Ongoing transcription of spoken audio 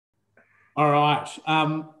All right.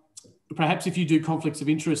 Perhaps if you do conflicts of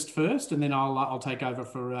interest first, and then I'll take over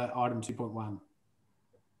for item 2.1.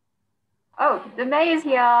 Oh, the mayor's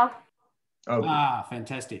here. Oh,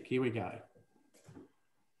 fantastic. Here we go.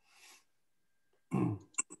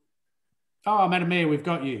 Oh, Madam Mayor, we've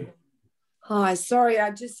got you. Hi, sorry, I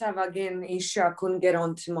just have again issue. I couldn't get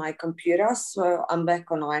onto my computer, so I'm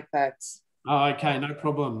back on iPads. Oh, okay, no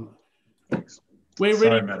problem. Thanks. We're Sorry,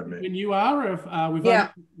 ready Madam Mayor. when you are. We've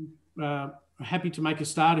happy to make a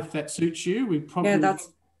start if that suits you.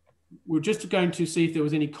 We're just going to see if there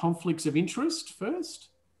was any conflicts of interest first.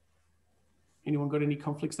 Anyone got any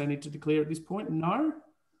conflicts they need to declare at this point? No?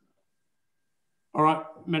 All right,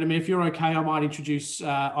 Madam Mayor, if you're okay, I might introduce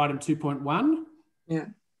item 2.1. Yeah.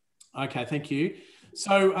 Okay, thank you.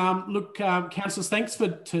 So, look, councillors, thanks for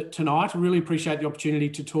tonight. I really appreciate the opportunity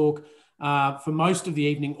to talk for most of the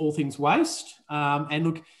evening all things waste. And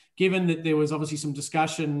look, given that there was obviously some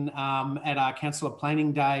discussion at our Councillor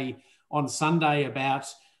Planning Day on Sunday about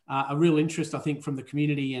a real interest, I think, from the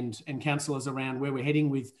community and councillors around where we're heading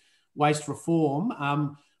with waste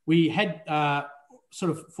reform, we had sort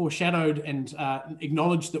of foreshadowed and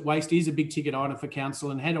acknowledged that waste is a big ticket item for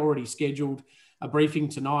council and had already scheduled a briefing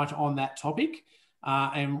tonight on that topic.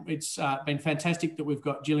 And it's been fantastic that we've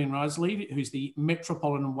got Gillian Rosalie, who's the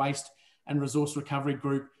Metropolitan Waste and Resource Recovery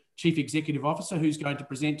Group Chief Executive Officer, who's going to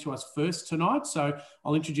present to us first tonight. So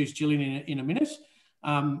I'll introduce Gillian in a minute.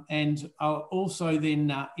 And I'll also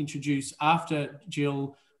then introduce, after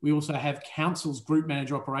Jill, we also have Council's Group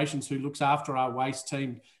Manager Operations, who looks after our waste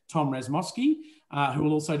team, Tom Razmowski, who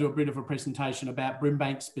will also do a bit of a presentation about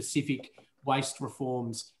Brimbank specific waste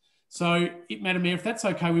reforms. So, Madam Mayor, if that's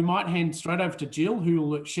okay, we might hand straight over to Jill, who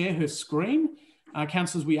will share her screen.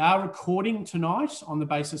 Councillors, we are recording tonight on the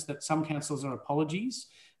basis that some councillors are apologies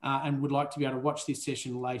and would like to be able to watch this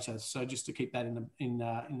session later. So just to keep that in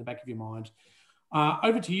the back of your mind.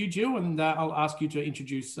 Over to you, Jill, and I'll ask you to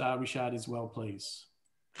introduce Richard as well, please.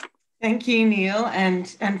 Thank you, Neil. And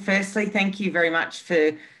firstly, thank you very much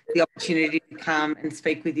for the opportunity to come and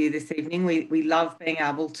speak with you this evening. We love being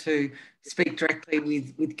able to speak directly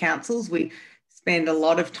with councils. We spend a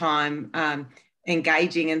lot of time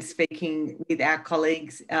engaging and speaking with our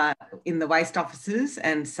colleagues in the waste offices.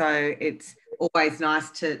 And so it's always nice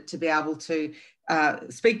to be able to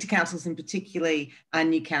speak to councils, and particularly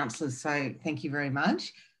new councillors. So thank you very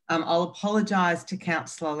much. I'll apologise to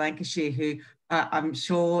Councillor Lancashire, who I'm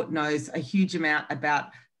sure knows a huge amount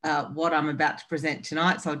about what I'm about to present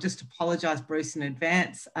tonight. So I'll just apologise, Bruce, in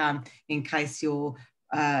advance in case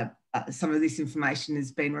some of this information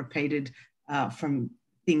has been repeated from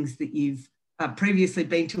things that you've previously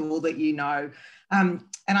been to or that you know. And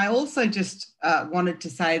I also just wanted to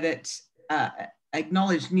say that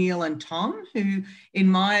acknowledge Neil and Tom, who, in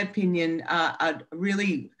my opinion, are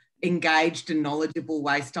really engaged and knowledgeable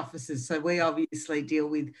waste officers. So we obviously deal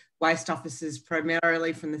with waste officers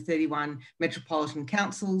primarily from the 31 metropolitan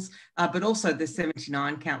councils, but also the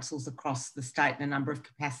 79 councils across the state in a number of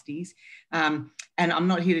capacities. And I'm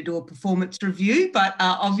not here to do a performance review, but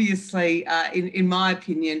obviously, in my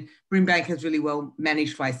opinion, Brimbank has really well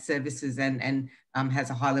managed waste services and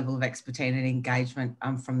has a high level of expertise and engagement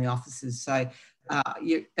from the officers. So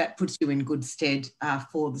that puts you in good stead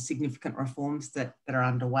for the significant reforms that are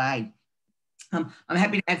underway. I'm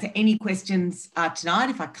happy to answer any questions tonight.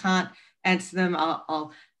 If I can't answer them,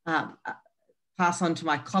 I'll pass on to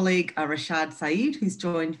my colleague, Rashad Saeed, who's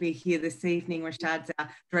joined me here this evening. Rashad's our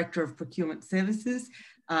Director of Procurement Services.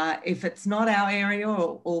 If it's not our area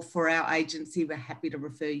or for our agency, we're happy to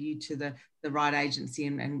refer you to the right agency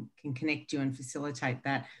and can connect you and facilitate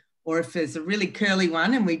that. Or if there's a really curly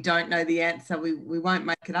one and we don't know the answer, we won't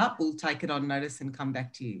make it up. We'll take it on notice and come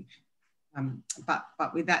back to you.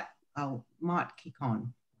 But with that, I might kick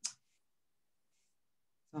on.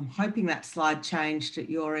 So I'm hoping that slide changed at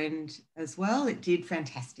your end as well. It did,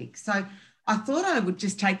 fantastic. So I thought I would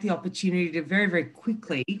just take the opportunity to very, very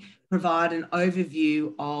quickly provide an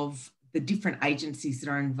overview of the different agencies that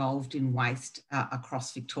are involved in waste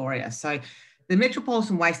across Victoria. So the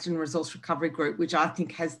Metropolitan Waste and Resource Recovery Group, which I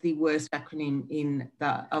think has the worst acronym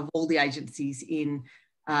of all the agencies in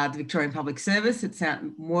the Victorian Public Service.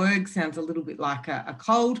 MWRG sounds a little bit like a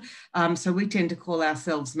cold. So we tend to call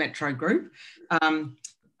ourselves Metro Group,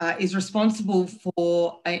 is responsible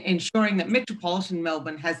for ensuring that Metropolitan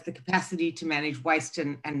Melbourne has the capacity to manage waste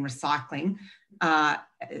and recycling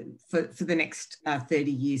for the next 30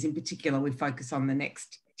 years. In particular, we focus on the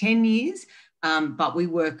next 10 years. But we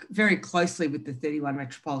work very closely with the 31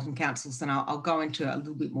 metropolitan councils, and I'll go into a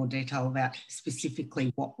little bit more detail about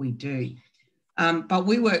specifically what we do. But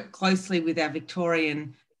we work closely with our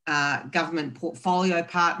Victorian government portfolio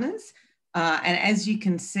partners And as you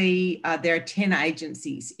can see, there are 10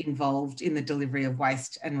 agencies involved in the delivery of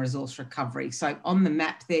waste and resource recovery. So on the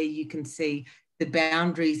map there, you can see the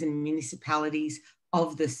boundaries and municipalities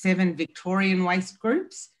of the 7 Victorian waste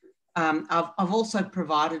groups. I've also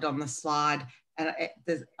provided on the slide, and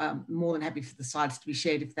I'm more than happy for the slides to be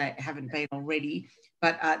shared if they haven't been already,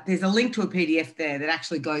 but there's a link to a PDF there that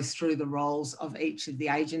actually goes through the roles of each of the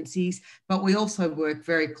agencies. But we also work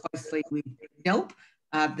very closely with DELP,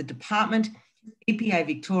 the department, EPA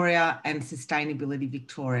Victoria and Sustainability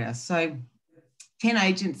Victoria. So 10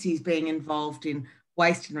 agencies being involved in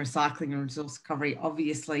waste and recycling and resource recovery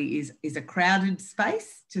obviously is a crowded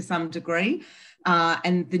space to some degree.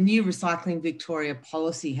 And the new Recycling Victoria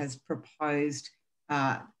policy has proposed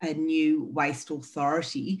a new waste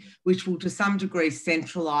authority, which will to some degree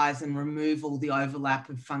centralise and remove all the overlap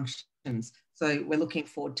of functions. So we're looking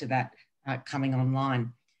forward to that coming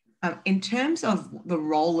online. In terms of the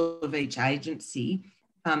role of each agency,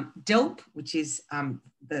 DELP, which is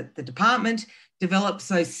the department, develops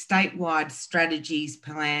those statewide strategies,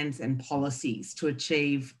 plans and policies to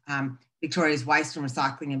achieve Victoria's waste and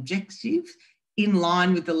recycling objectives in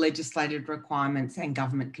line with the legislative requirements and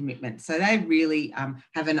government commitments. So they really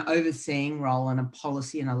have an overseeing role and a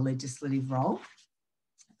policy and a legislative role.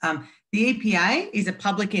 The EPA is a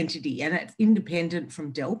public entity and it's independent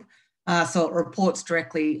from DELP. So it reports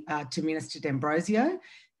directly to Minister D'Ambrosio.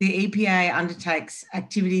 The EPA undertakes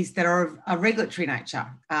activities that are of a regulatory nature,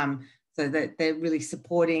 so that they're really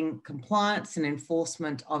supporting compliance and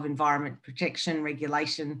enforcement of environment protection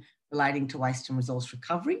regulation relating to waste and resource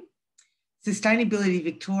recovery. Sustainability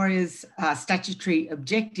Victoria's statutory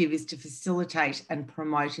objective is to facilitate and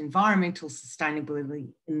promote environmental sustainability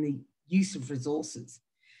in the use of resources.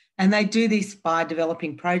 And they do this by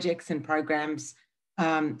developing projects and programs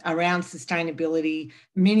around sustainability.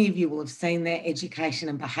 Many of you will have seen their education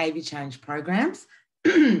and behaviour change programs.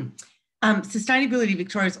 Sustainability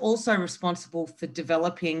Victoria is also responsible for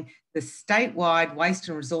developing the statewide waste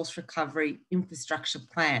and resource recovery infrastructure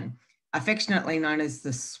plan, affectionately known as the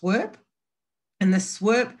SWRP. And the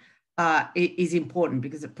SWRP is important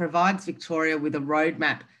because it provides Victoria with a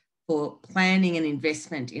roadmap for planning and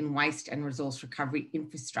investment in waste and resource recovery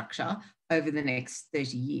infrastructure over the next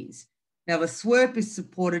 30 years. Now, the SWRP is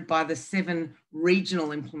supported by the 7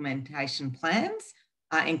 regional implementation plans,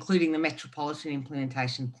 including the Metropolitan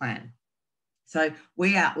Implementation Plan. So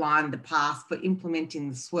we outlined the path for implementing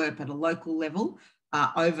the SWRP at a local level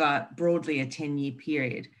over broadly a 10-year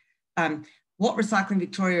period. What Recycling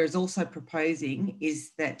Victoria is also proposing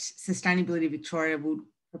is that Sustainability Victoria will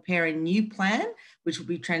prepare a new plan, which will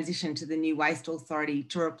be transitioned to the new Waste Authority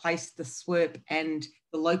to replace the SWRP and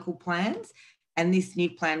the local plans. And this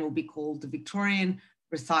new plan will be called the Victorian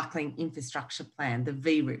Recycling Infrastructure Plan, the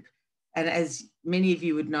VRIP. And as many of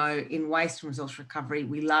you would know, in waste and resource recovery,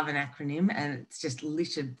 we love an acronym and it's just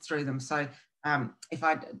littered through them. So if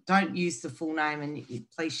I don't use the full name, and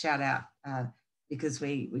please shout out because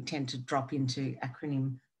we tend to drop into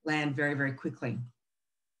acronym land very, very quickly.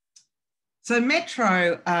 So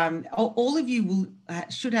Metro, all of you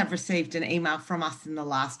should have received an email from us in the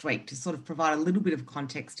last week to sort of provide a little bit of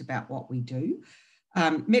context about what we do.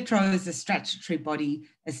 Metro is a statutory body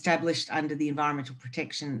established under the Environmental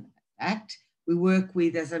Protection Act. We work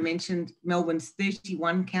with, as I mentioned, Melbourne's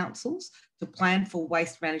 31 councils to plan for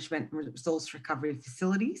waste management and resource recovery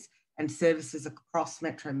facilities and services across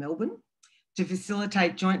Metro Melbourne, to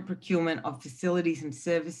facilitate joint procurement of facilities and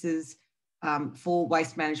services for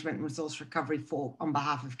waste management and resource recovery on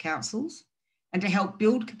behalf of councils, and to help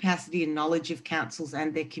build capacity and knowledge of councils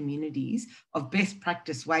and their communities of best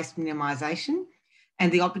practice waste minimisation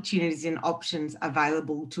and the opportunities and options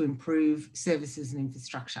available to improve services and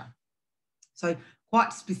infrastructure. So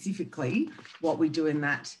quite specifically, what we do in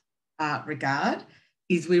that regard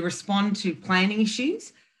is we respond to planning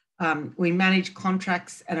issues. We manage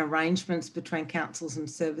contracts and arrangements between councils and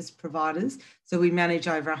service providers. So we manage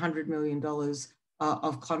over $100 million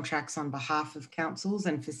of contracts on behalf of councils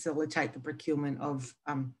and facilitate the procurement of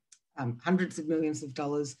hundreds of millions of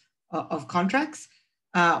dollars of contracts.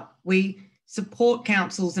 We support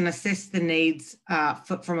councils and assess the needs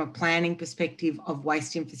from a planning perspective of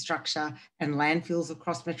waste infrastructure and landfills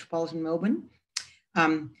across metropolitan Melbourne.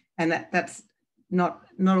 And that's not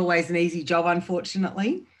always an easy job,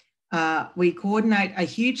 unfortunately. We coordinate a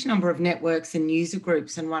huge number of networks and user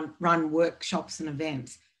groups and run workshops and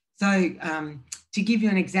events. So to give you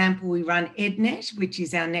an example, we run EdNet, which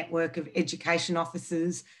is our network of education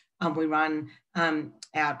officers. We run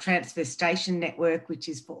our transfer station network, which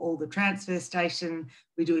is for all the transfer station.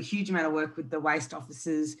 We do a huge amount of work with the waste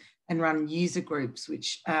officers and run user groups,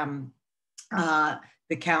 which are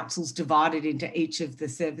the councils divided into each of the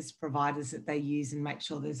service providers that they use and make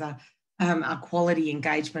sure there's a quality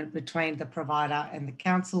engagement between the provider and the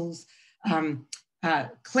councils.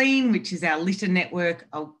 Clean, which is our litter network.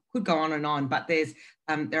 I could go on, but there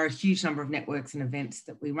are a huge number of networks and events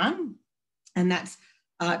that we run, and that's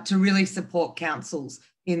to really support councils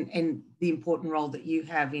in the important role that you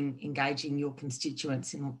have in engaging your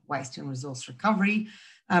constituents in waste and resource recovery.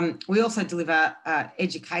 We also deliver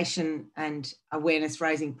education and awareness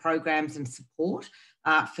raising programs and support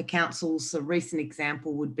for councils. A recent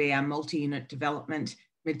example would be our multi-unit development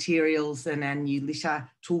materials and our new litter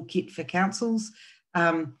toolkit for councils.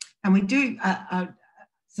 And we do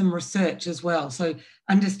some research as well. So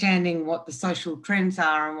understanding what the social trends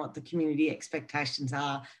are and what the community expectations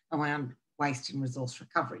are around waste and resource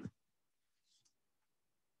recovery.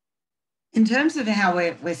 In terms of how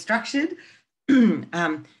we're structured,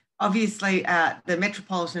 obviously the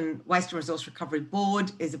Metropolitan Waste and Resource Recovery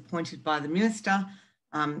Board is appointed by the Minister.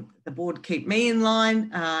 The board keep me in line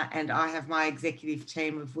and I have my executive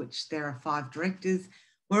team, of which there are 5 directors.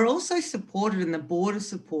 We're also supported, and the board is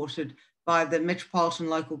supported by the Metropolitan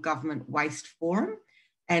Local Government Waste Forum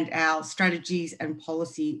and our Strategies and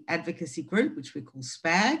Policy Advocacy Group, which we call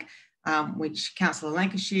SPAG, which Councillor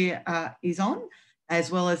Lancashire is on, as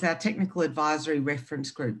well as our Technical Advisory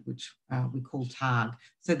Reference Group, which we call TARG.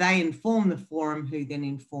 So they inform the forum, who then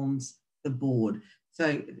informs the board.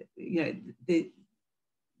 So, you know,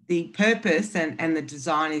 the purpose and the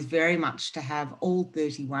design is very much to have all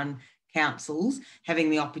 31 councils having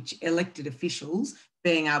the elected officials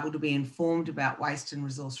being able to be informed about waste and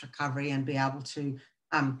resource recovery and be able to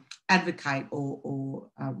advocate or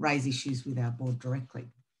raise issues with our board directly.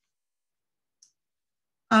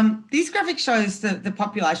 This graphic shows the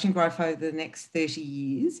population growth over the next 30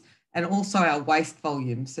 years and also our waste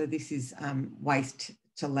volume. So this is waste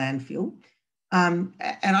to landfill. And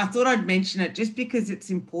I thought I'd mention it just because it's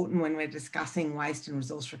important when we're discussing waste and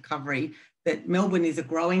resource recovery, that Melbourne is a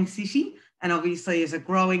growing city, and obviously is a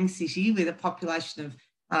growing city with a population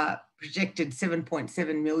of projected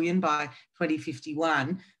 7.7 million by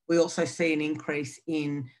 2051. We also see an increase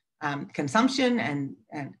in consumption, and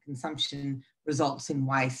consumption results in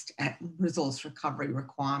waste and resource recovery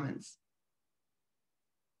requirements.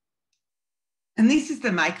 And this is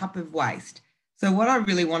the makeup of waste. So what I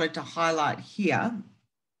really wanted to highlight here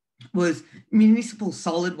was municipal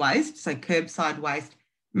solid waste, so curbside waste,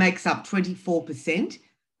 makes up 24%.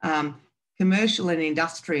 Commercial and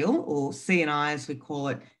industrial, or C&I as we call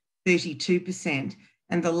it, 32%.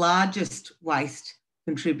 And the largest waste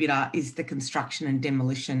contributor is the construction and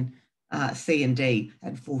demolition, C&D,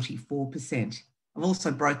 at 44%. I've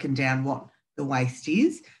also broken down what the waste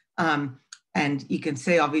is. And you can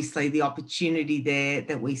see, obviously, the opportunity there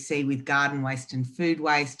that we see with garden waste and food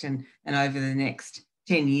waste. And over the next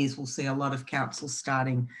 10 years, we'll see a lot of councils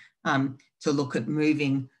starting to look at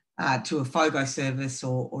moving to a FOGO service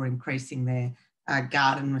or increasing their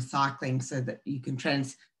garden recycling so that you can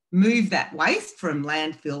move that waste from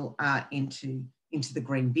landfill into the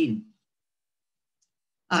green bin.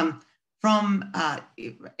 In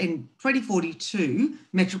 2042,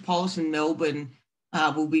 Metropolitan Melbourne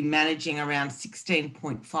will be managing around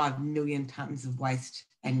 16.5 million tonnes of waste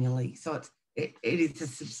annually. So it is a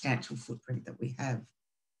substantial footprint that we have.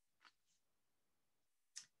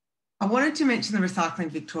 I wanted to mention the Recycling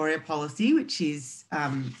Victoria policy, which is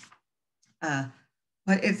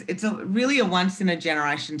it's really a once in a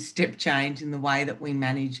generation step change in the way that we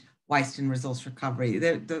manage waste and resource recovery.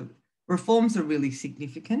 The reforms are really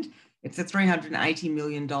significant. It's a $380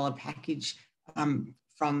 million package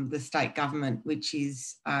from the state government, which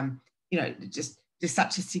is, you know, just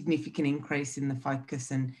such a significant increase in the focus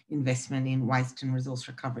and investment in waste and resource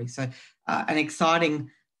recovery. So an exciting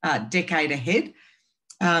decade ahead.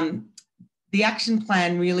 The action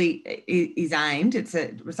plan really is aimed, it's a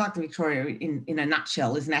Recycling Victoria in a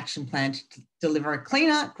nutshell is an action plan to deliver a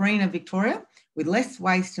cleaner, greener Victoria with less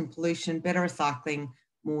waste and pollution, better recycling,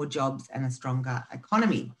 more jobs and a stronger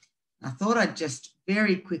economy. I thought I'd just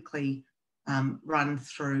very quickly run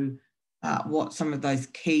through what some of those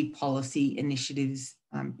key policy initiatives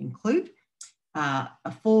include. A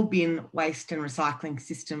 4-bin waste and recycling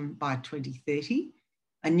system by 2030,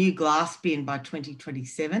 a new glass bin by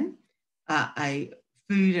 2027, a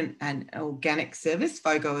food and organic service,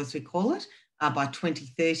 FOGO as we call it, by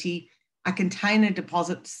 2030, a container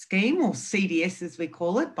deposit scheme, or CDS as we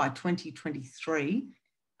call it, by 2023,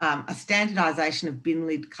 a standardisation of bin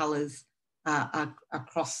lid colours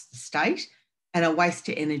across the state, and a waste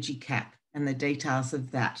to energy cap, and the details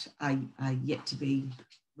of that are yet to be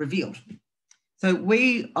revealed. So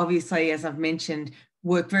we obviously, as I've mentioned,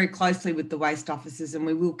 work very closely with the waste officers, and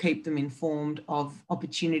we will keep them informed of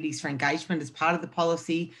opportunities for engagement as part of the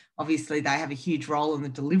policy. Obviously, they have a huge role in the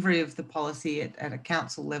delivery of the policy at a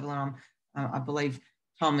council level, and I believe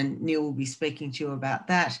Tom and Neil will be speaking to you about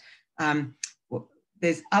that.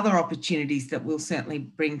 There's other opportunities that we'll certainly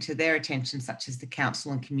bring to their attention, such as the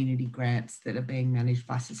council and community grants that are being managed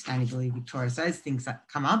by Sustainability Victoria. So as things that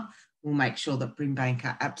come up, we'll make sure that Brimbank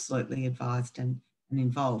are absolutely advised and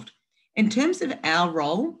involved. In terms of our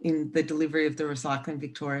role in the delivery of the Recycling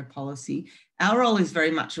Victoria policy, our role is very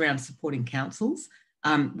much around supporting councils,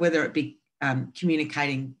 whether it be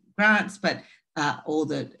communicating grants,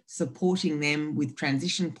 or supporting them with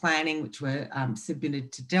transition planning, which were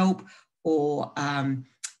submitted to DELP, or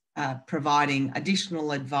providing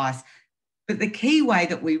additional advice. But the key way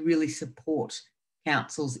that we really support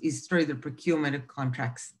councils is through the procurement of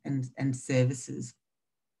contracts and services.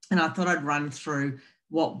 And I thought I'd run through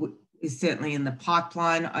what is certainly in the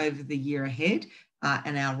pipeline over the year ahead,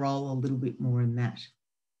 and our role a little bit more in that.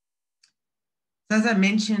 So as I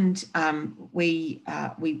mentioned, we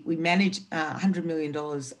manage $100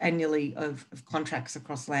 million annually of contracts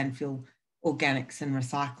across landfill, organics and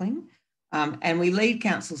recycling. And we lead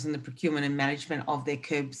councils in the procurement and management of their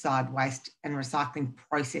curbside waste and recycling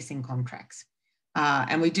processing contracts.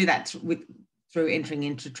 And we do that through entering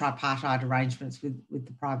into tripartite arrangements with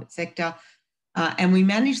the private sector. And we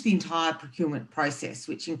manage the entire procurement process,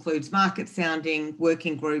 which includes market sounding,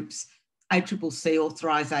 working groups, ACCC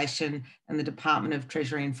authorisation and the Department of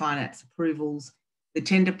Treasury and Finance approvals, the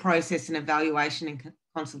tender process and evaluation in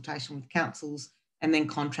consultation with councils, and then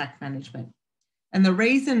contract management. And the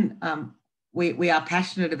reason we are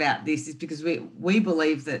passionate about this is because we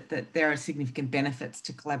believe that there are significant benefits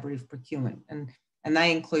to collaborative procurement, and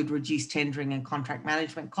they include reduced tendering and contract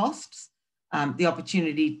management costs, the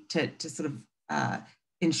opportunity to sort of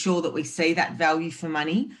ensure that we see that value for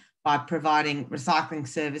money by providing recycling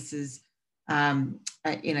services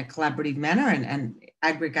in a collaborative manner and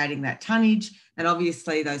aggregating that tonnage. And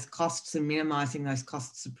obviously those costs and minimising those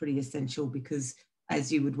costs are pretty essential because,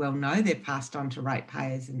 as you would well know, they're passed on to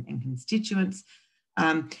ratepayers and constituents.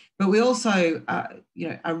 But we also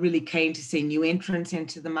are really keen to see new entrants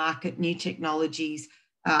into the market, new technologies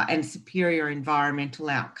and superior environmental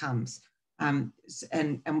outcomes. And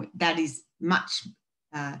that is much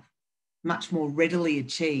more readily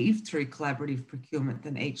achieved through collaborative procurement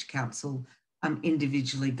than each council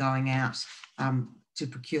individually going out to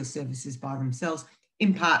procure services by themselves,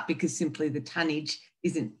 in part because simply the tonnage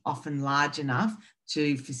isn't often large enough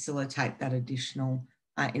to facilitate that additional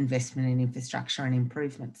investment in infrastructure and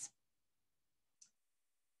improvements.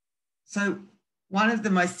 So one of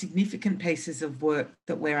the most significant pieces of work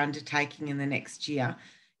that we're undertaking in the next year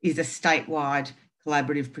is a statewide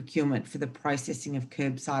collaborative procurement for the processing of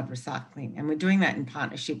curbside recycling. And we're doing that in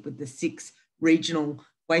partnership with the 6 regional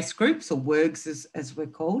waste groups, or WERGs as we're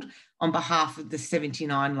called, on behalf of the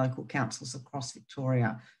 79 local councils across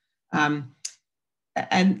Victoria.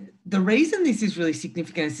 And the reason this is really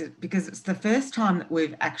significant is because it's the first time that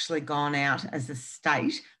we've actually gone out as a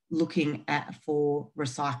state looking for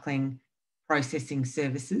recycling processing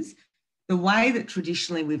services. The way that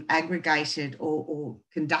traditionally we've aggregated or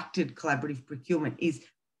conducted collaborative procurement is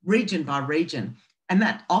region by region, and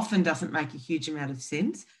that often doesn't make a huge amount of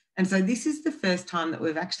sense. And so this is the first time that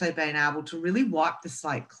we've actually been able to really wipe the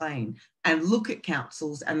slate clean and look at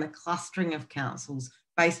councils and the clustering of councils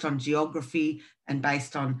based on geography and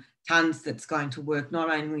based on tonnes that's going to work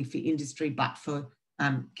not only for industry but for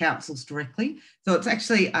councils directly. So it's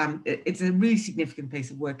actually, it's a really significant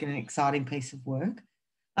piece of work and an exciting piece of work.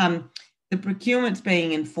 The procurement's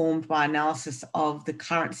being informed by analysis of the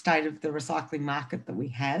current state of the recycling market that we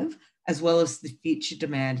have, as well as the future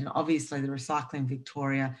demand. And obviously the Recycling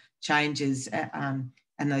Victoria changes and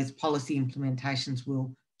those policy implementations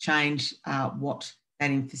will change what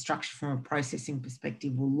that infrastructure from a processing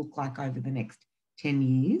perspective will look like over the next 10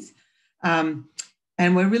 years. And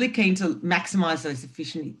we're really keen to maximise those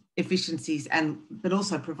efficiencies but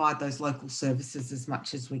also provide those local services as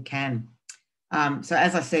much as we can. So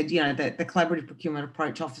as I said, the collaborative procurement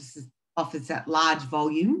approach offers that large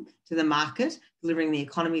volume to the market, delivering the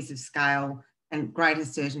economies of scale and greater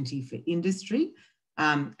certainty for industry.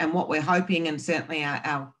 And what we're hoping, and certainly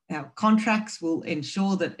our contracts will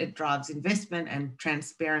ensure that it drives investment and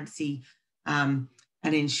transparency and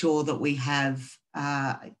ensure that we have,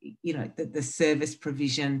 the service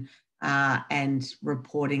provision and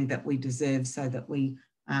reporting that we deserve so that we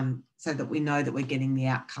know that we're getting the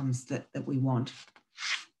outcomes that we want.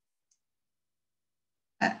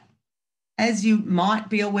 As you might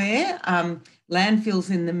be aware, landfills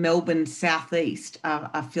in the Melbourne southeast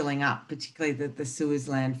are filling up, particularly the Suez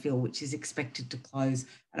landfill, which is expected to close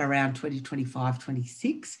at around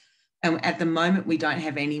 2025-26. And at the moment, we don't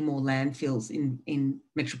have any more landfills in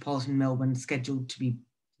metropolitan Melbourne scheduled to be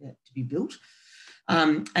built.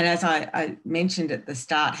 And as I mentioned at the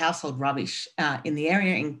start, household rubbish in the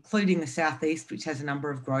area, including the southeast, which has a number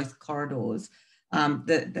of growth corridors,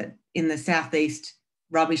 that in the southeast,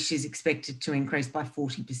 rubbish is expected to increase by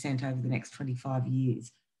 40% over the next 25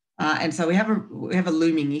 years. And so we have a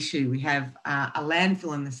looming issue. We have a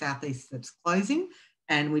landfill in the southeast that's closing,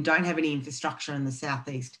 and we don't have any infrastructure in the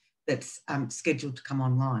southeast that's scheduled to come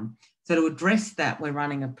online. So to address that, we're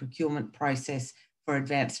running a procurement process for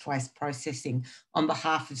advanced waste processing on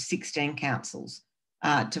behalf of 16 councils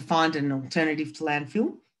to find an alternative to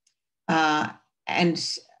landfill.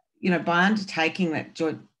 And, you know, by undertaking that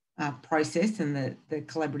joint process and the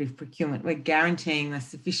collaborative procurement, we're guaranteeing the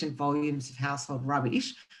sufficient volumes of household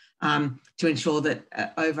rubbish to ensure that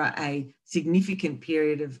over a significant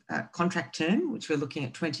period of contract term, which we're looking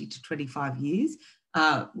at 20 to 25 years,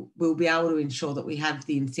 we'll be able to ensure that we have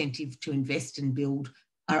the incentive to invest and build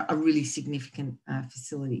a really significant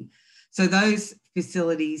facility. So those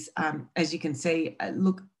facilities, as you can see,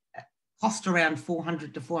 cost around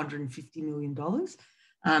 $400 to $450 million.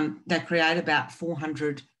 They create about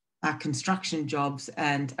 400 construction jobs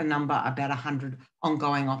and a number, about 100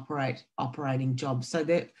 ongoing operating jobs. So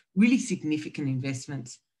they're really significant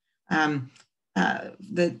investments.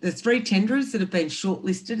 The three tenderers that have been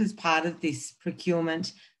shortlisted as part of this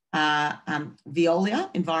procurement are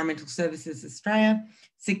Veolia, Environmental Services Australia,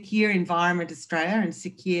 Secure Environment Australia, and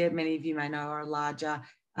Secure, many of you may know, are a larger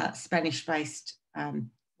Spanish-based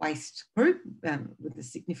waste group with a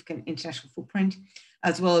significant international footprint,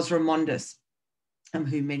 as well as Remondis,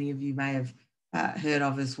 who many of you may have heard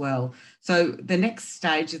of as well. So the next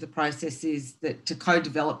stage of the process is that to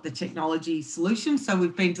co-develop the technology solution. So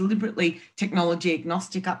we've been deliberately technology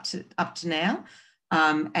agnostic up to now,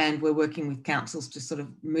 and we're working with councils to sort of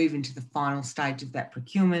move into the final stage of that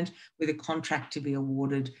procurement with a contract to be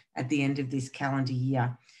awarded at the end of this calendar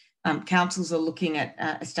year. Councils are looking at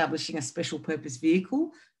establishing a special purpose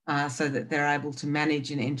vehicle so that they're able to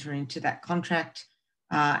manage and enter into that contract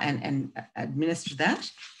and administer that.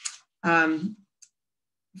 I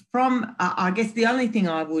guess the only thing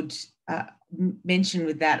I would mention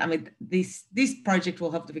with that, I mean, this project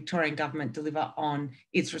will help the Victorian government deliver on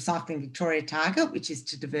its Recycling Victoria target, which is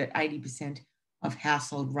to divert 80% of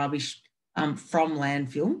household rubbish from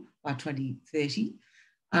landfill by 2030.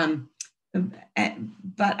 But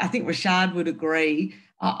I think Rashad would agree.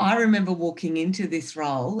 I remember walking into this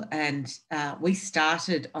role and we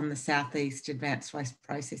started on the Southeast Advanced Waste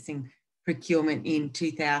Processing procurement in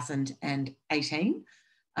 2018.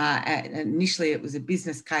 Initially, it was a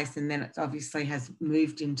business case, and then it obviously has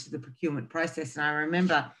moved into the procurement process. And I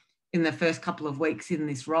remember in the first couple of weeks in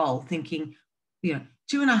this role thinking, you know,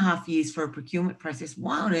 2.5 years for a procurement process,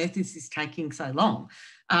 why on earth is this taking so long?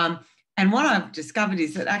 And what I've discovered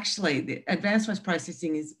is that actually the advanced waste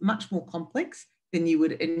processing is much more complex than you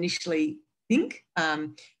would initially think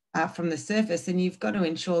from the surface. And you've got to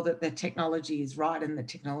ensure that the technology is right and the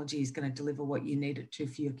technology is going to deliver what you need it to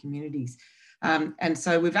for your communities. And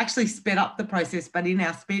so we've actually sped up the process, but in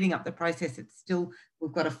our speeding up the process,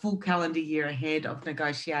 we've got a full calendar year ahead of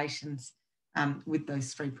negotiations with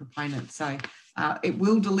those three proponents. So it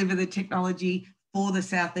will deliver the technology for the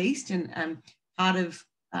Southeast, and part of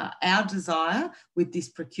our desire with this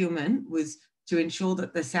procurement was to ensure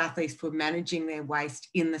that the Southeast were managing their waste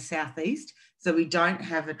in the Southeast, so we don't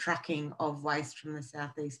have a trucking of waste from the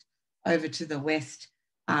Southeast over to the West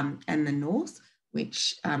and the North,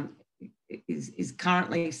 which is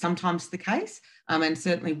currently sometimes the case, and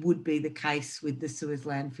certainly would be the case with the Suez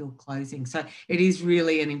landfill closing. So it is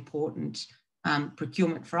really an important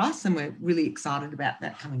procurement for us, and we're really excited about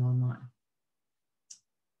that coming online.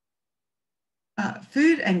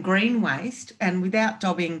 Food and green waste, and without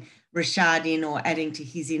dobbing Rashad in or adding to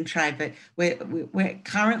his intro, but we're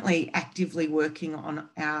currently actively working on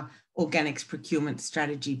our organics procurement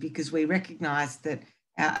strategy, because we recognise that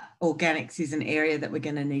organics is an area that we're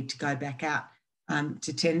going to need to go back out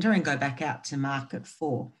to tender and go back out to market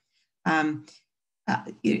for.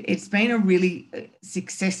 It's been a really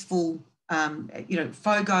successful,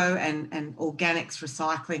 FOGO and organics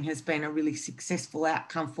recycling has been a really successful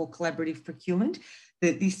outcome for collaborative procurement.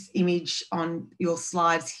 This image on your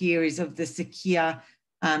slides here is of the Secure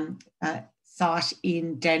site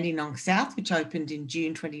in Dandenong South, which opened in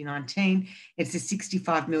June 2019. It's a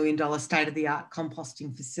 $65 million state-of-the-art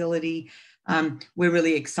composting facility. We're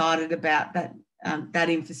really excited about that that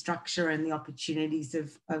infrastructure and the opportunities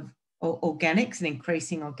of organics and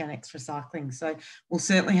increasing organics recycling. So we'll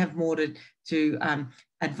certainly have more to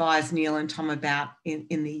advise Neil and Tom about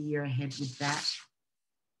in the year ahead with that.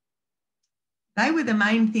 They were the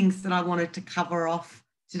main things that I wanted to cover off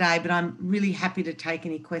today, but I'm really happy to take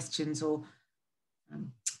any questions or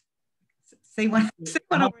see one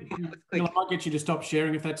already. I might get you to stop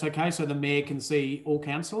sharing if that's okay, so the Mayor can see all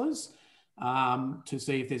councillors to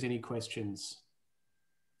see if there's any questions.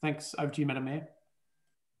 Thanks. Over to you, Madam Mayor.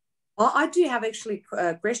 Well, I do have actually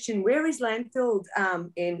a question. Where is landfill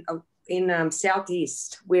in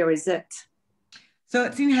Southeast? Where is it? So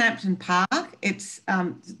it's in Hampton Park. It's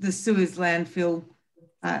the sewers landfill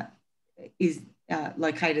is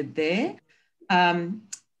located there. When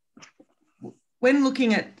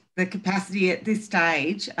looking at the capacity at this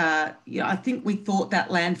stage, I think we thought that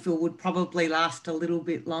landfill would probably last a little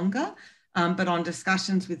bit longer, but on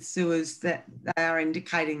discussions with sewers, that they are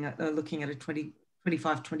indicating that they're looking at a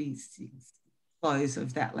 25, 26 close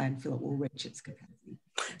of that landfill. It will reach its capacity.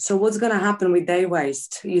 So what's going to happen with their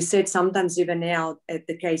waste? You said sometimes even now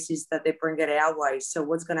the case is that they bring it our way. So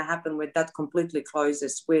what's going to happen when that completely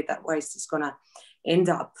closes, where that waste is going to end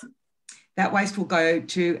up? That waste will go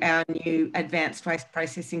to our new advanced waste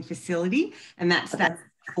processing facility, and that's that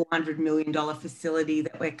 $400 million facility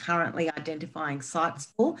that we're currently identifying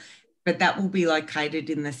sites for, but that will be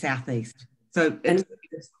located in the southeast. So it's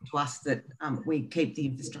to us that we keep the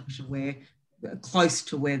infrastructure close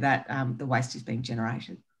to where that the waste is being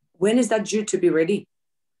generated. When is that due to be ready?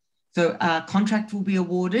 So our contract will be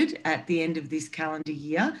awarded at the end of this calendar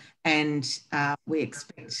year, and we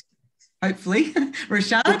expect, hopefully,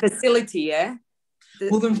 Rashad? The facility, yeah?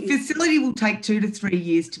 Well, the facility will take 2 to 3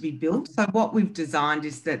 years to be built. So what we've designed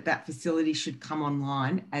is that facility should come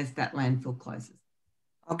online as that landfill closes.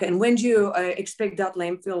 Okay, and when do you expect that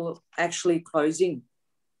landfill actually closing?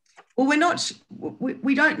 Well,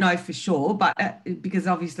 we don't know for sure, but because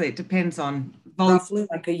obviously it depends on volume. Roughly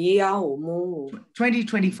like a year or more?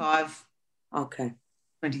 2025. Okay.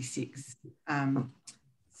 26.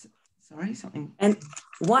 Sorry, something. And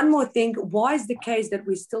one more thing, why is the case that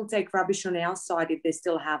we still take rubbish on our side if they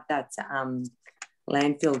still have that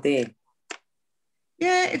landfill there?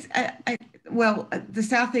 Yeah, it's well, the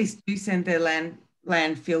southeast do send their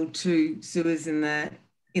landfill to sewers in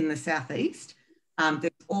the southeast.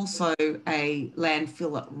 There's also a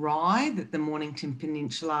landfill at Rye that the Mornington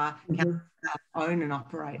Peninsula own and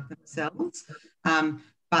operate themselves.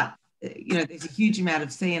 But there's a huge amount of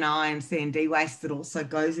CNI and C&D waste that also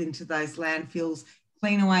goes into those landfills.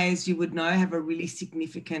 Cleanaway, as you would know, have a really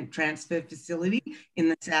significant transfer facility in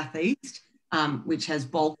the southeast, which has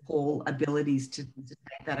bulk haul abilities to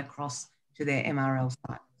take that across to their MRL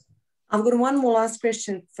site. I've got one more last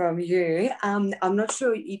question from you. I'm not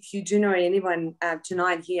sure if you do know anyone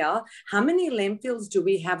tonight here. How many landfills do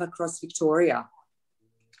we have across Victoria?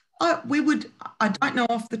 I don't know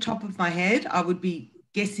off the top of my head. I would be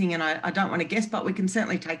guessing, and I don't want to guess, but we can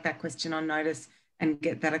certainly take that question on notice and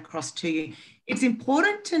get that across to you. It's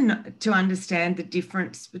important to understand the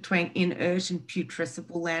difference between inert and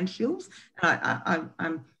putrescible landfills.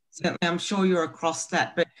 I'm sure you're across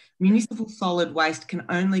that, but municipal solid waste can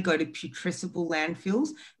only go to putrescible landfills,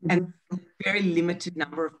 and a very limited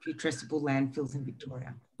number of putrescible landfills in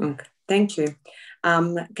Victoria. Okay, thank you.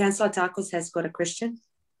 Councillor Tarkos has got a question.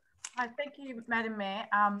 Hi, thank you, Madam Mayor.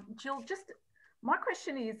 Jill, my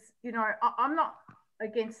question is, I'm not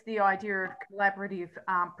against the idea of collaborative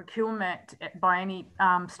procurement by any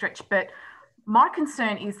stretch, but my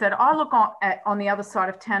concern is that I look on the other side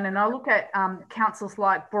of town and I look at councils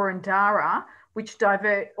like Boroondara, which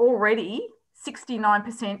divert already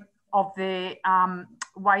 69% of their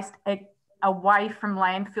waste away from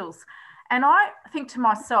landfills. And I think to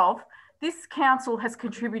myself, this council has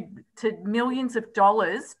contributed millions of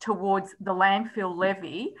dollars towards the landfill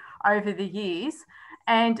levy over the years,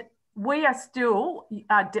 and we are still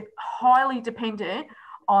highly dependent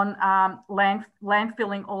on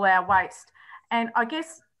landfilling all our waste. And I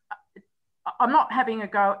guess I'm not having a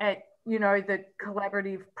go at, the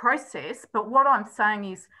collaborative process, but what I'm saying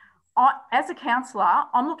is, as a councillor,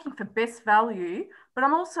 I'm looking for best value, but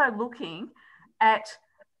I'm also looking at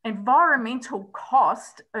environmental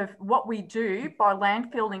cost of what we do by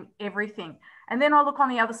landfilling everything. And then I look on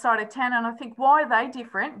the other side of town and I think, why are they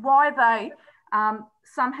different? Why are they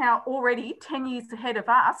somehow already 10 years ahead of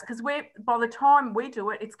us? Because by the time we do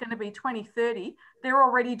it, it's going to be 2030. They're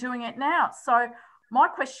already doing it now. So my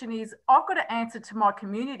question is, I've got to answer to my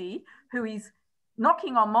community who is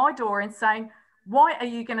knocking on my door and saying, why are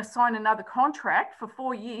you going to sign another contract for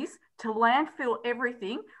 4 years to landfill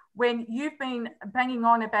everything when you've been banging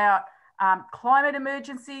on about climate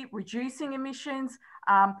emergency, reducing emissions,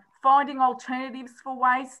 finding alternatives for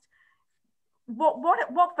waste.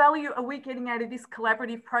 What value are we getting out of this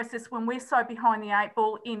collaborative process when we're so behind the 8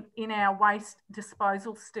 ball in our waste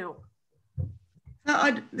disposal still?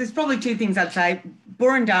 There's probably two things I'd say.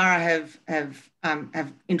 Boroondara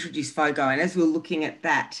have introduced FOGO, and as we were looking at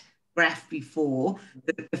that graph before,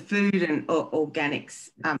 the food and organics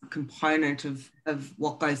component of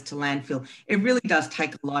what goes to landfill, it really does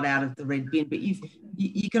take a lot out of the red bin. But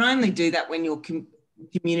you can only do that when your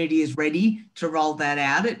community is ready to roll that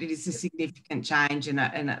out. It is a significant change and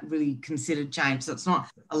a really considered change. So it's not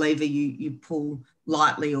a lever you pull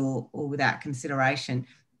lightly or without consideration.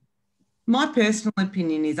 My personal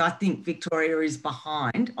opinion is I think Victoria is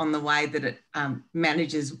behind on the way that it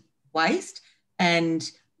manages waste. And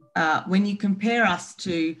when you compare us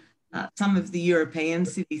to some of the European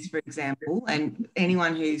cities, for example, and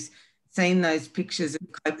anyone who's seen those pictures of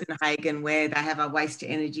Copenhagen where they have a waste to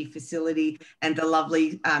energy facility and the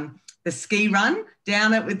lovely the ski run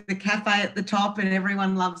down it with the cafe at the top and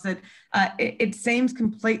everyone loves it, it seems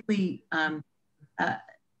completely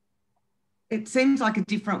it seems like a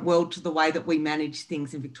different world to the way that we manage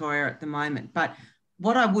things in Victoria at the moment. But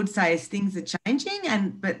what I would say is things are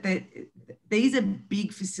changing, but these are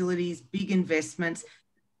big facilities, big investments.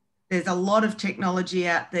 There's a lot of technology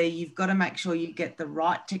out there. You've got to make sure you get the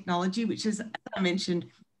right technology, which is, as I mentioned,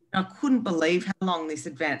 I couldn't believe how long this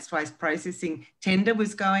advanced waste processing tender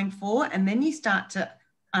was going for. And then you start to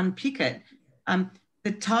unpick it.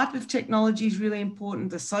 The type of technology is really important.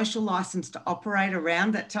 The social license to operate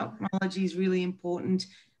around that technology is really important,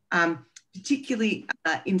 particularly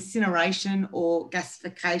incineration or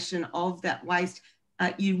gasification of that waste.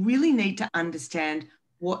 You really need to understand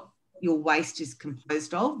what your waste is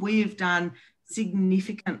composed of. We have done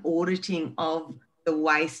significant auditing of the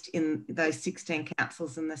waste in those 16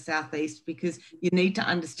 councils in the southeast because you need to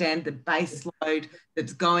understand the base load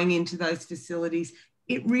that's going into those facilities.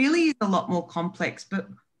 It really is a lot more complex, but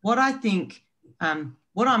what I think,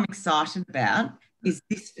 what I'm excited about is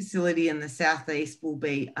this facility in the southeast will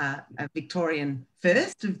be a Victorian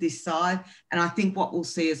first of this side, and I think what we'll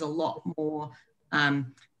see is a lot more,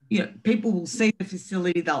 people will see the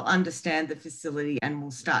facility, they'll understand the facility, and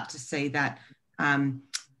we'll start to see that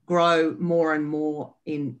grow more and more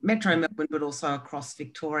in Metro Melbourne, but also across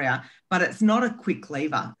Victoria. But it's not a quick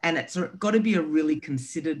lever, and it's got to be a really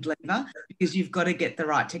considered lever because you've got to get the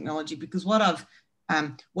right technology. Because what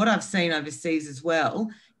I've seen overseas as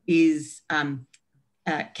well is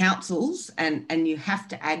councils, and you have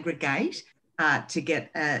to aggregate to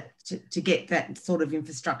get that sort of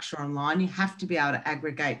infrastructure online. You have to be able to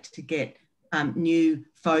aggregate to get new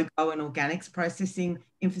FOGO and organics processing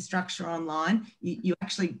infrastructure online. You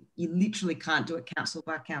literally can't do it council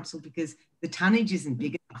by council because the tonnage isn't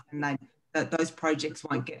big enough, and those projects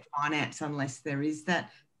won't get financed unless there is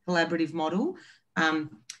that collaborative model.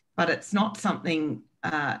 But it's not something,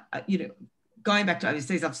 going back to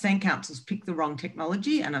overseas, I've seen councils pick the wrong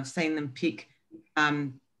technology, and I've seen them pick,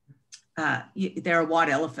 there are white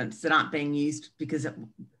elephants that aren't being used because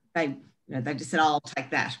they just said, oh, I'll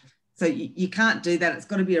take that. So you can't do that. It's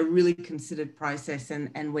got to be a really considered process,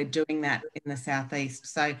 and we're doing that in the southeast.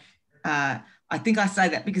 So I think I say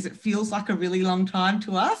that because it feels like a really long time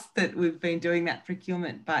to us that we've been doing that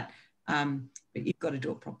procurement, but you've got to do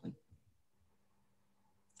it properly.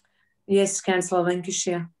 Yes, Councillor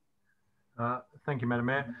Lancashire. Thank you, Madam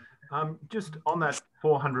Mayor. Just on that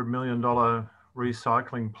 $400 million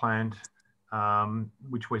recycling plant,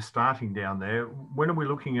 which we're starting down there, when are we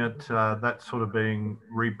looking at that sort of being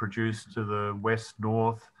reproduced to the west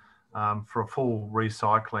north for a full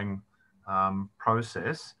recycling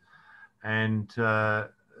process? And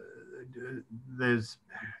there's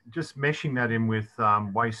just meshing that in with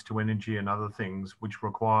waste to energy and other things, which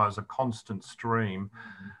requires a constant stream.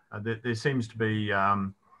 There seems to be,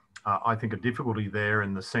 I think, a difficulty there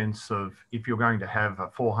in the sense of if you're going to have a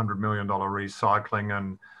 $400 million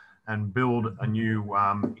recycling and build a new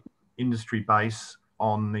industry base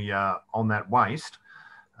on that waste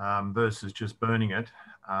versus just burning it,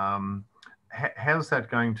 how's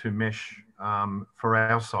that going to mesh for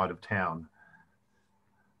our side of town?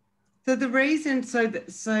 So the reason, so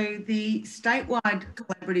the statewide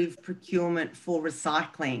collaborative procurement for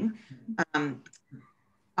recycling,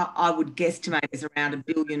 I would guesstimate is around $1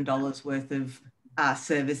 billion worth of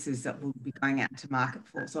services that will be going out to market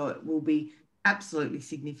for. So it will be absolutely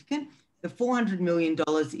significant. The $400 million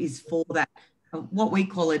is for that, what we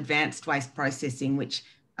call advanced waste processing, which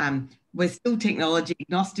we're still technology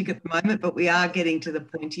agnostic at the moment, but we are getting to the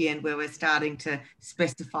pointy end where we're starting to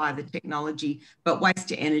specify the technology, but waste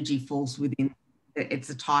to energy falls within it's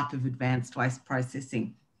a type of advanced waste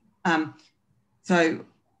processing. So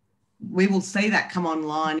we will see that come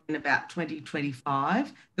online in about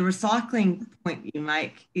 2025. The recycling point you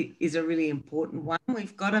make is a really important one.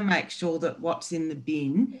 We've got to make sure that what's in the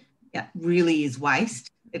bin really is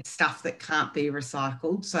waste. It's stuff that can't be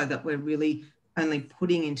recycled, so that we're really only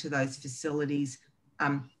putting into those facilities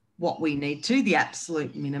what we need to, the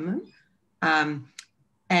absolute minimum.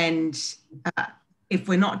 If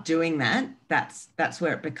we're not doing that, that's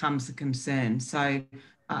where it becomes a concern. So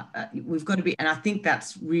we've got to be, and I think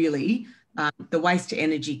that's really the waste to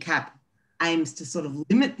energy cap aims to sort of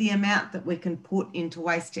limit the amount that we can put into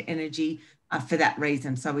waste to energy for that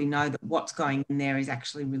reason. So we know that what's going in there is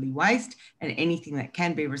actually really waste, and anything that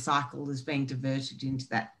can be recycled is being diverted into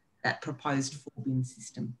that proposed 4-bin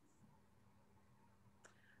system.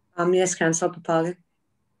 Yes, Councillor Papali.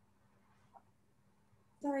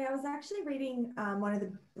 Sorry, I was actually reading one of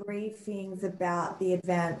the briefings about the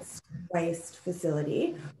advanced waste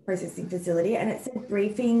facility, processing facility, and it said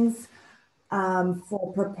briefings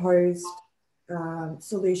for proposed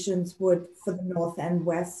solutions for the north and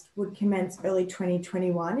west would commence early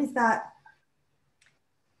 2021. Is that?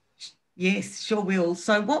 Yes, sure will.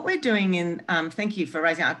 So what we're doing in, thank you for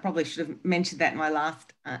raising, I probably should have mentioned that in my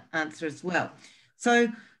last answer as well. So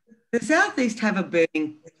the Southeast have a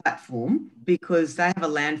burning platform because they have a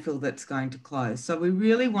landfill that's going to close. So we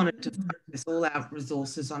really wanted to focus all our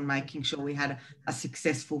resources on making sure we had a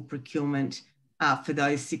successful procurement for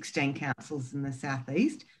those 16 councils in the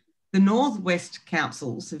Southeast. The Northwest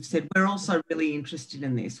councils have said, we're also really interested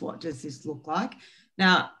in this. What does this look like?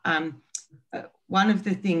 Now, one of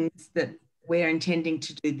the things that we're intending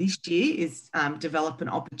to do this year is develop an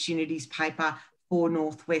opportunities paper for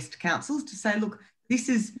Northwest councils to say, look, this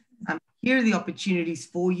is, here are the opportunities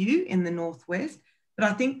for you in the Northwest. But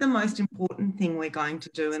I think the most important thing we're going to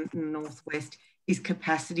do in the Northwest is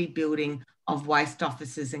capacity building of waste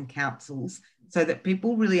officers and councils, so that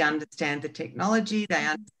people really understand the technology, they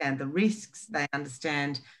understand the risks, they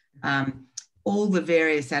understand all the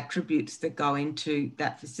various attributes that go into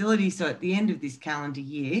that facility. So at the end of this calendar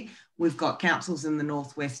year, we've got councils in the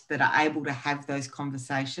Northwest that are able to have those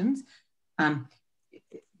conversations.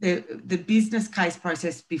 The business case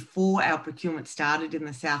process before our procurement started in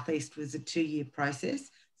the Southeast was a 2-year process.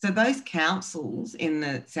 So those councils in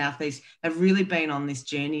the Southeast have really been on this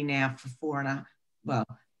journey now for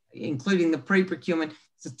including the pre-procurement,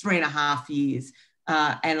 so 3.5 years.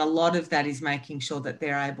 And a lot of that is making sure that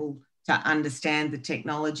they're able to understand the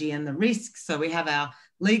technology and the risks. So we have our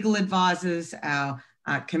legal advisors, our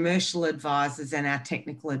commercial advisors, and our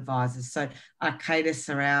technical advisors. So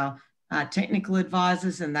Arcadis are our technical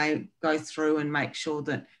advisors, and they go through and make sure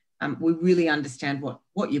that we really understand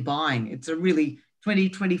what you're buying. It's a really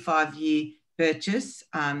 25 year purchase,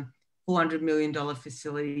 $400 million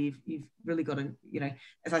facility. You've really got to,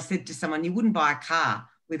 as I said to someone, you wouldn't buy a car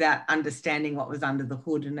without understanding what was under the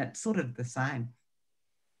hood, and it's sort of the same.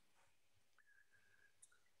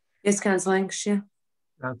 Yes, Councillor Lancashire.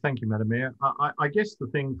 Thank you, Madam Mayor. I guess the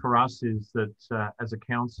thing for us is that as a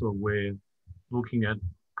council, we're looking at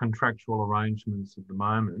contractual arrangements at the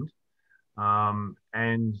moment,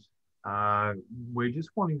 and we're just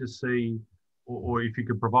wanting to see, or if you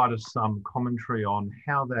could provide us some commentary on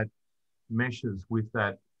how that meshes with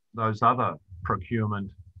those other procurement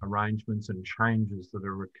arrangements and changes that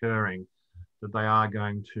are occurring, that they are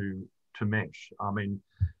going to mesh. I mean,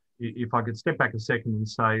 if I could step back a second and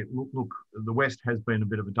say, look, the West has been a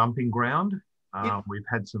bit of a dumping ground. Yep. We've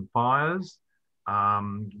had some fires.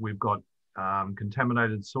 We've got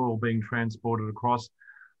contaminated soil being transported across.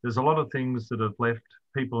 There's a lot of things that have left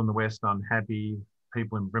people in the West unhappy,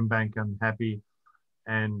 people in Brimbank unhappy,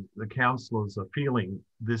 and the councillors are feeling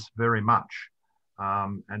this very much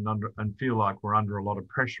and feel like we're under a lot of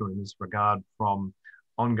pressure in this regard from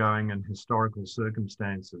ongoing and historical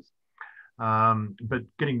circumstances. But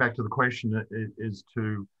getting back to the question is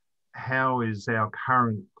to how is our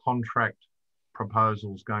current contract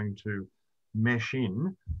proposals going to mesh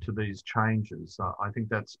in to these changes? I think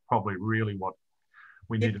that's probably really what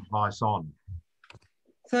we need advice on.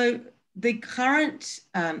 So the current,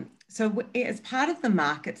 as part of the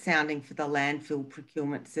market sounding for the landfill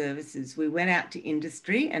procurement services, we went out to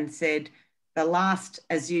industry and said the last,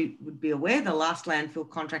 as you would be aware, the last landfill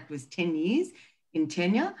contract was 10 years in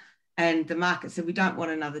tenure. And the market said, we don't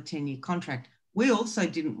want another 10-year contract. We also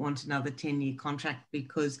didn't want another 10-year contract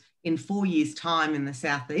because in 4 years' time in the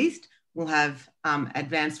Southeast, we'll have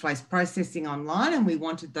advanced waste processing online, and we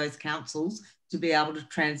wanted those councils to be able to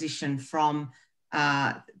transition from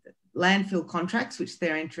landfill contracts, which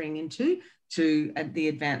they're entering into, to the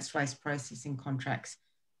advanced waste processing contracts.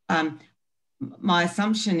 my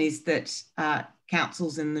assumption is that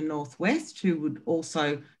councils in the Northwest who would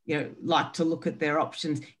also, like to look at their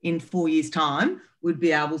options in 4 years' time would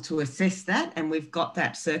be able to assess that, and we've got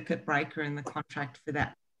that circuit breaker in the contract for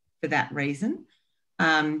that reason.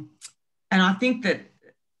 And I think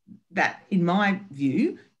that, in my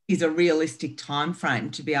view, is a realistic time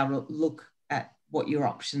frame to be able to look at what your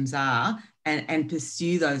options are and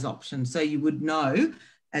pursue those options. So you would know,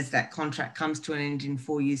 as that contract comes to an end in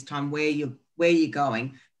 4 years' time, where you're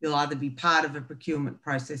going. You'll either be part of a procurement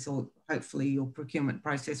process, or hopefully your procurement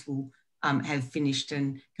process will have finished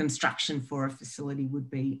and construction for a facility would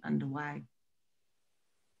be underway.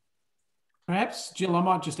 Perhaps, Jill, I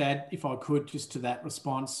might just add, if I could, just to that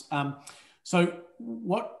response. So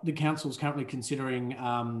what the council is currently considering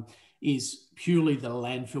is purely the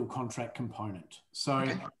landfill contract component. So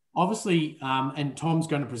obviously, and Tom's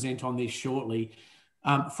going to present on this shortly,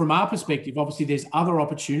 from our perspective, obviously there's other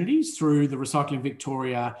opportunities through the Recycling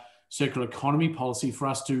Victoria circular economy policy for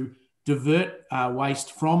us to divert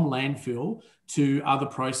waste from landfill to other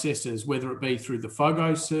processes, whether it be through the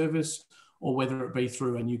FOGO service or whether it be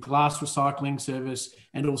through a new glass recycling service,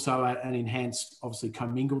 and also an enhanced, obviously,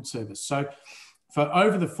 commingled service. So for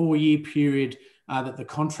over the 4 year period that the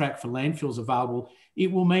contract for landfill is available,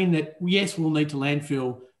 it will mean that, yes, we'll need to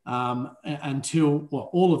landfill until, well,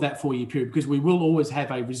 all of that 4 year period, because we will always have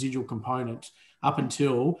a residual component up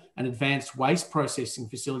until an advanced waste processing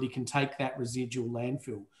facility can take that residual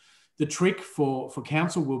landfill. The trick for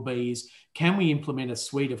council will be is, can we implement a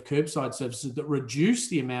suite of curbside services that reduce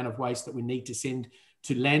the amount of waste that we need to send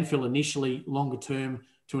to landfill initially, longer term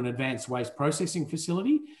to an advanced waste processing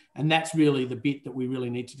facility? And that's really the bit that we really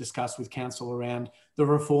need to discuss with council around the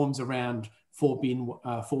reforms around four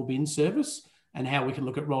bin service, and how we can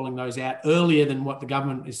look at rolling those out earlier than what the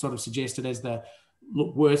government has sort of suggested as the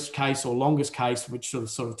worst case or longest case, which sort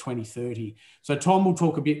of 2030. So Tom will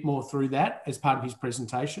talk a bit more through that as part of his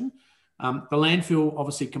presentation. The landfill,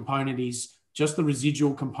 obviously, component is just the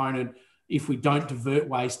residual component if we don't divert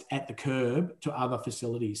waste at the curb to other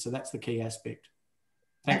facilities. So that's the key aspect.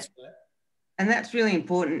 Thanks for that. And that's really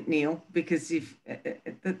important, Neil, because if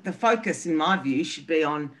the focus, in my view, should be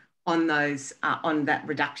on that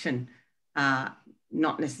reduction,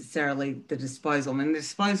 not necessarily the disposal. I mean, the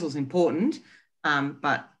disposal is important,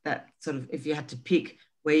 but that sort of, if you had to pick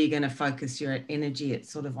where you're going to focus your energy,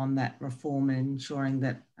 it's sort of on that reform and ensuring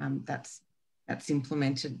that that's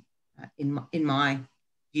implemented. In my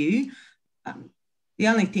view, the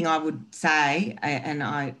only thing I would say, and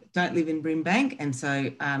I don't live in Brimbank, and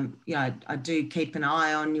so I do keep an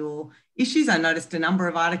eye on your issues. I noticed a number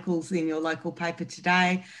of articles in your local paper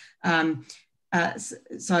today.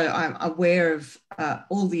 So I'm aware of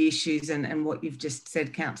all the issues and what you've just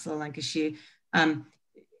said, Councillor Lancashire.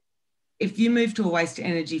 If you move to a waste to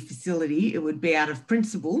energy facility, it would be out of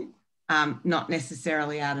principle, not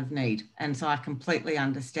necessarily out of need. And so I completely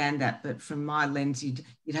understand that. But from my lens, you'd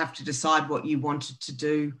have to decide what you wanted to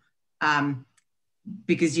do,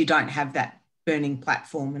 because you don't have that burning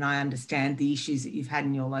platform. And I understand the issues that you've had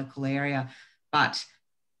in your local area. But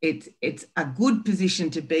it's a good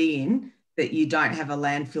position to be in, that you don't have a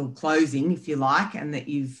landfill closing, if you like, and that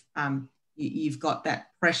you've got that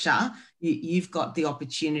pressure. You've got the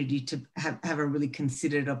opportunity to have a really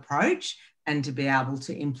considered approach and to be able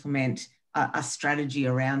to implement a strategy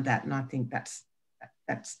around that. And I think that's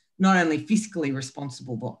not only fiscally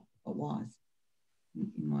responsible, but wise,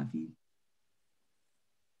 in my view.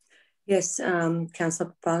 Yes,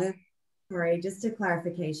 Councillor Papalio. Sorry, just a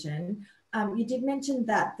clarification. You did mention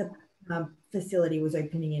that the facility was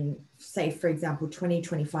opening in, say, for example,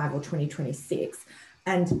 2025 or 2026,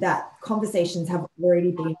 and that conversations have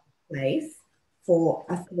already been in place for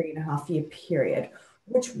a 3.5 year period.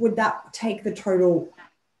 Which would that take the total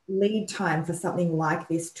lead time for something like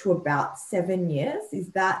this to about 7 years? Is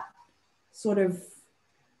that sort of?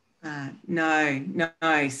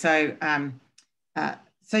 No. So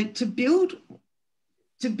to build,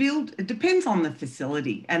 it depends on the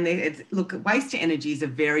facility. And look, waste to energy is a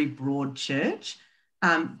very broad church,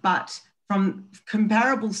 but from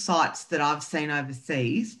comparable sites that I've seen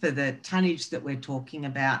overseas for the tonnage that we're talking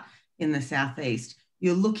about in the southeast,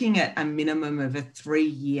 you're looking at a minimum of a 3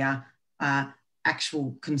 year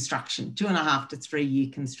actual construction, 2.5 to 3 year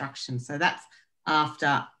construction. So that's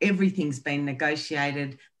after everything's been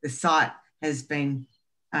negotiated, the site has been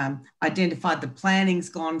identified, the planning's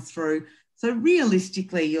gone through. So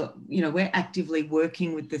realistically, we're actively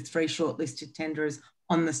working with the 3 shortlisted tenderers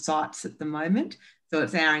on the sites at the moment. So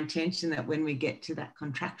it's our intention that when we get to that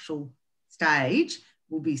contractual stage,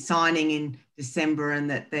 we'll be signing in December, and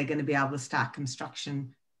that they're going to be able to start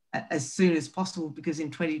construction as soon as possible, because in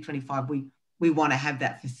 2025 we we want to have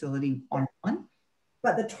that facility online.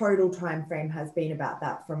 But the total time frame has been about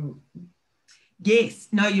that from... Yes,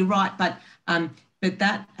 no, you're right. But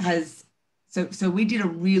that has, so we did a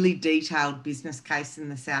really detailed business case in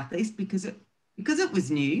the Southeast because it was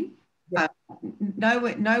new. Yeah.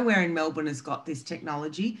 Nowhere in Melbourne has got this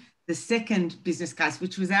technology. The second business case,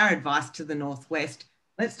 which was our advice to the Northwest,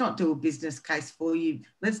 let's not do a business case for you.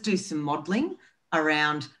 Let's do some modelling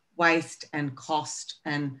around waste and cost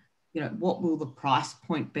and, you know, what will the price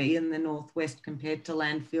point be in the Northwest compared to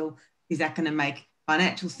landfill? Is that going to make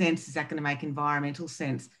financial sense? Is that going to make environmental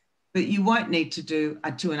sense? But you won't need to do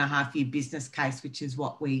a 2.5-year business case, which is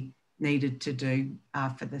what we needed to do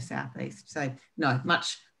for the Southeast. So no,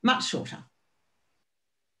 much shorter.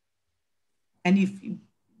 And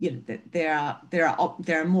there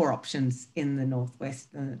are more options in the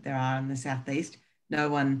Northwest than there are in the Southeast. No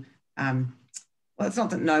one, well, it's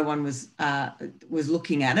not that no one was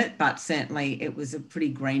looking at it, but certainly it was a pretty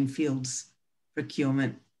greenfields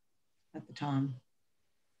procurement at the time.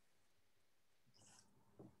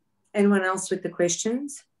 Anyone else with the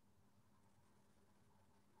questions?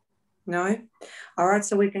 No? All right,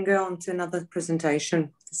 so we can go on to another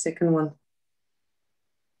presentation, the second one.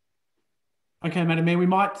 Okay, Madam Mayor, we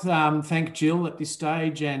might thank Jill at this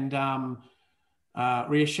stage and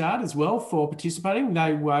Riyashad as well for participating.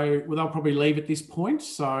 They'll probably leave at this point.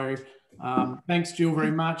 So thanks, Jill,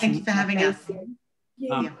 very much. Thank you for having us.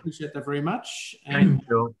 Appreciate that very much. Thank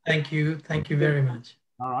you. Thank you. Thank you very much.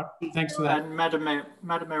 All right. Thanks for that. And Madam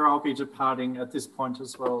Mayor, I'll be departing at this point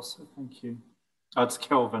as well. So thank you. Oh, it's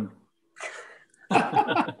Kelvin.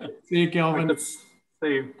 See you, Kelvin. See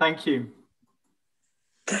you. Thank you.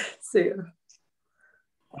 See you.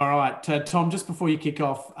 All right, Tom, just before you kick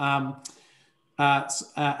off,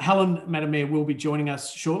 Helen, Madam Mayor, will be joining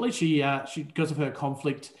us shortly. She because of her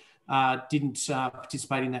conflict, didn't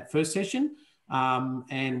participate in that first session.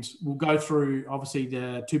 And we'll go through, obviously,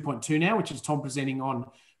 the 2.2 now, which is Tom presenting on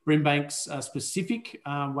Brimbank's specific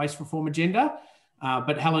waste reform agenda.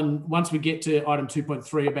 But Helen, once we get to item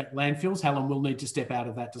 2.3 about landfills, Helen will need to step out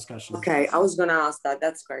of that discussion. Okay, I was going to ask that.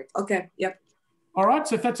 That's great. Okay, yep. All right,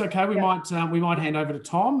 so if that's okay, we might hand over to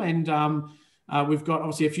Tom, and we've got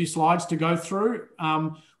obviously a few slides to go through.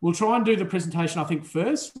 We'll try and do the presentation, I think,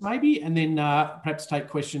 first, maybe, and then perhaps take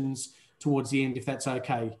questions towards the end, if that's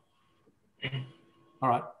okay. All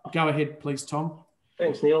right, go ahead, please, Tom.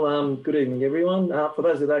 Thanks, Neil. Good evening, everyone. For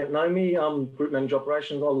those that don't know me, I'm Group Manager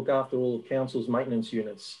Operations. I look after all of Council's maintenance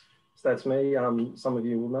units. So that's me. Some of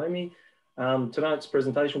you will know me. Tonight's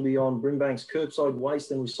presentation will be on Brimbank's curbside waste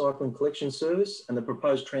and recycling collection service and the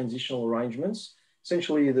proposed transitional arrangements,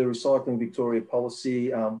 essentially the Recycling Victoria policy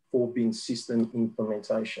for bin system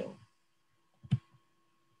implementation.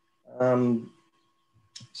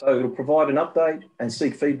 So it'll provide an update and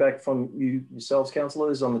seek feedback from yourselves,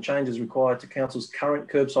 councillors, on the changes required to Council's current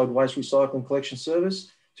curbside waste recycling collection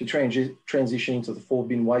service to transition into the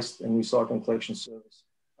 4-bin waste and recycling collection service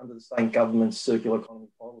under the state government's circular economy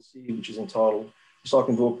policy, which is entitled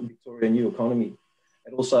Recycling Victoria New Economy.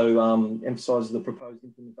 It also emphasises the proposed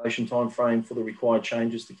implementation timeframe for the required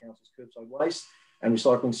changes to Council's curbside waste and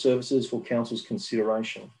recycling services for Council's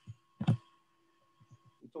consideration.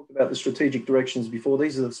 We talked about the strategic directions before.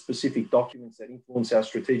 These are the specific documents that influence our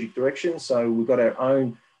strategic direction. So we've got our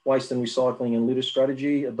own waste and recycling and litter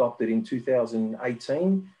strategy adopted in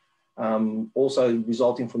 2018. Also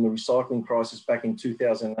resulting from the recycling crisis back in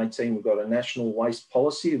 2018, we've got a national waste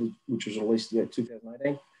policy, which was released in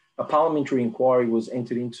 2018. A parliamentary inquiry was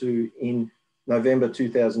entered into in November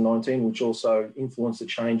 2019, which also influenced the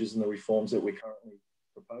changes and the reforms that we're currently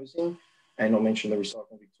proposing. And I'll mention the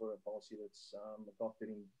Recycling Victoria policy that's adopted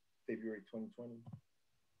in February 2020.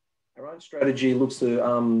 Our own strategy looks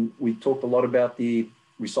to, we talked a lot about the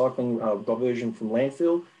recycling diversion from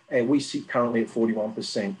landfill, and we sit currently at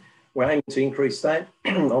 41%. We're aiming to increase that,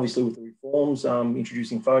 obviously with the reforms,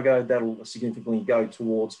 introducing FOGO, that'll significantly go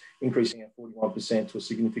towards increasing our 41% to a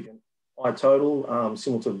significant high total,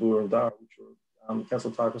 similar to Bura and Dara, which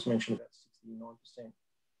Councillor Tarkos mentioned about 69%.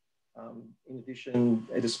 In addition,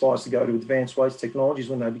 it aspires to go to advanced waste technologies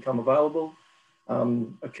when they become available.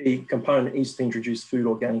 A key component is to introduce food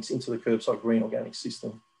organics into the curbside green organic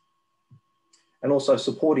system. And also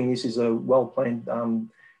supporting this is a well-planned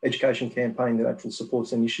education campaign that actually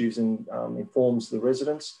supports and issues and informs the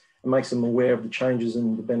residents and makes them aware of the changes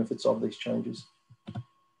and the benefits of these changes.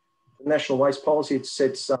 The National Waste Policy, it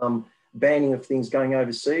sets banning of things going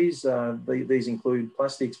overseas. These include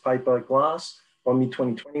plastics, paper, glass by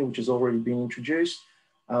mid-2020, which has already been introduced,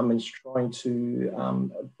 and it's trying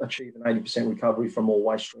to achieve an 80% recovery from all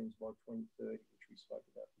waste streams by 2030, which we spoke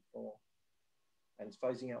about before. and it's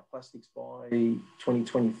phasing out plastics by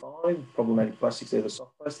 2025. Problematic plastics, they're the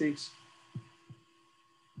soft plastics.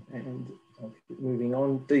 And I'll keep moving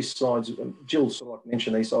on. These slides, Jill sort of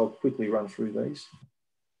mentioned these, so I'll quickly run through these.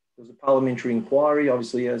 There was a parliamentary inquiry,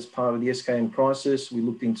 obviously as part of the SKM crisis. We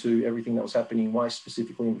looked into everything that was happening in waste,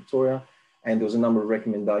 specifically in Victoria, and there was a number of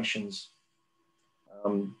recommendations.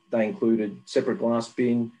 They included separate glass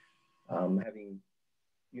bin, having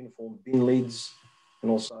uniform bin lids, and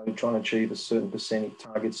also trying to achieve a certain percentage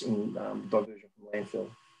targets in diversion from landfill.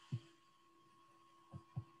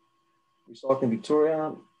 Recycling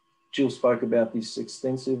Victoria, Jill spoke about this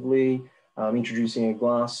extensively, introducing a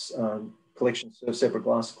glass collection service, separate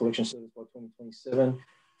glass collection service by 2027,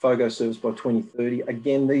 FOGO service by 2030.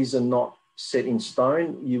 Again, these are not set in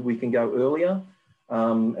stone. We can go earlier,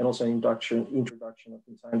 and also introduction of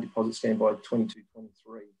contained deposit scheme by 22-23.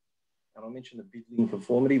 And I mentioned the bid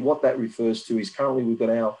conformity. What that refers to is currently we've got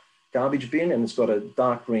our garbage bin and it's got a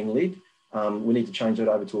dark green lid. We need to change that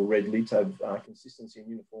over to a red lid to have consistency and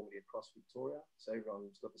uniformity across Victoria. So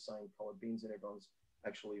everyone's got the same coloured bins and everyone's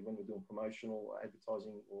actually, when we're doing promotional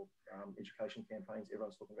advertising or education campaigns,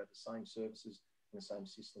 everyone's talking about the same services and the same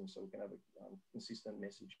system so we can have a consistent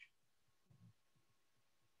message.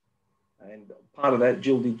 And part of that,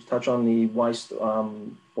 Jill did touch on the Waste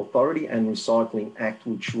Authority and Recycling Act,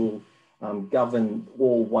 which will govern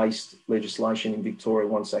all waste legislation in Victoria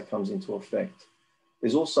once that comes into effect.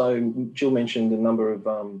 There's also, Jill mentioned a number of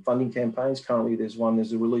funding campaigns. Currently there's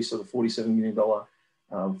a release of a $47 million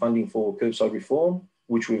funding for curbside reform,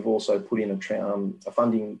 which we've also put in a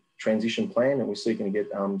funding transition plan, and we're seeking to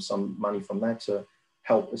get some money from that to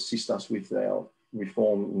help assist us with our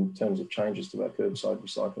reform in terms of changes to our curbside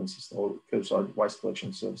recycling system or curbside waste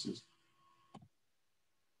collection services.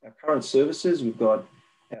 Our current services, we've got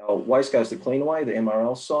our waste goes to Cleanaway, the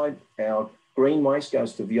MRL side. Our green waste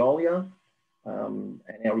goes to Veolia, and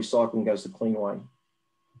our recycling goes to Cleanaway.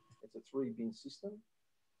 It's a 3-bin system,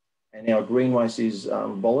 and our green waste is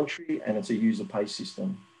voluntary and it's a user pay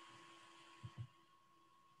system.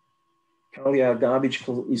 Currently, our garbage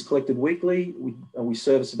is collected weekly. We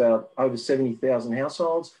service about over 70,000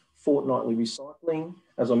 households. Fortnightly recycling,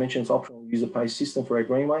 as I mentioned, it's optional user pay system for our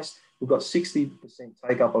green waste. We've got 60%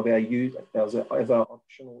 take up of our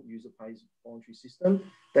optional user pays voluntary system.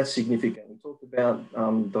 That's significant. We talked about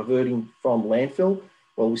diverting from landfill.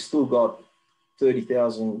 Well, we've still got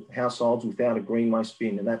 30,000 households without a green waste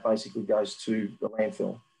bin, and that basically goes to the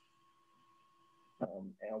landfill.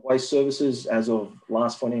 Our waste services, as of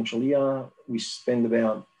last financial year, we spend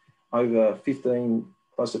about over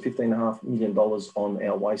close to $15.5 million on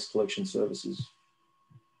our waste collection services.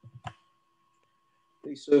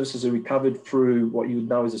 These services are recovered through what you would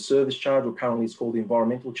know as a service charge, or currently it's called the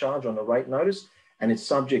environmental charge on a rate notice, and it's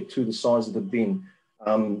subject to the size of the bin.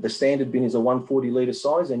 The standard bin is a 140 litre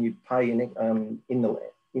size, and you pay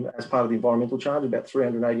as part of the environmental charge about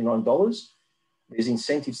 $389. There's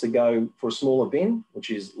incentives to go for a smaller bin, which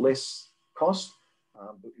is less cost,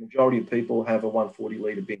 but the majority of people have a 140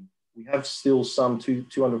 litre bin. We have still some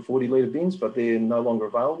 240 litre bins, but they're no longer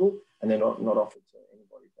available and they're not offered to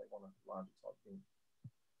anybody if they want a larger type bin.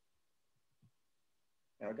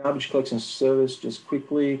 Our garbage collection service, just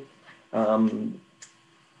quickly,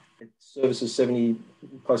 it services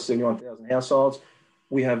close to 71,000 households.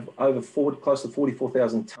 We have over close to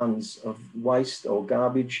 44,000 tonnes of waste or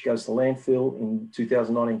garbage goes to landfill in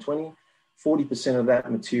 2019-20. 40% of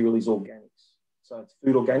that material is organics. So it's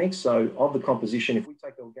food organics. So of the composition, if we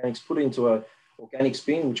take the organics, put it into an organics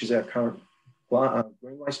bin, which is our current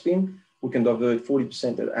green waste bin, we can divert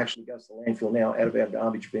 40% that actually goes to landfill now out of our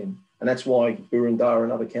garbage bin. And that's why Brimbank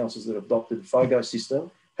and other councils that have adopted the FOGO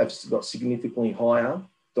system have got significantly higher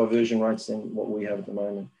diversion rates than what we have at the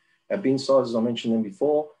moment. Our bin sizes, I mentioned them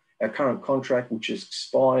before. Our current contract, which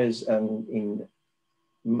expires in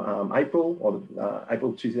April, or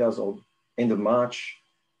April 2000, or end of March,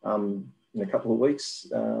 in a couple of weeks,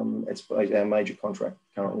 it's our major contract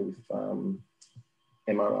currently with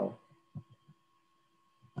MRL.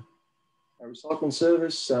 Our recycling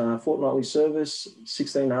service, fortnightly service,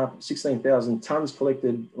 16,000 tonnes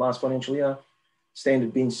collected last financial year.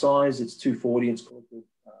 Standard bin size, it's 240, it's collected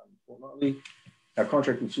fortnightly. Our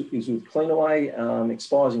contract is with Cleanaway,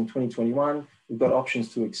 expires in 2021. We've got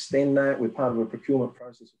options to extend that. We're part of a procurement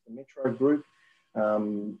process with the Metro Group.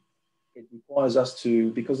 It requires us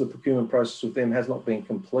to, because the procurement process with them has not been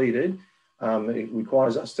completed, it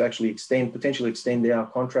requires us to actually potentially extend our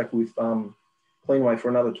contract with Cleanaway for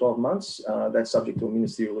another 12 months. That's subject to a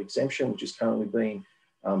ministerial exemption, which is currently being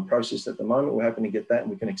processed at the moment. We're hoping to get that and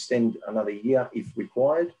we can extend another year if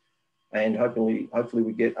required. and hopefully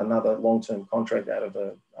we get another long-term contract out of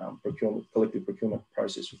the collective procurement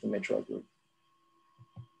process with the Metro Group.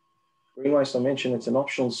 Green waste, I mentioned, it's an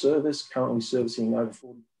optional service, currently servicing over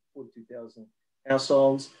 42,000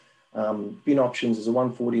 households. Bin options is a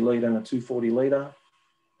 140 litre and a 240 litre.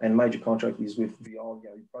 And major contract is with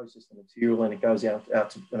Veolia, who process the material and it goes out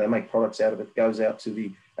to, and they make products out of it, goes out to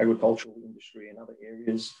the agricultural industry and other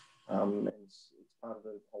areas. And it's part of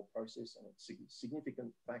the whole process, and it's a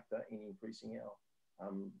significant factor in increasing our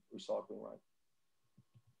recycling rate.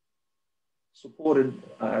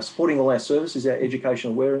 Supporting all our services, our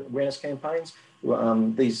educational awareness campaigns.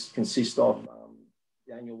 These consist of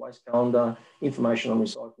the annual waste calendar, information on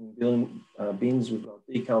recycling bins. We've got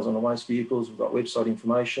decals on the waste vehicles. We've got website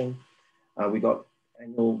information. We've got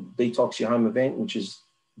annual Detox Your Home event, which is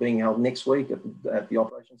being held next week at the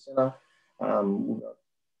Operations Centre. We've got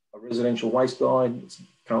a residential waste guide. It's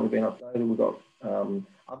currently been updated. We've got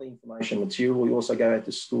other information material. We also go out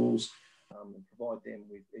to schools and provide them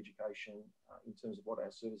with education in terms of what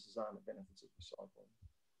our services are and the benefits of recycling.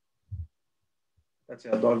 That's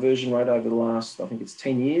our diversion rate over the last, I think it's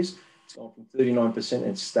 10 years. It's gone from 39% and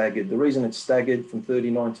it's staggered. The reason it's staggered from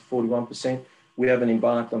 39 to 41%, we haven't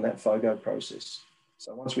embarked on that FOGO process.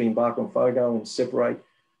 So once we embark on FOGO and separate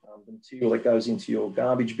the material that goes into your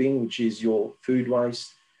garbage bin, which is your food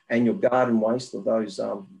waste and your garden waste of those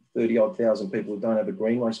 30-odd thousand people who don't have a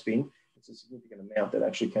green waste bin, it's a significant amount that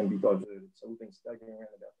actually can be diverted. So we've been staggering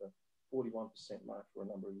around about the 41% mark for a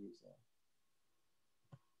number of years now.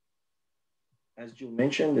 As Jill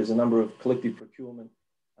mentioned, there's a number of collective procurement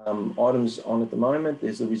items on at the moment.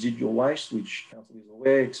 There's the residual waste, which Council is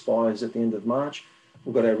aware expires at the end of March.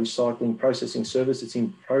 We've got our recycling processing service. It's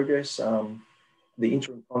in progress. The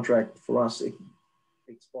interim contract for us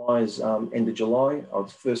expires end of July, or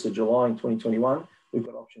 1st of July in 2021. We've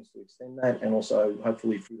got options to extend that, and also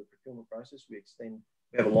hopefully through the procurement process, we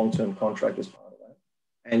have a long-term contract as part of that.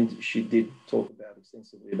 And she did talk about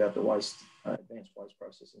extensively about the advanced waste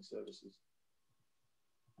processing services.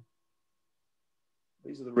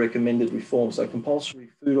 These are the recommended reforms. So compulsory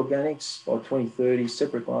food organics by 2030,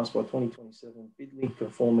 separate glass by 2027, bin lid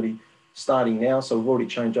conformity starting now. So we've already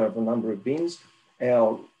changed over a number of bins.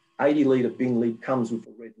 Our 80 litre bin lid comes with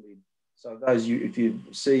a red lid. So those if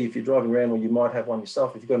you're driving around, or you might have one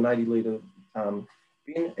yourself, if you've got an 80 litre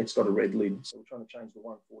bin, it's got a red lid. So we're trying to change the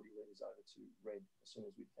 140 litres over to red as soon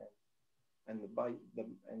as we can. And the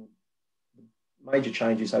major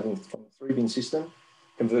change is having from a 3-bin system,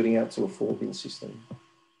 converting out to a 4-bin system.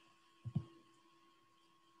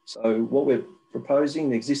 So what we're proposing,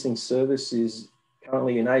 the existing service is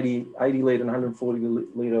currently an 80 litre and 140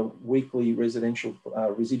 litre weekly residential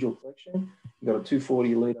residual collection. You've got a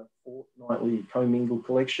 240 litre fortnightly commingled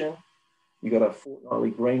collection. You've got a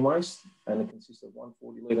fortnightly green waste, and it consists of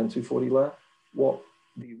 140 litre and 240 litre. What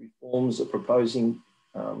the reforms are proposing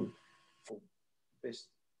for best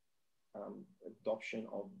adoption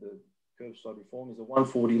of the curbside reform is a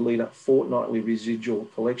 140 litre fortnightly residual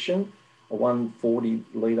collection, a 140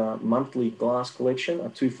 litre monthly glass collection, a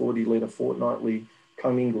 240 litre fortnightly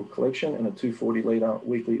commingled collection, and a 240 litre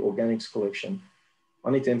weekly organics collection. I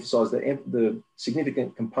need to emphasise that the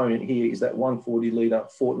significant component here is that 140 litre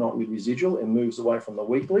fortnightly residual and moves away from the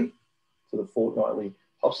weekly to the fortnightly.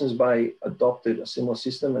 Hobsons Bay adopted a similar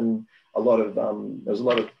system, and there was a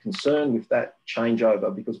lot of concern with that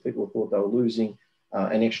changeover because people thought they were losing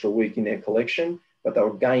an extra week in their collection, but they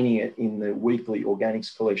were gaining it in the weekly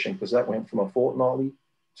organics collection because that went from a fortnightly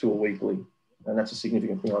to a weekly, and that's a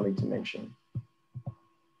significant thing I need to mention.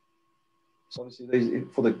 So obviously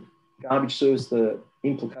for the garbage service, the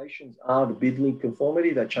implications are the bin lid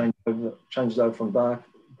conformity that changes over from dark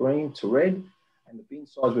green to red, and the bin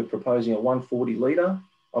size we're proposing a 140 litre.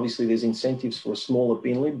 Obviously there's incentives for a smaller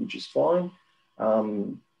bin lid, which is fine.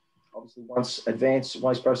 Obviously, once advanced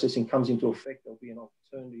waste processing comes into effect, there'll be an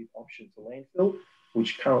alternative option to landfill,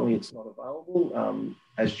 which currently it's not available.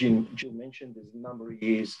 As Jill mentioned, there's a number of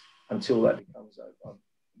years until that becomes an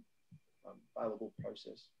available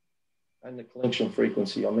process. And the collection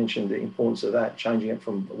frequency, I mentioned the importance of that, changing it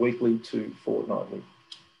from weekly to fortnightly.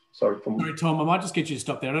 Sorry, Tom, I might just get you to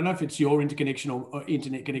stop there. I don't know if it's your internet connection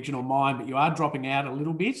or mine, but you are dropping out a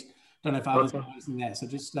little bit. Don't know if others are using that. So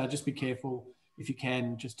just be careful if you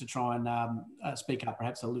can, just to try and speak up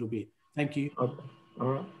perhaps a little bit. Thank you. Okay. All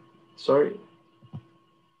right. Sorry.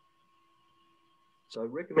 So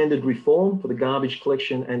recommended reform for the garbage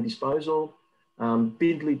collection and disposal.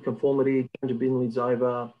 Bin lid conformity, change of bin lids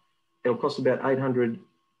over. It'll cost about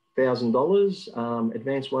 $800,000.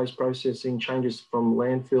 Advanced waste processing, changes from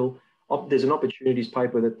landfill. There's an opportunities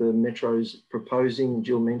paper that the Metro's proposing.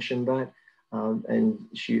 Jill mentioned that. And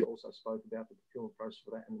she also spoke about the procurement process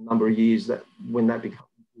for that and the number of years that when that will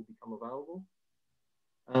become available.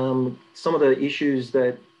 Some of the issues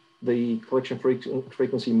that the collection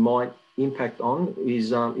frequency might impact on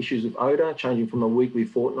is issues of odour, changing from a weekly,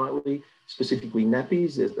 fortnightly, specifically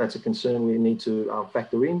nappies. That's a concern we need to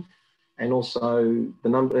factor in. And also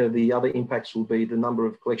the other impacts will be the number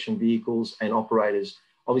of collection vehicles and operators.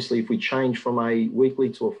 Obviously, if we change from a weekly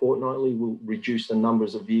to a fortnightly, we'll reduce the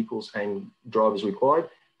numbers of vehicles and drivers required,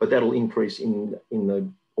 but that'll increase in the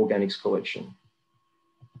organics collection.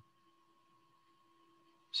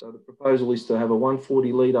 So the proposal is to have a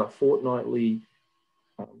 140 litre fortnightly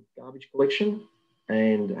garbage collection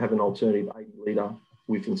and have an alternative 80 litre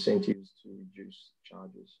with incentives to reduce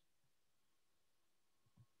charges.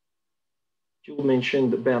 Jill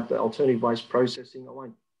mentioned about the alternative waste processing. I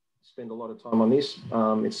won't spend a lot of time on this.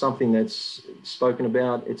 It's something that's spoken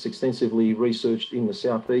about. It's extensively researched in the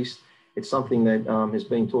southeast. It's something that has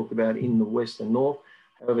been talked about in the west and north.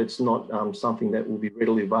 However, it's not something that will be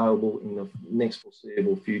readily available in the next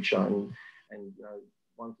foreseeable future. And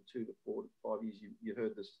 1 to 2 to 4 to 5 years, you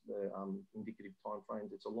heard this, the indicative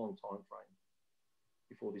timeframes. It's a long time frame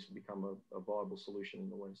before this will become a viable solution in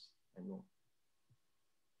the west and north.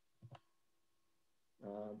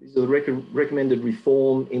 These are the recommended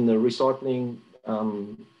reform in the recycling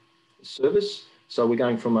service. So we're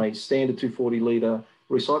going from a standard 240 litre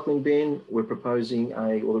recycling bin. We're proposing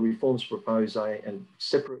or the reforms propose a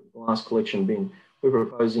separate glass collection bin. We're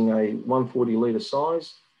proposing a 140 litre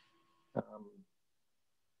size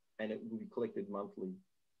and it will be collected monthly.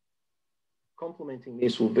 Complementing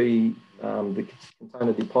this will be the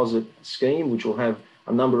container deposit scheme, which will have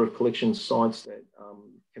a number of collection sites that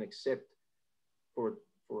can accept for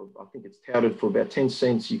I think it's touted for about 10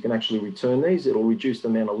 cents, you can actually return these. It'll reduce the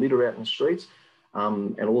amount of litter out in the streets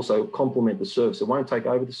and also complement the service. It won't take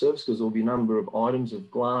over the service because there'll be a number of items of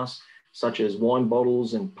glass, such as wine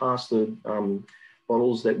bottles and pasta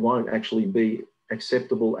bottles that won't actually be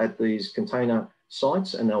acceptable at these container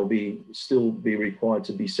sites, and they'll still be required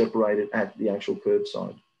to be separated at the actual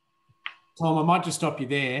curbside. Tom, I might just stop you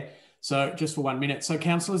there. So just for 1 minute. So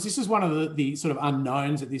councillors, this is one of the sort of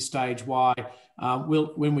unknowns at this stage why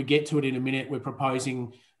when we get to it in a minute, we're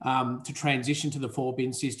proposing to transition to the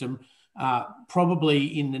 4-bin system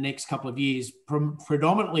probably in the next couple of years.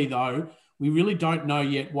 Predominantly though, we really don't know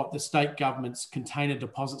yet what the state government's container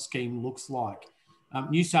deposit scheme looks like.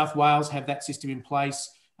 New South Wales have that system in place.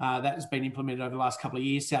 That has been implemented over the last couple of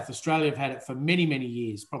years. South Australia have had it for many, many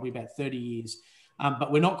years, probably about 30 years.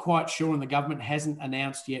 But we're not quite sure, and the government hasn't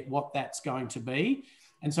announced yet what that's going to be.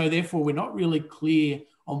 And so therefore, we're not really clear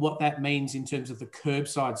on what that means in terms of the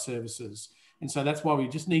curbside services. And so that's why we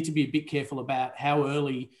just need to be a bit careful about how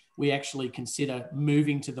early we actually consider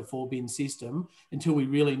moving to the 4-bin system until we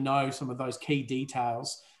really know some of those key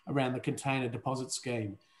details around the container deposit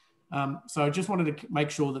scheme. So I just wanted to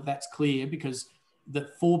make sure that that's clear, because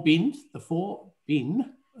the 4-bin,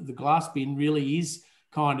 the glass bin really is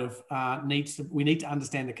kind of we need to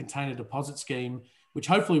understand the container deposit scheme, which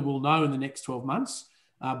hopefully we'll know in the next 12 months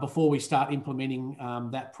before we start implementing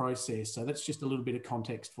that process. So that's just a little bit of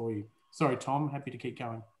context for you. Sorry, Tom, happy to keep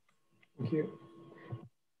going. Thank you.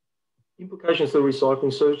 Implications for the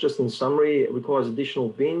recycling service, just in summary, it requires additional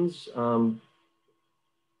bins.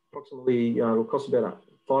 Approximately, it'll cost about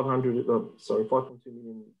 $5.2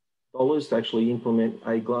 million to actually implement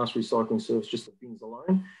a glass recycling service, just the bins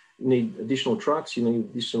alone. You need additional trucks, you need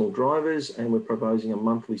additional drivers, and we're proposing a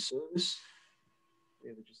monthly service.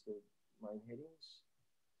 They're just the main headings.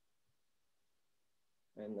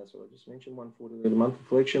 And that's what I just mentioned, 140 litre monthly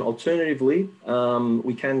collection. Alternatively,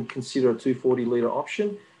 we can consider a 240 litre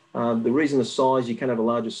option. The reason the size, you can have a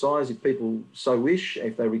larger size if people so wish,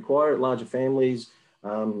 if they require it, larger families,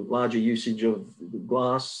 larger usage of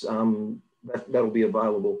glass, that'll be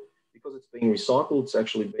available. Because it's being recycled, it's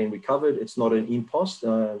actually being recovered. It's not an impost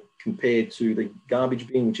compared to the garbage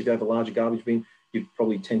bin, which if you have a larger garbage bin, you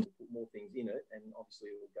probably tend to put more things in it, and obviously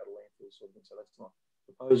it will go to landfill sort of thing. So that's not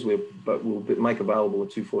proposed, but we'll make available a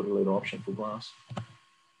 240 litre option for glass.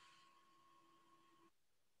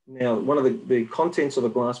 Now, one of the contents of a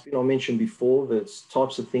glass bin, I mentioned before, there's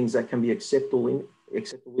types of things that can be acceptable in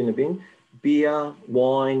a bin. Beer,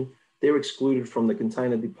 wine, they're excluded from the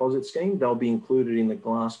container deposit scheme. They'll be included in the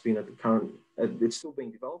glass bin at the current, it's still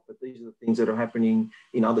being developed, but these are the things that are happening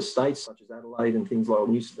in other states, such as Adelaide and things like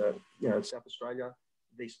South Australia.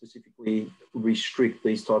 They specifically restrict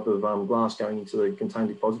these type of glass going into the container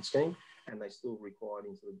deposit scheme, and they still required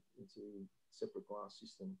into separate glass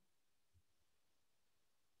system.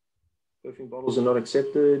 Perfume bottles are not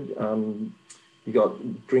accepted. You've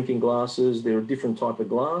got drinking glasses. There are different type of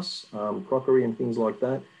glass, crockery and things like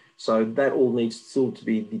that. So that all needs still to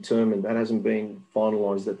be determined. That hasn't been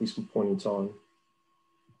finalised at this point in time.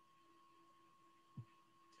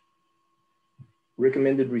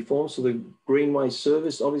 Recommended reforms for the green waste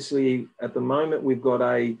service. Obviously, at the moment, we've got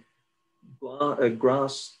a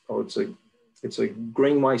it's a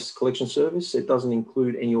green waste collection service. It doesn't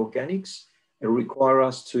include any organics. It will require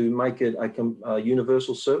us to make it a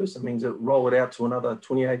universal service. That means that roll it out to another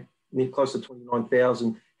 28, close to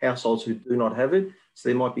 29,000 households who do not have it. So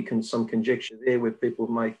there might be some conjecture there where people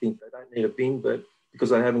may think they don't need a bin, but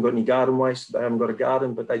because they haven't got any garden waste, they haven't got a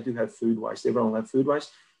garden, but they do have food waste. Everyone will have food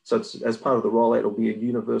waste. So it's, as part of the rollout, it'll be a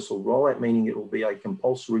universal rollout, meaning it will be a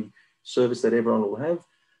compulsory service that everyone will have.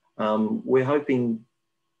 We're hoping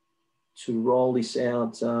to roll this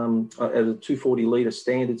out at a 240 litre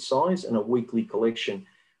standard size and a weekly collection.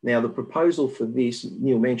 Now, the proposal for this,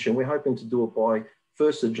 Neil mentioned, we're hoping to do it by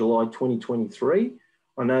 1st of July 2023.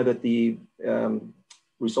 I know that the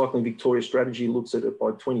Recycling Victoria strategy looks at it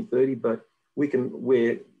by 2030, but we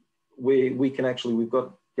can actually, we've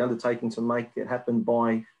got the undertaking to make it happen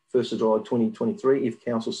by 1st of July 2023 if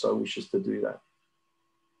council so wishes to do that.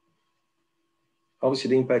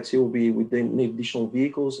 Obviously, the impacts here will be we then need additional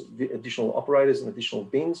vehicles, additional operators and additional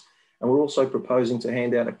bins. And we're also proposing to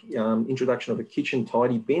hand out an introduction of a kitchen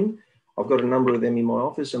tidy bin. I've got a number of them in my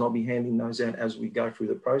office and I'll be handing those out as we go through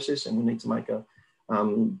the process, and we need to make a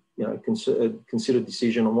considered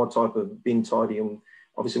decision on what type of bin tidy. And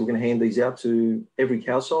obviously we're going to hand these out to every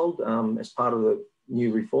household as part of the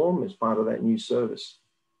new reform, as part of that new service.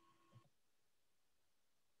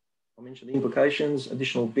 I mentioned the implications: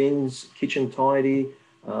 additional bins, kitchen tidy.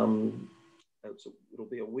 It'll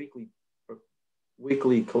be a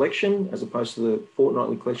weekly collection as opposed to the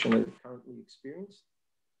fortnightly collection that we currently experience.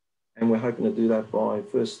 And we're hoping to do that by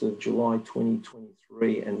 1st of July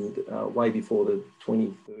 2023 and way before the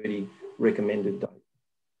 2030 recommended date.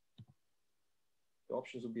 The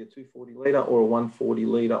options will be a 240 litre or a 140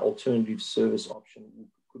 litre alternative service option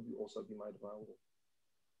could also be made available.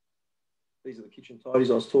 These are the kitchen tidies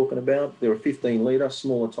I was talking about. They're a 15 litre,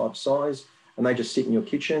 smaller type size, and they just sit in your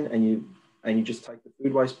kitchen, and you just take the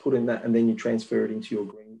food waste, put in that, and then you transfer it into your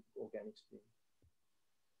green organics bin.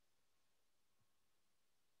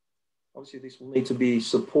 Obviously, this will need to be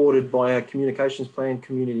supported by our communications plan,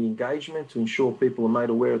 community engagement, to ensure people are made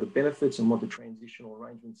aware of the benefits and what the transitional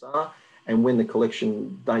arrangements are, and when the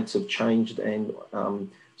collection dates have changed and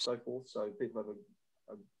so forth, so people have an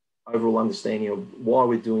overall understanding of why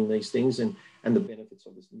we're doing these things and the benefits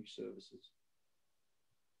of this new services.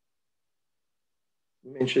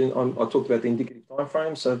 We mentioned, I talked about the indicative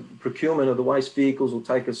timeframe. So procurement of the waste vehicles will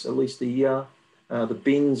take us at least a year. The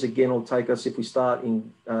bins, again, will take us, if we start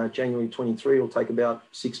in January 23, it'll take about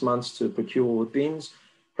 6 months to procure all the bins.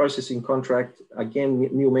 Processing contract, again,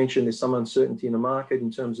 Neil mentioned there's some uncertainty in the market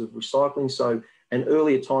in terms of recycling. So an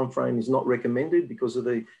earlier timeframe is not recommended because of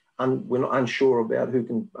we're not unsure about who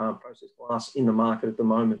can process glass in the market at the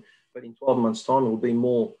moment. But in 12 months' time, we'll be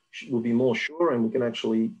more sure, and we can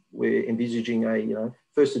actually, we're envisaging a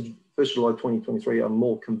 1st of July 2023, a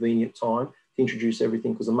more convenient time to introduce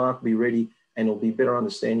everything, because the market will be ready and it'll be a better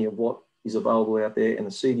understanding of what is available out there, and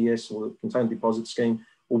the CDS, or the Container Deposit Scheme,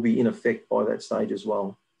 will be in effect by that stage as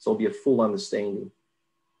well. So it'll be a full understanding.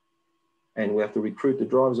 And we have to recruit the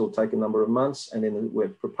drivers. It'll take a number of months, and then we're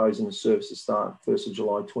proposing the service to start 1st of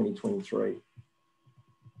July 2023.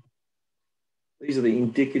 These are the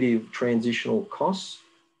indicative transitional costs.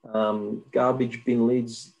 Garbage bin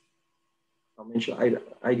lids, I mentioned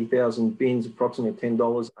 80,000 bins, approximately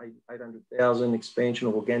 $10, 800,000. Expansion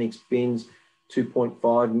of organics bins,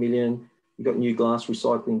 2.5 million. You've got new glass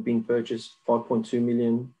recycling bin purchase, 5.2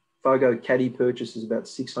 million. FOGO caddy purchase is about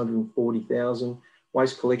 640,000.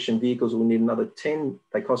 Waste collection vehicles will need another 10.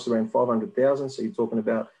 They cost around 500,000. So you're talking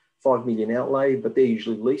about 5 million outlay, but they're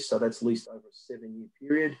usually leased. So that's leased over a 7-year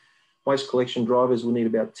period. Waste collection drivers will need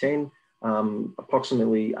about 10,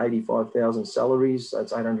 approximately 85,000 salaries.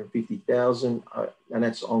 That's 850,000, and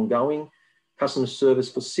that's ongoing. Customer service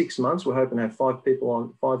for 6 months. We're hoping to have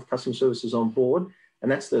 5 customer services on board, and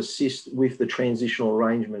that's to assist with the transitional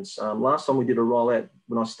arrangements. Last time we did a rollout,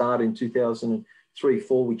 when I started in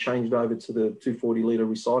 2003-4, we changed over to the 240 litre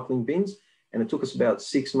recycling bins, and it took us about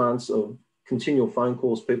 6 months of continual phone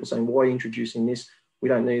calls, people saying, why are you introducing this? We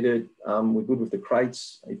don't need it. We're good with the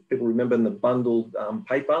crates. If people remember in the bundled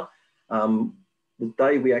paper, the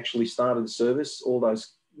day we actually started the service, all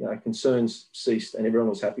those concerns ceased and everyone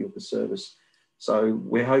was happy with the service. So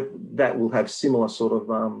we hope that will have similar sort of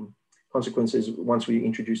consequences once we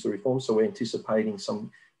introduce the reform. So we're anticipating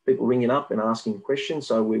some people ringing up and asking questions.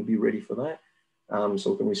 So we'll be ready for that.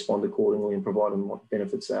 so we can respond accordingly and provide them what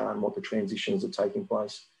benefits are and what the transitions are taking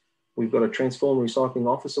place. We've got a transform recycling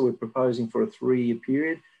officer we're proposing for a 3-year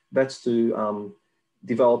period. That's to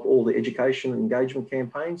develop all the education and engagement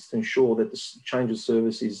campaigns to ensure that the change of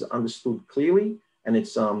service is understood clearly and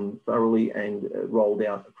it's thoroughly and rolled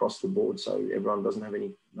out across the board so everyone doesn't have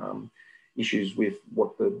any issues with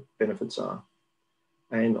what the benefits are.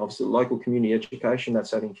 And obviously local community education,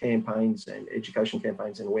 that's having campaigns and education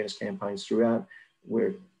campaigns and awareness campaigns throughout,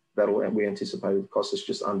 where we anticipate it costs us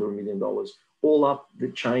just under $1 million. All up, the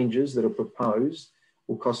changes that are proposed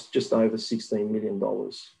will cost just over $16 million.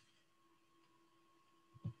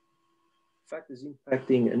 Factors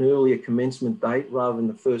impacting an earlier commencement date rather than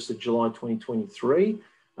the 1st of July 2023.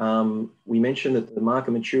 We mentioned that the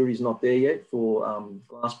market maturity is not there yet for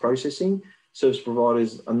glass processing. Service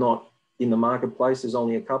providers are not in the marketplace. There's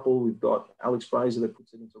only a couple. We've got Alex Fraser that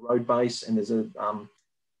puts it into road base, and there's a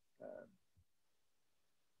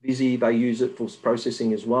Busy, they use it for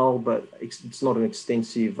processing as well, but it's not an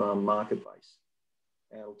extensive market base.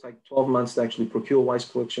 It'll take 12 months to actually procure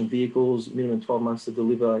waste collection vehicles, minimum 12 months to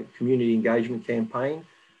deliver a community engagement campaign,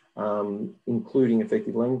 including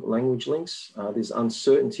effective language links. There's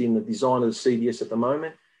uncertainty in the design of the CDS at the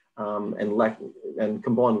moment, and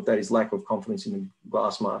combined with that is lack of confidence in the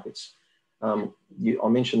glass markets. I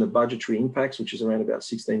mentioned the budgetary impacts, which is around about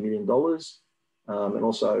 $16 million, and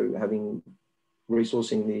also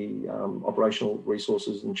resourcing the operational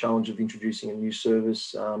resources and challenge of introducing a new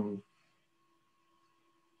service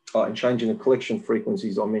and changing the collection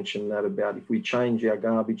frequencies. I mentioned that about if we change our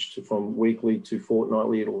garbage from weekly to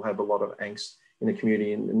fortnightly, it'll have a lot of angst in the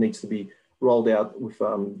community and it needs to be rolled out with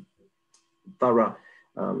thorough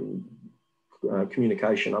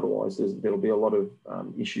communication. Otherwise, there'll be a lot of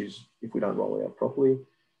issues if we don't roll it out properly.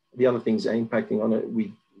 The other things impacting on it,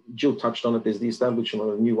 Jill touched on it, there's the establishment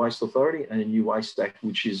of a new waste authority and a new waste act,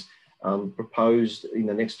 which is proposed in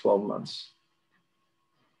the next 12 months.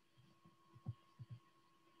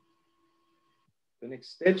 The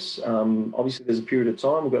next steps, obviously there's a period of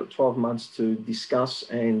time. We've got 12 months to discuss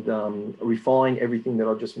and refine everything that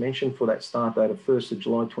I just mentioned for that start date of 1st of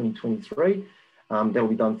July 2023. That'll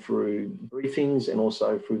be done through briefings and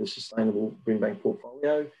also through the sustainable Brimbank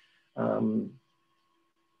portfolio.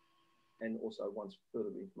 And also once further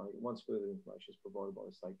information is provided by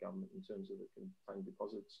the state government in terms of the contained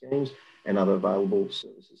deposit schemes and other available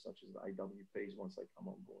services such as the AWPs once they come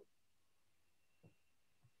on board.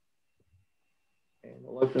 And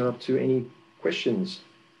I'll open it up to any questions.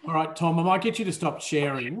 All right, Tom, I might get you to stop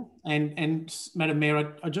sharing. And Madam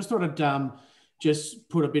Mayor, I just thought I'd just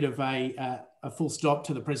put a bit of a full stop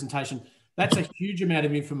to the presentation. That's a huge amount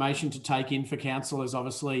of information to take in for councillors,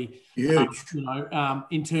 obviously,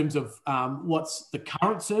 in terms of what's the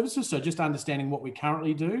current services. So just understanding what we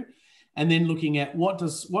currently do, and then looking at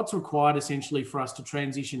what's required essentially for us to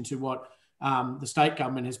transition to what the state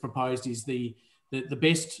government has proposed is the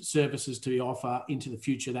best services to offer into the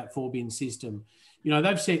future, that 4-bin system.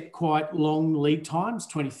 They've set quite long lead times,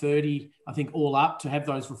 2030, I think, all up to have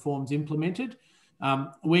those reforms implemented.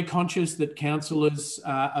 We're conscious that councillors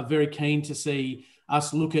are very keen to see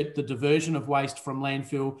us look at the diversion of waste from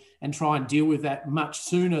landfill and try and deal with that much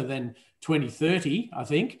sooner than 2030, I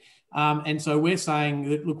think. And so we're saying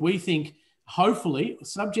that, look, we think hopefully,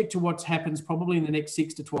 subject to what happens probably in the next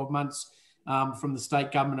 6 to 12 months from the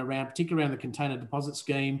state government particularly around the container deposit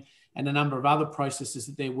scheme and a number of other processes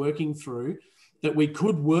that they're working through, that we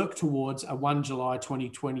could work towards a 1 July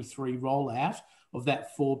 2023 rollout of that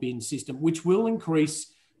 4-bin system, which will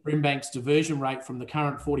increase Brimbank's diversion rate from the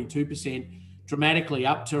current 42% dramatically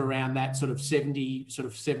up to around that sort of 70, sort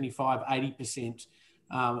of 75, 80%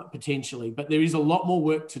 potentially. But there is a lot more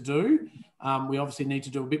work to do. We obviously need to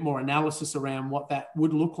do a bit more analysis around what that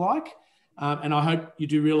would look like. And I hope you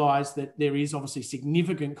do realise that there is obviously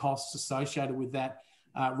significant costs associated with that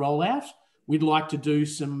rollout. We'd like to do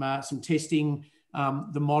some testing,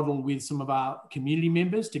 the model with some of our community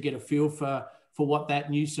members to get a feel for what that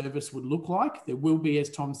new service would look like. There will be, as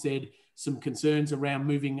Tom said, some concerns around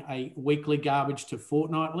moving a weekly garbage to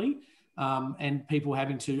fortnightly and people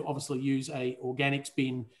having to obviously use a organics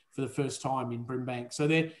bin for the first time in Brimbank. So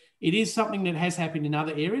it is something that has happened in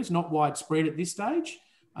other areas, not widespread at this stage.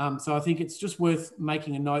 So I think it's just worth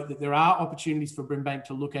making a note that there are opportunities for Brimbank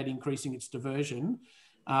to look at increasing its diversion,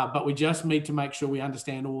 but we just need to make sure we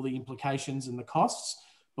understand all the implications and the costs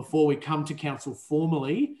before we come to council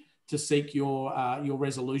formally to seek your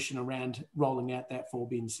resolution around rolling out that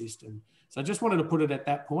 4-bin system. So I just wanted to put it at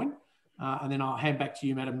that point, and then I'll hand back to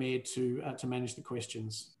you, Madam Mayor, to manage the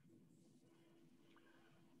questions.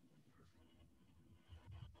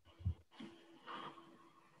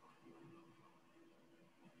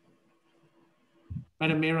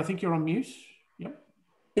 Madam Mayor, I think you're on mute. Yep.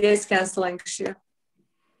 Yes, Councillor Lancashire.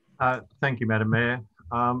 Thank you, Madam Mayor.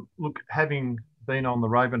 Look, having been on the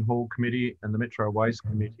Ravenhall Committee and the Metro Waste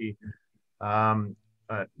Committee, I've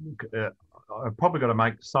probably got to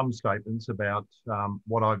make some statements about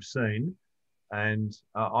what I've seen. And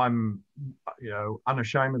I'm,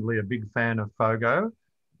 unashamedly a big fan of FOGO.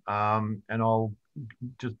 And I'll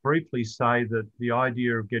just briefly say that the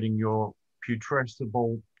idea of getting your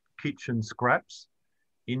putrescible kitchen scraps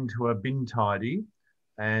into a bin tidy,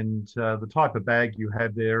 and the type of bag you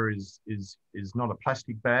have there is not a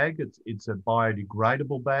plastic bag, it's a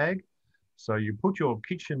biodegradable bag. So you put your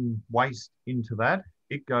kitchen waste into that,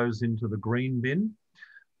 it goes into the green bin.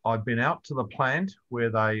 I've been out to the plant where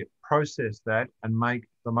they process that and make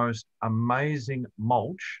the most amazing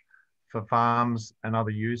mulch for farms and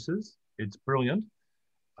other uses. It's brilliant.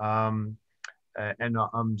 And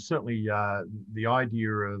I'm certainly the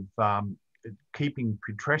idea of keeping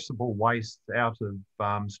putrescible waste out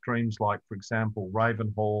of streams like, for example,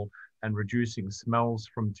 Ravenhall, and reducing smells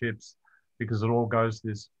from tips, because it all goes to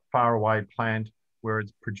this faraway plant where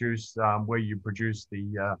it's produced, where you produce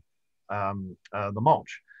the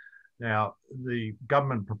mulch. Now, the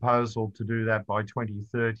government proposal to do that by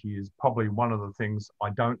 2030 is probably one of the things I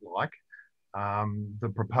don't like. The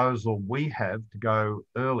proposal we have to go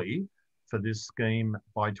early for this scheme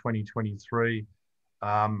by 2023,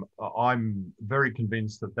 I'm very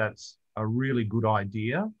convinced that that's a really good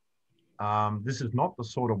idea. This is not the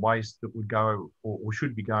sort of waste that would go or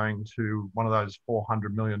should be going to one of those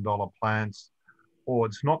 $400 million plants, or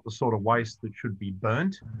it's not the sort of waste that should be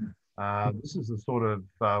burnt. This is the sort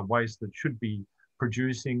of waste that should be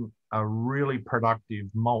producing a really productive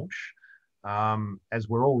mulch, as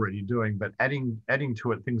we're already doing, but adding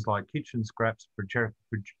to it things like kitchen scraps,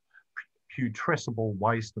 putrescible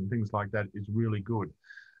waste and things like that is really good.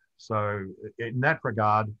 So in that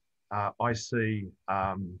regard, I see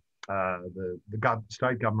the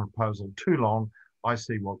state government proposal too long. I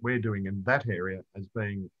see what we're doing in that area as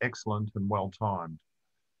being excellent and well timed.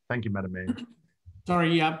 Thank you, Madam Mayor.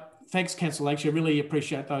 Sorry, thanks, Councillor Lakeshire. I really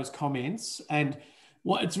appreciate those comments. And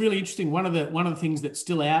it's really interesting. One of the things that's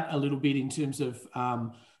still out a little bit in terms of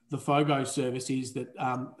the FOGO service is that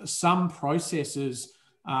some processors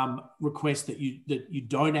request that you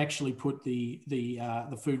don't actually put the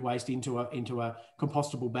food waste into a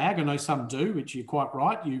compostable bag. I know some do, which you're quite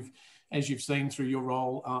right. As you've seen through your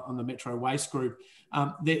role on the Metro Waste Group.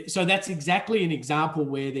 So that's exactly an example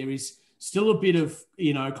where there is still a bit of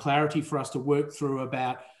clarity for us to work through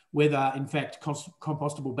about whether in fact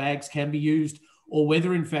compostable bags can be used, or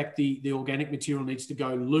whether in fact the organic material needs to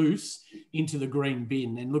go loose into the green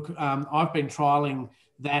bin. And look, I've been trialling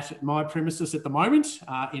that at my premises at the moment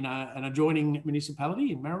in an adjoining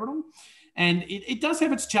municipality in Maribyrnong, and it does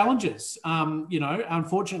have its challenges.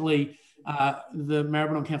 Unfortunately, the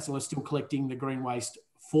Maribyrnong Council is still collecting the green waste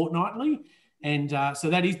fortnightly, and so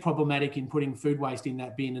that is problematic in putting food waste in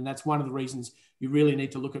that bin, and that's one of the reasons you really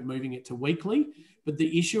need to look at moving it to weekly. But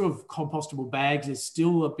the issue of compostable bags is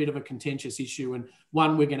still a bit of a contentious issue, and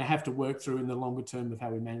one we're going to have to work through in the longer term of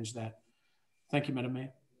how we manage that. Thank you, Madam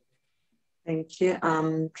Mayor. Thank you.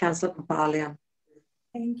 Councillor Papalia.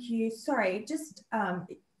 Thank you. Sorry, just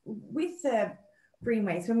with the green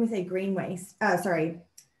waste, when we say green waste,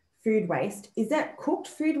 food waste, is that cooked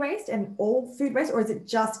food waste and all food waste, or is it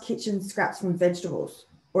just kitchen scraps from vegetables,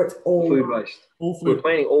 or it's all food waste? All food. We're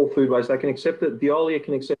planning all food waste. They can accept it. Veolia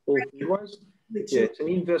can accept all food waste. Literally. Yeah, it's an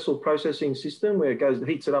in-vessel processing system where it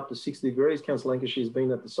heats it up to 60 degrees. Councillor Lancashire has been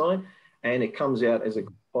at the site, and it comes out as a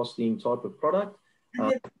composting type of product.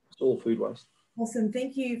 It's all food waste. Awesome.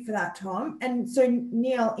 Thank you for that, Tom. And so,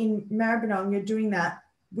 Neil, in Maribyrnong, you're doing that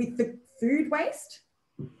with the food waste?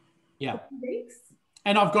 Yeah.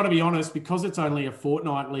 And I've got to be honest, because it's only a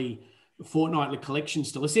fortnightly collection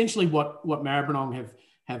still, essentially what Maribyrnong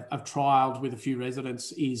have trialled with a few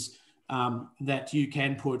residents is that you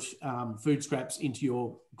can put food scraps into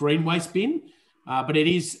your green waste bin, but it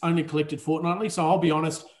is only collected fortnightly. So I'll be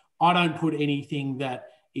honest, I don't put anything that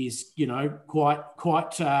is, quite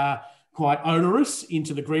odorous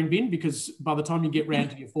into the green bin, because by the time you get round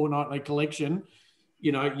to your fortnightly collection,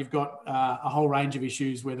 you've got a whole range of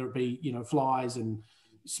issues, whether it be, flies and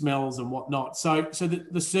smells and whatnot. So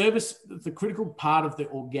the service, the critical part of the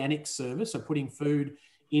organic service of putting food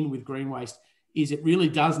in with green waste is it really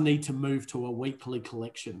does need to move to a weekly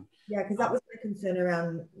collection. Yeah, because that was my concern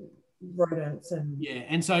around rodents and... Yeah,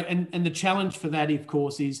 and so, and the challenge for that, of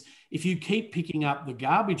course, is if you keep picking up the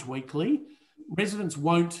garbage weekly, residents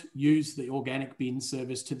won't use the organic bin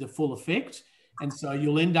service to the full effect. And so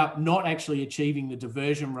you'll end up not actually achieving the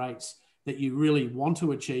diversion rates that you really want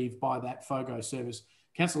to achieve by that FOGO service.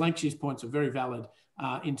 Councillor Lankshire's points are very valid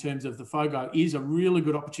in terms of the FOGO is a really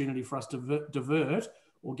good opportunity for us to divert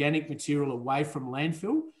organic material away from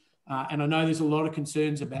landfill. And I know there's a lot of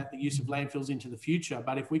concerns about the use of landfills into the future,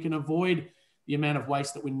 but if we can avoid the amount of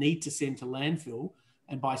waste that we need to send to landfill,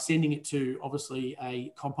 and by sending it to obviously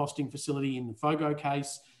a composting facility in the FOGO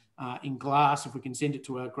case, in glass, if we can send it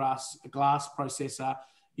to a glass processor,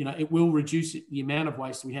 you know, it will reduce the amount of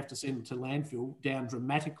waste we have to send to landfill down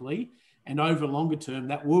dramatically. And over longer term,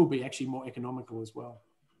 that will be actually more economical as well.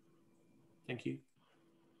 Thank you.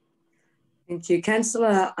 Thank you.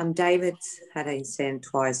 Councillor David had his hand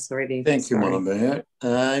twice already. Thank you, Madam Mayor.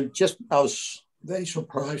 I was very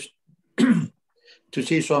surprised to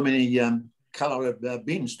see so many coloured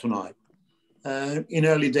bins tonight. In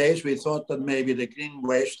early days, we thought that maybe the green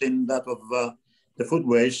waste and that of the food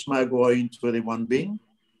waste might go into the one bin.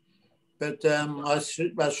 But I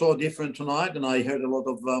saw different tonight, and I heard a lot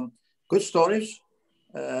of good stories.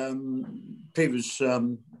 Previous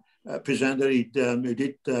presenter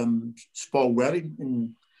did spoke well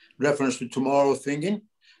in reference to tomorrow thinking,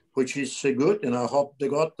 which is good. And I hope to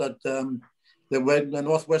God that the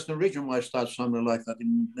Northwestern region might start something like that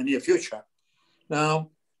in the near future.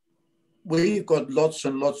 Now, we've got lots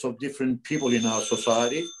and lots of different people in our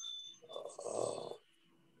society.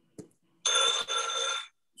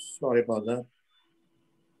 Sorry about that.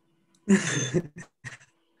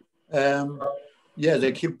 Yeah,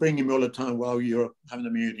 they keep bringing me all the time while you're having a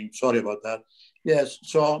meeting. Sorry about that. Yes,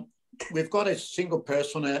 so we've got a single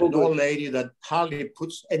person, an old lady that hardly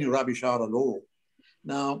puts any rubbish out at all.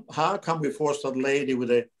 Now, how can we force that lady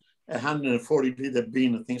with a 140-litre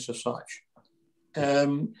bin and things as such?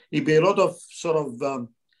 It'd be a lot of sort of,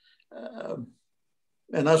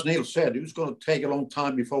 and as Neil said, it's going to take a long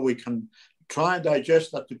time before we can try and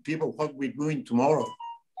digest that to people what we're doing tomorrow.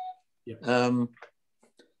 Yeah.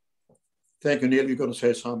 Thank you, Neil. You're going to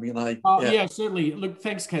say something, and yeah, certainly. Look,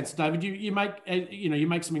 thanks, Councillor David. You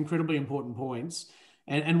make some incredibly important points,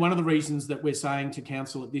 and one of the reasons that we're saying to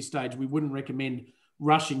council at this stage we wouldn't recommend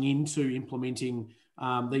rushing into implementing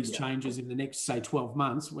these changes in the next, say, 12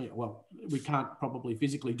 months. We can't probably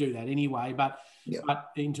physically do that anyway, but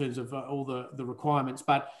in terms of all the requirements.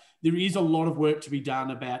 But there is a lot of work to be done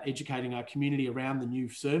about educating our community around the new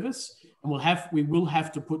service, and we will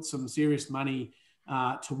have to put some serious money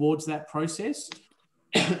towards that process.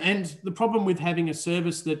 And the problem with having a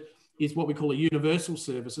service that is what we call a universal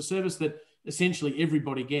service, a service that essentially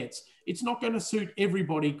everybody gets, it's not going to suit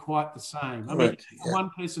everybody quite the same. I mean, a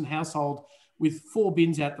one-person household with 4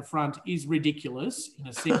 bins out the front is ridiculous in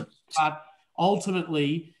a sense, but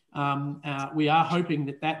ultimately we are hoping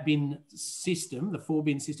that bin system, the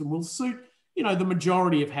 4-bin system, will suit, you know, the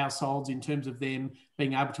majority of households in terms of them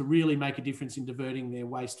being able to really make a difference in diverting their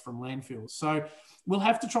waste from landfills. So we'll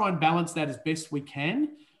have to try and balance that as best we can.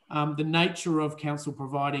 The nature of council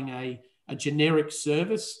providing a generic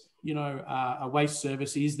service, you know, a waste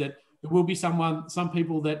service, is that there will be some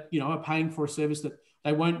people that, you know, are paying for a service that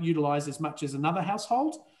they won't utilise as much as another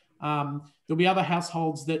household. There'll be other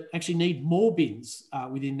households that actually need more bins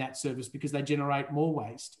within that service because they generate more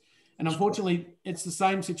waste. And unfortunately, it's the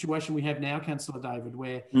same situation we have now, Councillor David,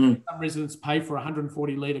 where some residents pay for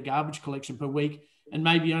 140-litre garbage collection per week and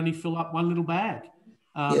maybe only fill up one little bag.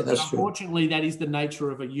 Unfortunately, that is the nature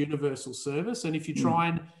of a universal service. And if you try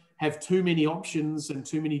and have too many options and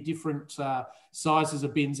too many different sizes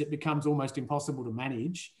of bins, it becomes almost impossible to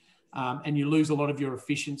manage. And you lose a lot of your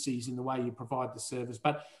efficiencies in the way you provide the service.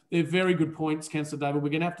 But they're very good points, Councillor David. We're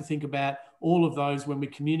going to have to think about all of those when we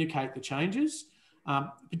communicate the changes,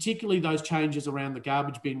 particularly those changes around the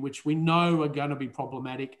garbage bin, which we know are going to be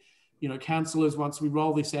problematic. You know, councillors, once we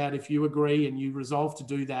roll this out, if you agree and you resolve to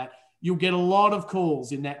do that, you'll get a lot of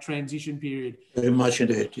calls in that transition period. Very much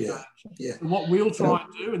indeed, And what we'll try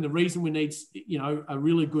and do, and the reason we need, you know, a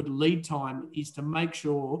really good lead time, is to make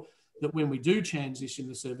sure that when we do transition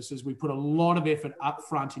the services, we put a lot of effort up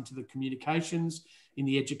front into the communications, in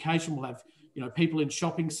the education. We'll have, you know, people in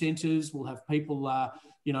shopping centres, we'll have people,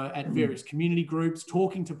 you know, at various community groups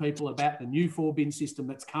talking to people about the new 4-bin system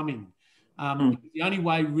that's coming. The only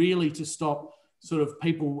way really to stop sort of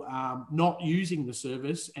people not using the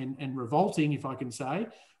service and revolting, if I can say,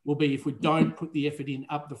 will be if we don't put the effort in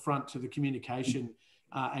up the front to the communication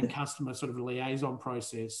and customer sort of liaison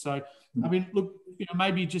process. So, I mean, look, you know,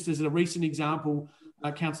 maybe just as a recent example,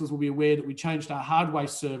 councillors will be aware that we changed our hard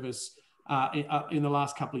waste service in the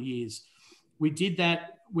last couple of years. We did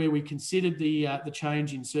that where we considered the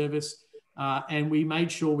change in service and we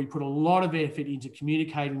made sure we put a lot of effort into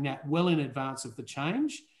communicating that well in advance of the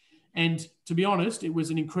change. And to be honest, it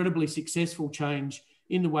was an incredibly successful change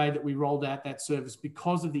in the way that we rolled out that service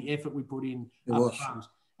because of the effort we put in up front.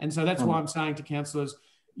 And so that's why I'm saying to councillors,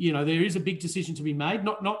 you know, there is a big decision to be made,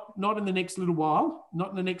 not in the next little while, not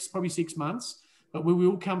in the next probably 6 months, but we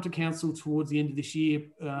will come to council towards the end of this year,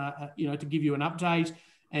 you know, to give you an update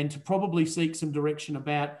and to probably seek some direction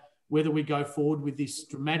about whether we go forward with this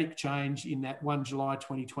dramatic change in that 1 July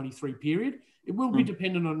 2023 period. It will be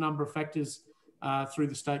dependent on a number of factors through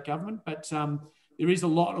the state government, but there is a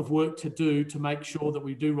lot of work to do to make sure that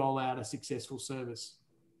we do roll out a successful service.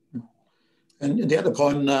 And the other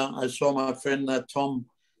point, I saw my friend Tom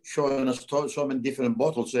showing us so many different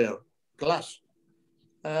bottles there, glass.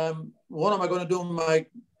 What am I going to do with my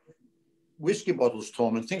whiskey bottles,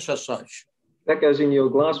 Tom, and things as such? That goes in your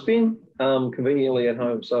glass bin, conveniently at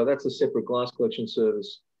home. So that's a separate glass collection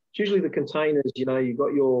service. It's usually the containers, you know, you've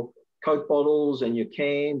got your Coke bottles and your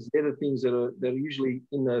cans. They're the things that are usually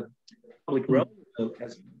in the public realm,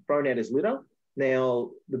 thrown out as litter.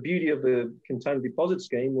 Now, the beauty of the container deposit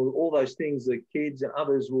scheme, well, all those things, the kids and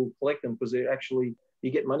others will collect them because they're actually, you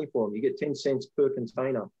get money for them. You get 10 cents per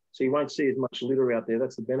container. So you won't see as much litter out there.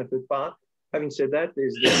 That's the benefit. But having said that,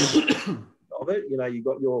 there's the of it. You know, you've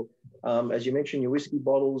got your, as you mentioned, your whiskey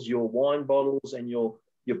bottles, your wine bottles, and your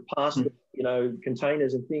pasta, you know,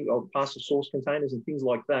 containers and things, or pasta sauce containers and things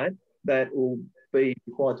like that, that will be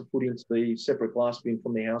required to put into the separate glass bin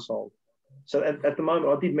from the household. So at the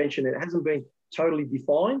moment, I did mention it hasn't been totally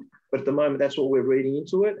defined, but at the moment, that's what we're reading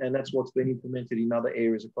into it, and that's what's been implemented in other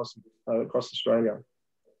areas across Australia.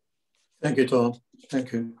 Thank you, Tom.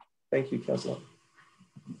 Thank you. Thank you, Councillor.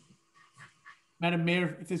 Madam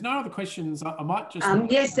Mayor, if there's no other questions, I might just...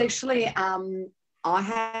 Yes, actually, I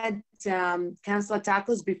had Councillor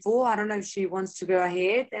Takos before. I don't know if she wants to go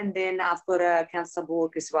ahead, and then I've got Councillor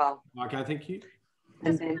Bork as well. Okay, thank you.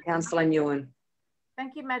 And then Councillor Nguyen.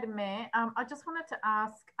 Thank you, Madam Mayor. I just wanted to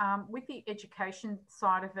ask, with the education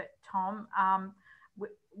side of it, Tom,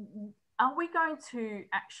 are we going to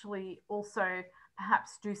actually also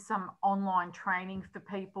perhaps do some online training for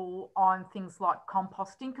people on things like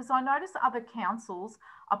composting? Because I notice other councils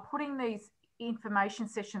are putting these information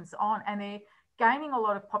sessions on and they're gaining a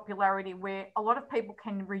lot of popularity where a lot of people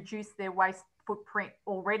can reduce their waste footprint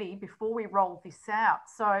already before we roll this out.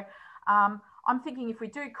 So I'm thinking if we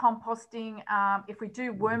do composting, if we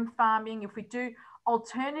do worm farming, if we do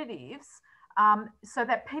alternatives, so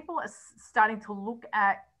that people are starting to look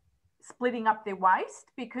at splitting up their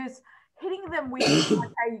waste, because hitting them with,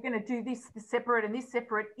 okay, you're going to do this separate and this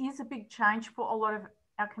separate is a big change for a lot of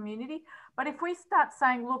our community. But if we start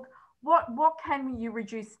saying, look, what can you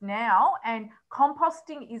reduce now? And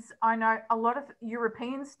composting is, I know a lot of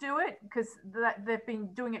Europeans do it because they've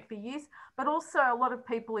been doing it for years, but also a lot of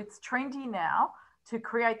people, it's trendy now to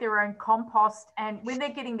create their own compost. And when they're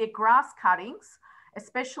getting their grass cuttings,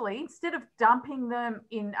 especially, instead of dumping them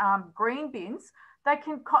in green bins, they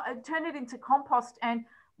can turn it into compost and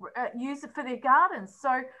use it for their gardens.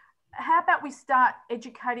 So how about we start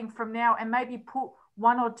educating from now and maybe put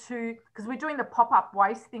one or two, because we're doing the pop-up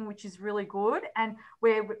waste thing, which is really good, and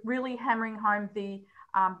we're really hammering home the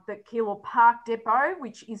Keilor Park depot,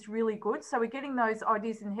 which is really good. So we're getting those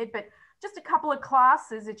ideas in the head, but just a couple of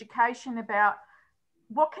classes, education about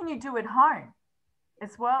what can you do at home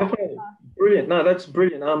as well. Okay. Brilliant. No, that's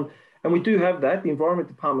brilliant. And we do have that. The Environment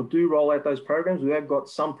Department do roll out those programs. We have got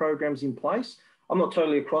some programs in place. I'm not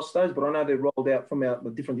totally across those, but I know they're rolled out from a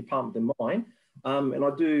different department than mine. And I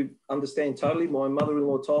do understand totally. My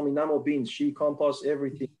mother-in-law told me no more bins. She composts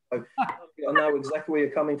everything. So I know exactly where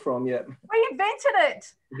you're coming from. Yeah. We invented it.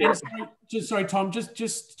 And sorry, Tom,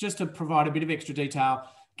 just to provide a bit of extra detail,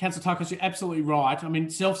 Councillor Takos, you're absolutely right. I mean,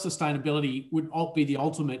 self-sustainability would be the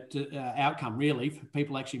ultimate outcome, really, for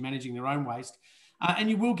people actually managing their own waste. And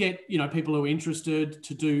you will get, you know, people who are interested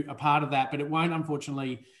to do a part of that, but it won't,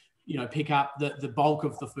 unfortunately, you know, pick up the bulk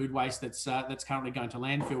of the food waste that's currently going to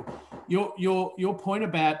landfill. Your point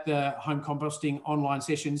about the home composting online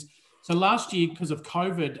sessions. So last year, because of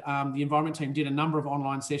COVID, the environment team did a number of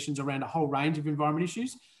online sessions around a whole range of environment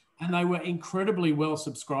issues, and they were incredibly well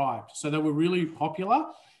subscribed. So they were really popular.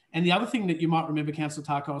 And the other thing that you might remember, Councillor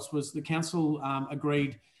Takos, was the council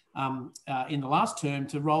agreed in the last term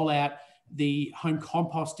to roll out the home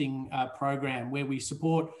composting program, where we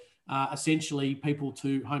support essentially people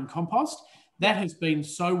to home compost. That has been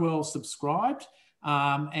so well subscribed,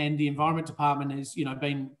 and the Environment Department has, you know,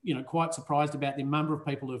 been, you know, quite surprised about the number of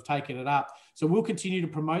people who have taken it up. So we'll continue to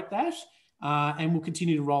promote that, and we'll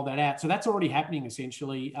continue to roll that out. So that's already happening,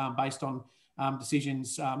 essentially, based on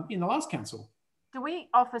decisions in the last council. Do we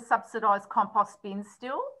offer subsidised compost bins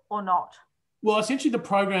still or not? Well, essentially the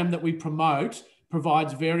program that we promote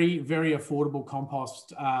provides very, very affordable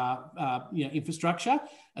compost infrastructure,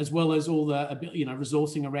 as well as all the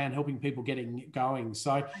resourcing around helping people getting going.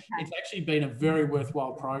 So it's actually been a very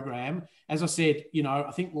worthwhile program. As I said,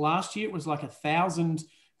 I think last year it was like 1,000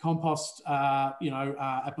 compost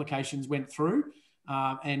applications went through,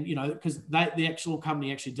 and because the actual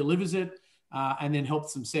company actually delivers it and then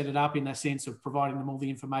helps them set it up in a sense of providing them all the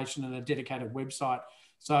information and a dedicated website.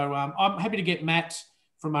 So I'm happy to get Matt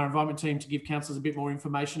from our environment team to give councillors a bit more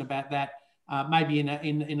information about that, maybe in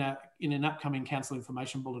an upcoming council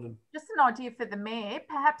information bulletin. Just an idea for the mayor,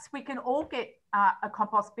 perhaps we can all get a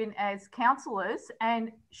compost bin as councillors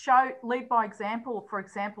and lead by example, for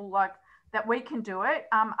example, like that we can do it,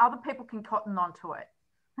 other people can cotton onto it.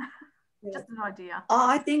 Just an idea.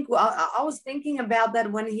 I think I was thinking about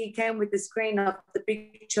that when he came with the screen of the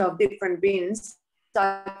picture of different bins. So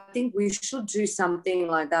I think we should do something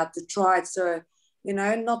like that to try it. So,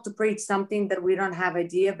 not to preach something that we don't have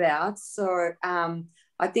idea about. So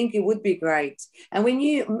I think it would be great. And when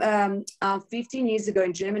you, 15 years ago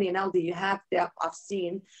in Germany and Aldi, you have, I've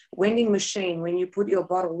seen vending machine when you put your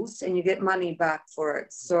bottles and you get money back for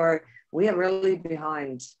it. So we are really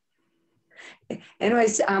behind.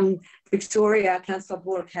 Anyways, Victoria, Councillor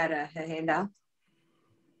Bork had her hand up.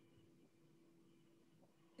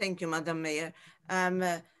 Thank you, Madam Mayor.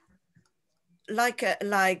 Like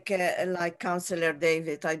Councillor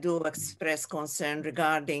David, I do express concern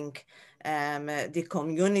regarding the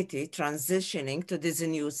community transitioning to this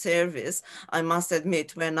new service. I must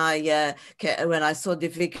admit, when I saw the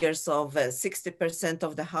figures of 60%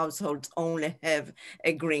 of the households only have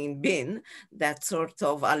a green bin, that sort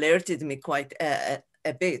of alerted me quite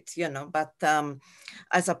a bit, but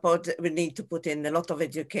I suppose we need to put in a lot of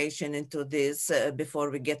education into this before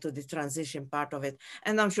we get to the transition part of it.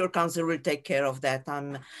 And I'm sure council will take care of that.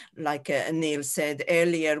 Like Neil said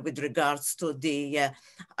earlier, with regards to the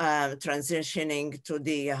transitioning to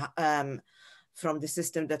the from the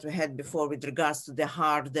system that we had before with regards to the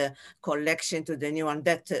hard collection to the new one,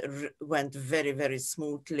 that went very, very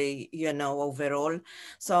smoothly, overall.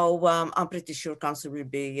 So I'm pretty sure council will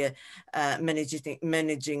be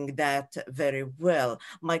managing that very well.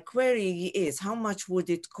 My query is, how much would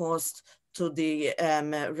it cost to the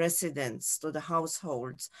residents, to the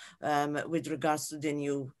households, with regards to the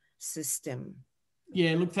new system?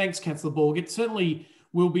 Yeah, look, thanks, Councillor Borg. It certainly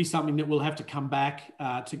will be something that we'll have to come back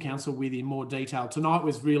to council with in more detail. Tonight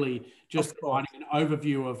was really just providing an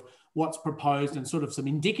overview of what's proposed and sort of some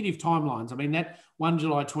indicative timelines. I mean, that 1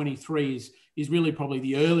 July 23 is really probably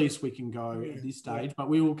the earliest we can go at this stage, but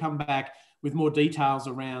we will come back with more details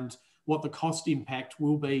around what the cost impact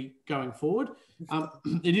will be going forward.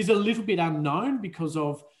 It is a little bit unknown because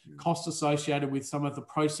of costs associated with some of the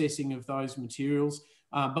processing of those materials,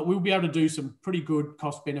 but we'll be able to do some pretty good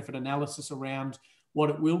cost-benefit analysis around what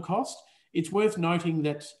it will cost. It's worth noting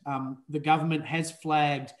that the government has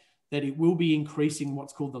flagged that it will be increasing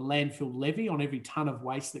what's called the landfill levy on every tonne of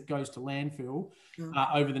waste that goes to landfill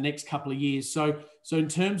over the next couple of years. So in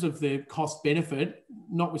terms of the cost benefit,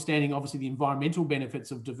 notwithstanding obviously the environmental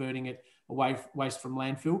benefits of diverting it away waste from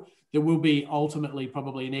landfill, there will be ultimately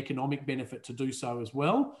probably an economic benefit to do so as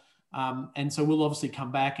well. And so we'll obviously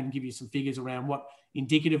come back and give you some figures around what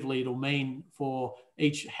indicatively it'll mean for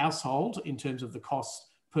each household in terms of the cost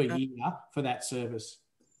per year for that service.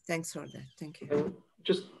 Thanks for that. Thank you. And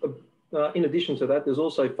just in addition to that, there's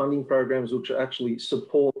also funding programs which actually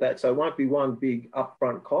support that. So it won't be one big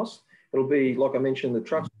upfront cost. It'll be, like I mentioned, the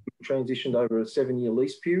trucks will be transitioned over a 7-year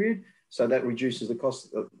lease period. So that reduces the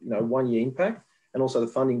cost of 1 year impact, and also the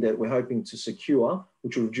funding that we're hoping to secure,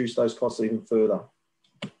 which will reduce those costs even further.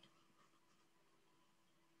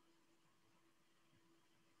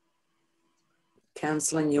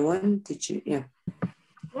 Councillor Nguyen, did you? Yeah.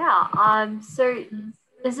 Yeah. So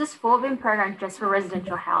is this 4-bin program just for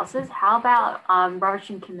residential houses? How about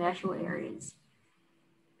rubbish in commercial areas?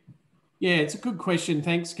 Yeah, it's a good question.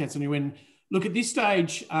 Thanks, Councillor Nguyen. Look, at this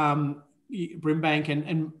stage, Brimbank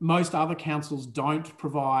and most other councils don't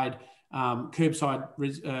provide curbside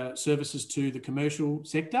services to the commercial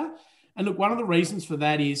sector. And look, one of the reasons for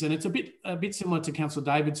that is, and it's a bit similar to Councillor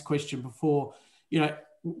David's question before,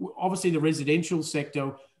 obviously the residential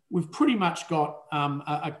sector, we've pretty much got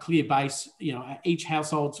a clear base. Each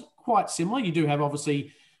household's quite similar. You do have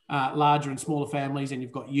obviously larger and smaller families, and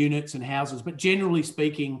you've got units and houses, but generally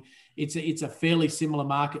speaking, it's a fairly similar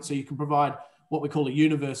market. So you can provide what we call a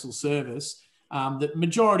universal service that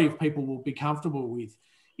majority of people will be comfortable with.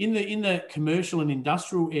 In the commercial and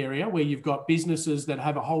industrial area, where you've got businesses that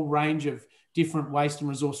have a whole range of different waste and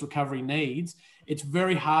resource recovery needs, it's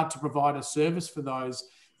very hard to provide a service for those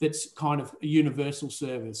that's kind of a universal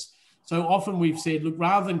service. So often we've said, look,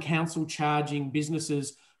 rather than council charging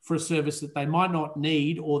businesses for a service that they might not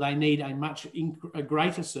need, or they need a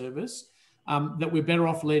greater service, that we're better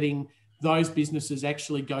off letting those businesses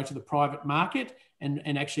actually go to the private market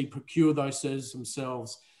and actually procure those services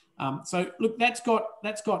themselves. So look, that's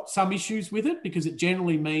got some issues with it, because it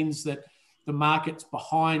generally means that the market's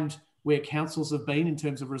behind where councils have been in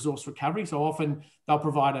terms of resource recovery. So often they'll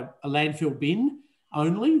provide a landfill bin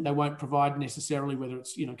only. They won't provide necessarily whether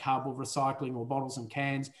it's cardboard recycling or bottles and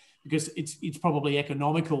cans, because it's probably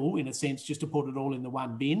economical in a sense just to put it all in the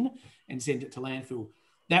one bin and send it to landfill.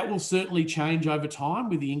 That will certainly change over time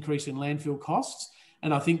with the increase in landfill costs.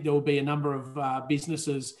 And I think there will be a number of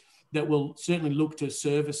businesses that will certainly look to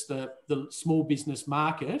service the small business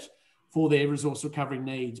market for their resource recovery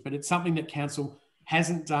needs. But it's something that council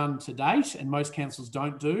hasn't done to date, and most councils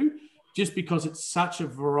don't do, just because it's such a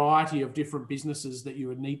variety of different businesses that you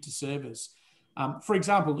would need to service. For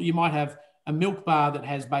example, you might have a milk bar that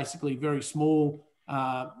has basically very small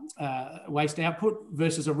waste output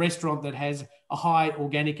versus a restaurant that has a high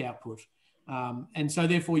organic output. And so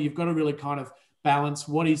therefore you've got to really kind of balance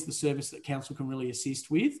what is the service that council can really assist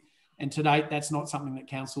with. And to date, that's not something that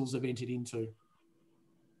councils have entered into.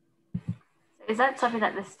 Is that something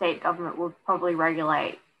that the state government will probably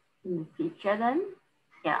regulate in the future then?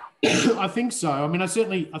 Yeah. I think so. I mean, I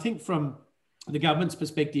think from the government's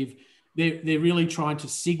perspective, they're really trying to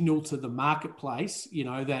signal to the marketplace,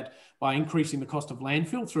 that by increasing the cost of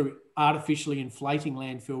landfill through artificially inflating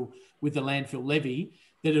landfill with the landfill levy,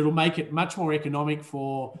 that it'll make it much more economic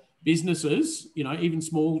for businesses, even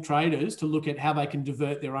small traders, to look at how they can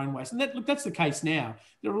divert their own waste. And that's the case now.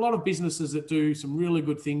 There are a lot of businesses that do some really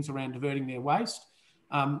good things around diverting their waste.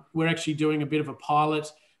 We're actually doing a bit of a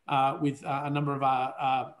pilot with a number of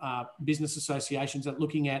our business associations that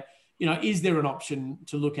looking at, is there an option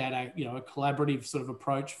to look at a collaborative sort of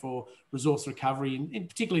approach for resource recovery, and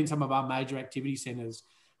particularly in some of our major activity centres.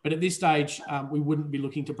 But at this stage, we wouldn't be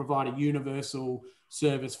looking to provide a universal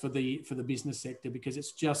service for the business sector, because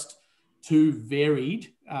it's just too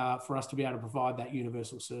varied for us to be able to provide that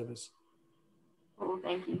universal service. Cool,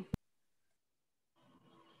 thank you.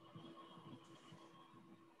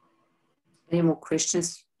 Any more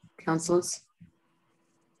questions, councillors?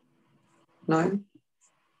 No?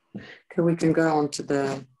 Okay, we can go on to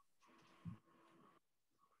the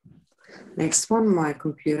next one. My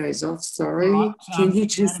computer is off, sorry. Right, can you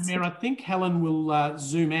just... Madam Mayor, I think Helen will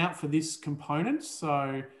zoom out for this component.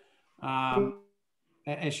 So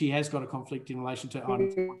as she has got a conflict in relation to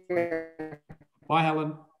items. Bye,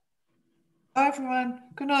 Helen. Bye, everyone.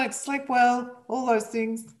 Good night. Sleep well. All those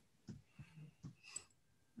things.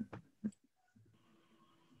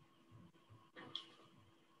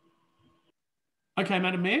 Okay,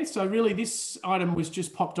 Madam Mayor. So really this item was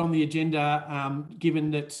just popped on the agenda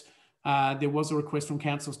given that there was a request from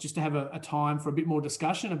councils just to have a time for a bit more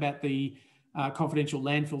discussion about the confidential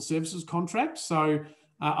landfill services contract. So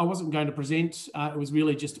I wasn't going to present. It was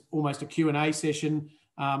really just almost a Q&A session.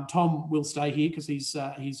 Tom will stay here because he's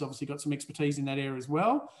obviously got some expertise in that area as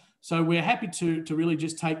well. So we're happy to really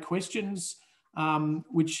just take questions,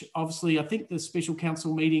 which obviously I think the special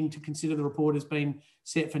council meeting to consider the report has been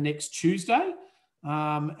set for next Tuesday.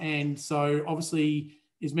 And so obviously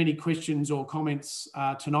as many questions or comments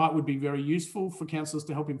tonight would be very useful for councillors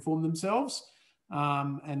to help inform themselves.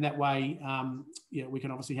 And that way, we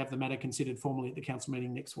can obviously have the matter considered formally at the council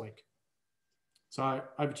meeting next week. So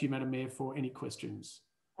over to you, Madam Mayor, for any questions.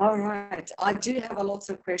 All right. I do have a lot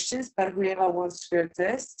of questions, but whoever wants to go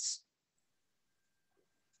first?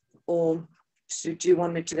 Or do you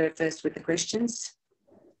want me to go first with the questions?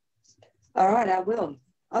 All right, I will.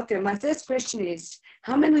 Okay, my first question is,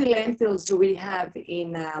 how many landfills do we have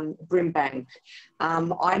in Brimbank?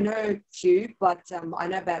 I know a few, but I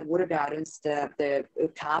know about Water Gardens, the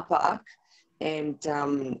car park, and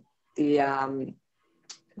the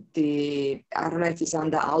I don't know if it's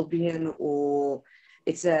under Albion or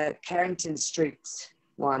it's a Carrington Street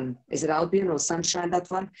one. Is it Albion or Sunshine, that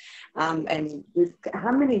one? And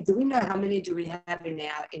how many, do we know how many do we have in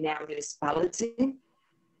our municipality?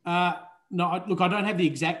 No, look, I don't have the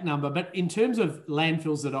exact number, but in terms of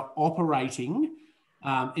landfills that are operating,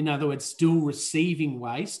 in other words, still receiving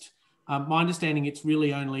waste, my understanding it's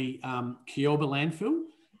really only Kyoba landfill,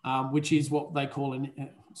 which is what they call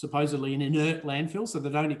supposedly an inert landfill. So they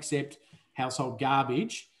don't accept household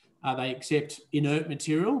garbage. They accept inert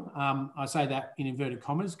material. I say that in inverted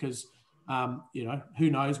commas because, who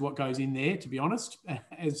knows what goes in there, to be honest,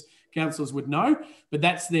 as councillors would know. But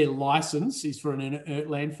that's their licence, is for an inert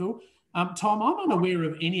landfill. Tom, I'm unaware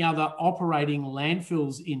of any other operating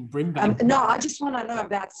landfills in Brimbank. No, I just want to know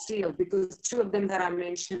about sealed, because 2 of them that I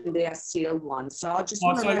mentioned, they are sealed ones. So I just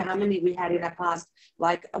want to know how many we had in the past,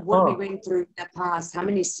 like what we went through in the past, how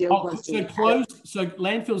many sealed ones. So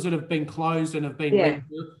landfills that have been closed and have been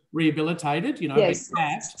rehabilitated, you know, yes, been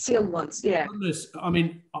capped. Sealed ones, yeah. Goodness, I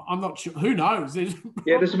mean, I'm not sure. Who knows? Yeah,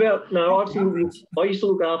 there's about, I used to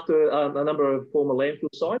look after a number of former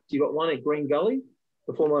landfill sites. You've got one at Green Gully,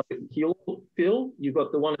 the former Hill Fill. You've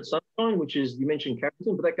got the one at Sunshine, which is, you mentioned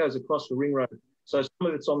Carrington, but that goes across the ring road. So some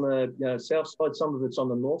of it's on the south side, some of it's on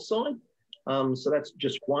the north side. So that's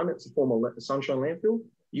just one. It's the former Sunshine landfill.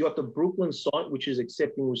 You got the Brooklyn site, which is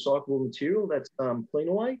accepting recyclable material. That's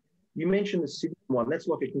Cleanaway. You mentioned the Sydney one. That's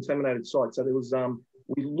like a contaminated site. So there was,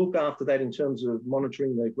 we look after that in terms of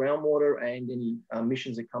monitoring the groundwater and any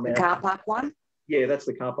emissions that come out. The car park one? Yeah, that's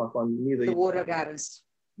the car park one near the water gardens.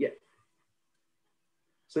 Yeah.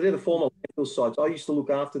 So they're the former landfill sites. I used to look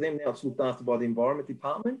after them. Now it's looked after by the Environment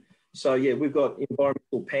Department. So yeah, we've got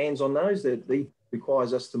environmental pans on those that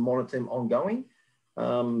requires us to monitor them ongoing.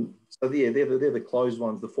 So yeah, they're the closed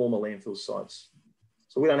ones, the former landfill sites.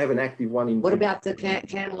 So we don't have an active one in. What about the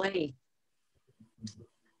Canley?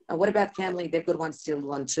 What about Canley? They've got one sealed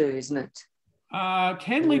one too, isn't it?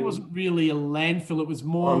 Canley wasn't really a landfill. It was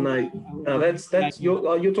more. Oh no, that's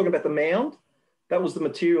you're talking about the mound. That was the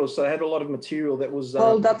material. So it had a lot of material that was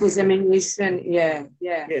pulled up with ammunition. Yeah.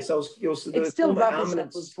 So it was it's still rubbish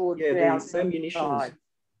that was poured the ammunition.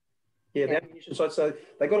 Yeah, the ammunition site. So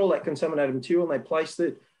they got all that contaminated material and they placed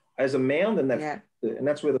it as a mound, and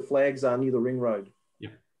that's where the flags are near the ring road. Yeah,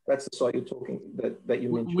 that's the site you're talking that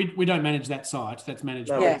you mentioned. We don't manage that site. That's managed.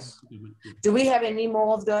 No, by Do we have any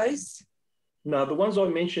more of those? No, the ones I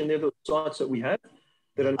mentioned, they're the sites that we have.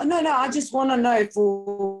 That are... No, I just want to know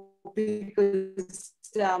because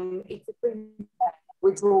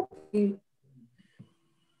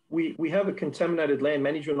we have a contaminated land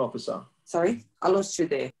management officer. Sorry, I lost you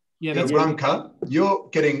there. Yeah, Runka, you're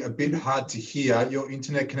getting a bit hard to hear. Your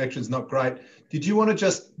internet connection's not great. Did you want to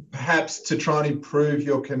just perhaps to try and improve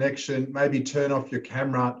your connection, maybe turn off your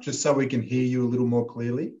camera just so we can hear you a little more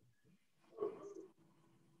clearly?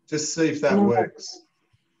 Just see if that works.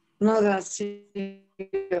 No, that's your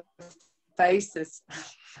faces.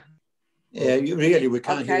 Yeah, we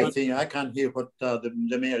can't hear a thing. I can't hear what the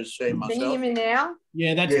mayor is saying myself. Can you hear me now?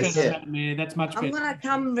 Yeah, that's better, Mayor. That's much better. I'm going to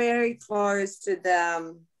come very close to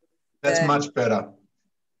the... That's much better.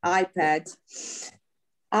 iPad.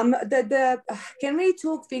 Can we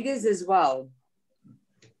talk figures as well?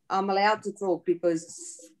 I'm allowed to talk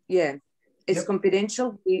because, it's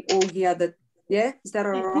confidential. We all hear that. Yeah, is that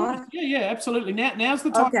all right? Yeah, absolutely. Now's the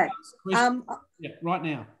time. Okay. Right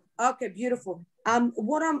now. Okay, beautiful.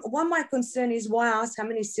 What my concern is, why I ask how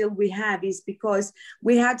many sealed we have, is because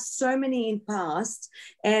we had so many in past,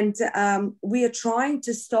 and we are trying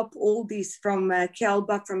to stop all this from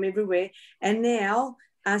Kelba, from everywhere. And now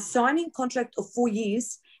signing contract of 4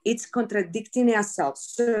 years, it's contradicting ourselves.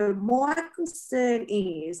 So my concern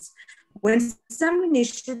is, when some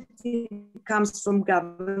initiative comes from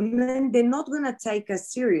government, they're not going to take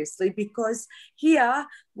us seriously, because here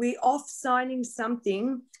we're off signing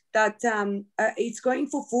something that it's going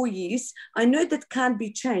for 4 years. I know that can't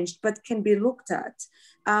be changed, but can be looked at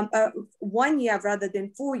 1 year rather than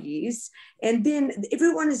 4 years. And then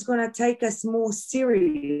everyone is going to take us more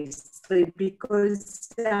seriously,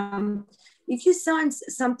 because if you sign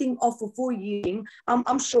something off for 4 years,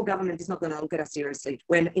 I'm sure government is not going to look at us seriously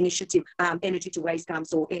when initiative energy to waste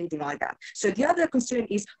comes or anything like that. So the other concern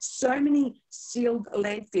is so many sealed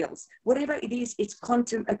landfills. Whatever it is, it's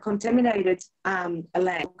a contaminated land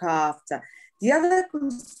after. The other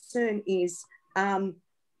concern is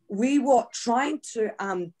we were trying to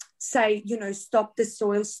say, stop the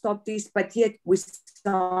soil, stop this, but yet we're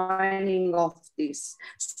signing off this.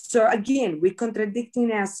 So again, we're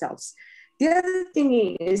contradicting ourselves. The other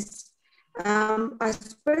thing is, I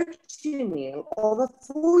spoke to Neil, over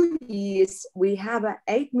 4 years, we have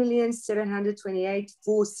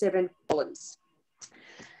 $8,728,470,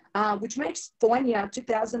 which makes for 1 year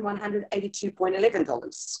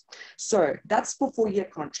 $2,182.11. So that's for 4 year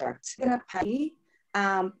contract. We're gonna pay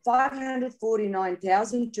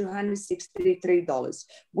 $549,263,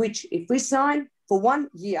 which if we sign for 1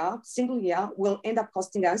 year, single year, will end up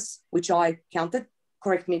costing us, which I counted,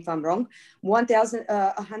 correct me if I'm wrong,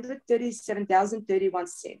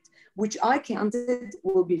 $137,031, which I counted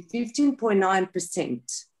will be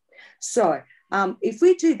 15.9%. So if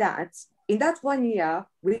we do that, in that 1 year,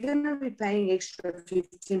 we're going to be paying extra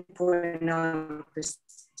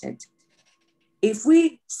 15.9%. If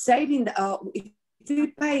we save if we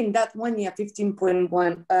pay in that 1 year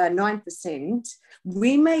 15.9%,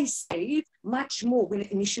 we may save much more when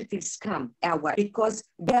initiatives come our way because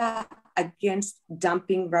they are against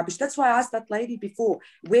dumping rubbish. That's why I asked that lady before,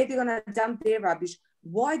 where they're going to dump their rubbish.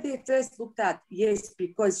 Why they first looked at, yes,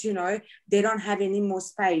 because, you know, they don't have any more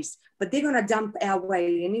space, but they're going to dump our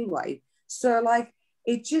way anyway. So, like,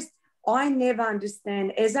 it just, I never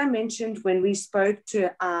understand. As I mentioned when we spoke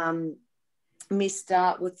to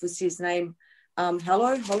Mr., what was his name?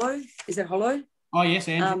 Hello? Is it Hello? Oh, yes,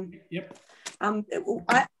 Andrew. Yep. I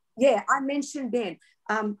mentioned then,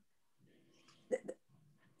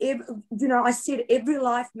 you know, I said every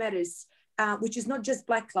life matters, which is not just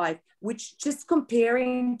Black life, which just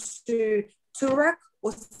comparing to Turak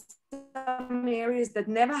or some areas that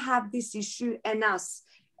never have this issue and us.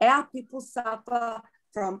 Our people suffer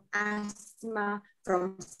from asthma,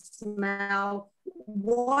 from smell.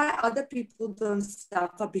 Why other people don't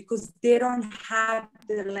suffer? Because they don't have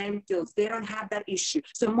the landfills. They don't have that issue.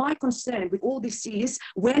 So my concern with all this is,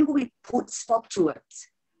 when will we put stop to it?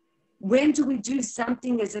 When do we do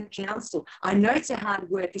something as a council? I know it's a hard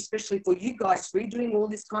work, especially for you guys, redoing all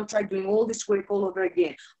this contract, doing all this work all over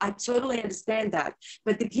again. I totally understand that.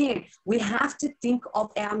 But again, we have to think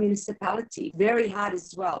of our municipality very hard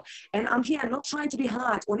as well. And I'm here, I'm not trying to be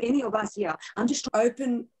hard on any of us here. I'm just trying to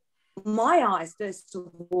open my eyes first of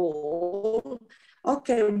all.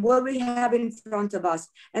 Okay, what we have in front of us.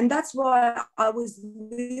 And that's why I was a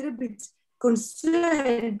little bit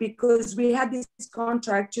concerned, because we had this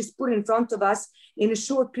contract just put in front of us in a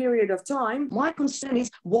short period of time. My concern is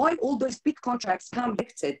why all those big contracts come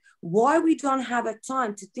elected, why we don't have a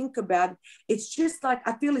time to think about it. It's just like,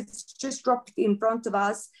 I feel it's just dropped in front of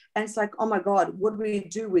us and it's like, oh my God, what do we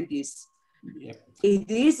do with this? Yep. It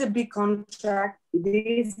is a big contract, it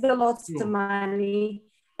is a lot of money,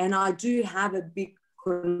 and I do have a big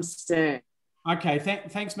concern. Okay,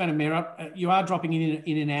 thanks, Madam Mayor. You are dropping in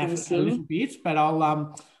and out a little bit, but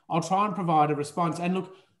I'll try and provide a response. And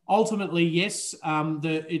look, ultimately, yes,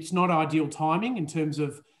 it's not ideal timing in terms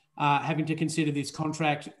of having to consider this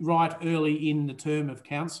contract right early in the term of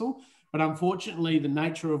council. But unfortunately, the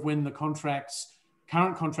nature of when the current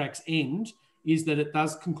contracts end is that it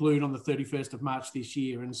does conclude on the 31st of March this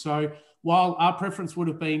year. And so while our preference would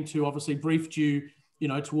have been to obviously brief you,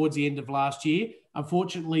 towards the end of last year,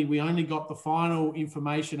 unfortunately, we only got the final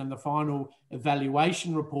information and the final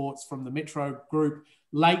evaluation reports from the Metro Group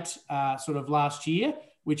late sort of last year,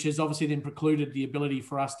 which has obviously then precluded the ability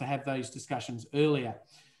for us to have those discussions earlier.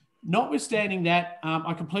 Notwithstanding that,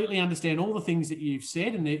 I completely understand all the things that you've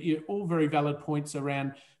said, and they're all very valid points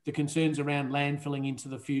around the concerns around landfilling into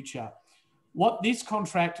the future. What this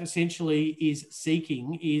contract essentially is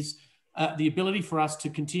seeking is the ability for us to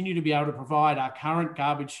continue to be able to provide our current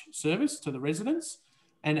garbage service to the residents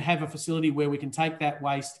and have a facility where we can take that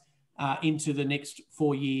waste into the next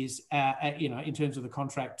 4 years, in terms of the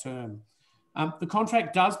contract term. The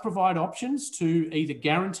contract does provide options to either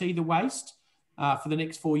guarantee the waste for the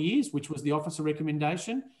next 4 years, which was the officer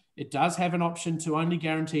recommendation. It does have an option to only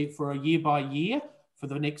guarantee it for a year by year for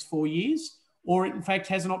the next 4 years, or it in fact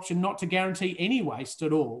has an option not to guarantee any waste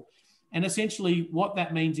at all. And essentially what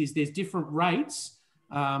that means is there's different rates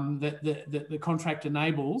that the contract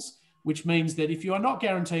enables, which means that if you are not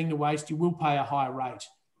guaranteeing the waste, you will pay a higher rate.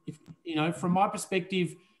 If, from my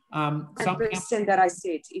perspective, 100% that I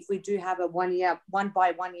said, if we do have a 1 year, 1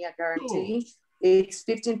 by 1 year guarantee, it's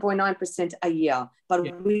 15.9% a year.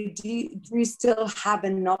 But we do still have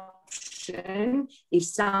an option if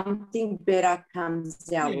something better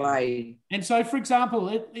comes our way. And so, for example,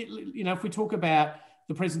 if we talk about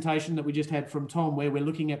the presentation that we just had from Tom, where we're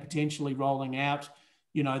looking at potentially rolling out,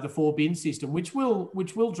 the 4-bin system, which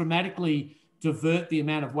will dramatically divert the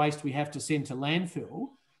amount of waste we have to send to landfill.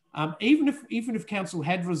 Even if council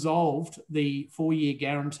had resolved the 4-year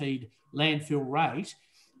guaranteed landfill rate,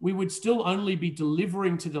 we would still only be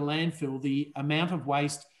delivering to the landfill the amount of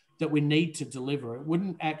waste that we need to deliver. It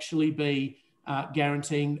wouldn't actually be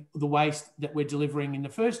guaranteeing the waste that we're delivering in the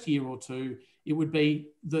first year or two. It would be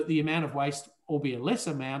the amount of waste, albeit a less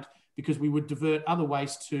amount, because we would divert other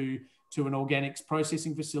waste to an organics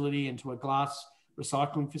processing facility and to a glass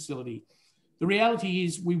recycling facility. The reality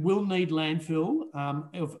is we will need landfill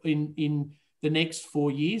in the next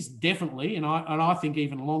 4 years, definitely, and I think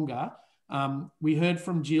even longer. We heard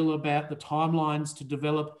from Jill about the timelines to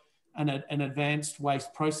develop an advanced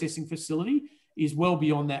waste processing facility is well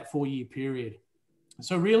beyond that 4-year period.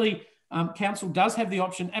 So really, council does have the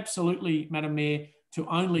option, absolutely, Madam Mayor, to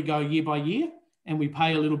only go year by year, and we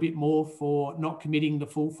pay a little bit more for not committing the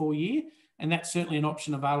full 4 year, and that's certainly an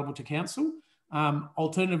option available to council.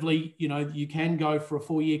 Alternatively, you can go for a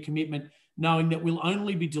 4-year commitment knowing that we'll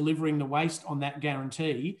only be delivering the waste on that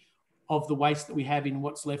guarantee of the waste that we have in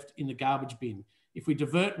what's left in the garbage bin. If we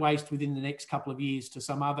divert waste within the next couple of years to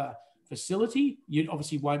some other facility, you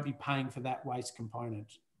obviously won't be paying for that waste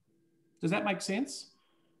component. Does that make sense?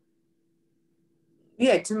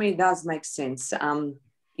 Yeah, to me it does make sense.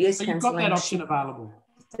 Yes, so you've got that option available.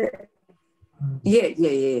 Yeah.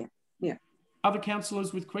 Other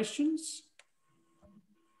councillors with questions?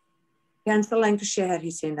 Councillor Lancashire had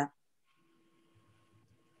his hand up.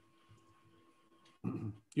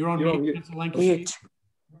 You're on mute, Councillor Lancashire. Mute.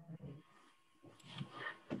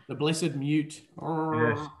 The blessed mute.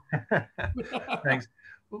 Yes. Thanks.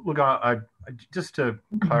 Look, I just to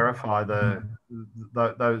clarify the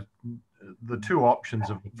two options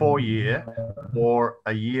of 4-year or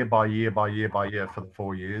a year by year for the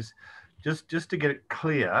 4 years. Just to get it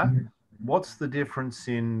clear, what's the difference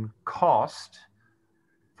in cost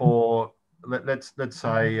for let's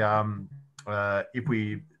say if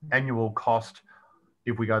we annual cost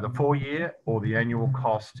if we go the 4-year or the annual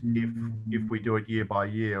cost if we do it year by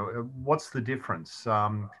year? What's the difference?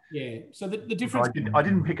 Yeah, so the difference... I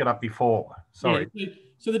didn't pick it up before, sorry. Yeah,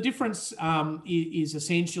 so the difference is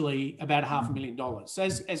essentially about $500,000. So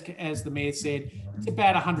as the Mayor said, it's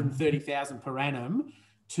about $130,000 per annum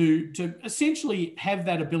to essentially have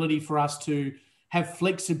that ability for us to have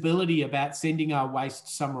flexibility about sending our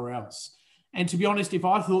waste somewhere else. And to be honest, if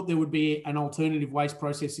I thought there would be an alternative waste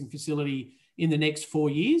processing facility in the next 4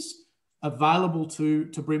 years available to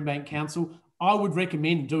Brimbank Council, I would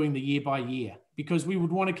recommend doing the year by year because we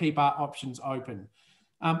would want to keep our options open.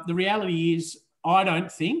 The reality is, I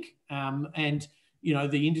don't think, and you know,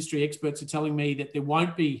 the industry experts are telling me that there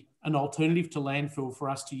won't be an alternative to landfill for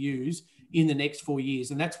us to use in the next 4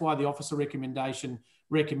 years. And that's why the officer recommendation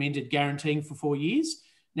recommended guaranteeing for 4 years.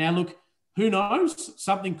 Now, look, who knows?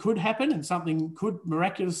 Something could happen and something could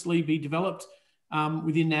miraculously be developed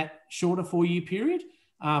within that shorter 4-year period.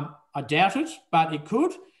 I doubt it, but it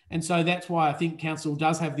could. And so that's why I think council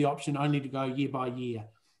does have the option only to go year by year.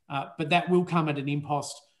 But that will come at an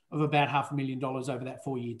impost of about $500,000 over that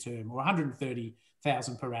 4-year term, or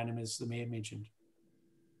 $130,000 per annum, as the Mayor mentioned.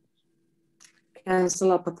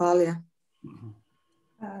 Councillor Papalia.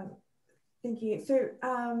 Thank you. So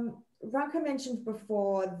Ranka mentioned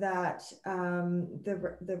before that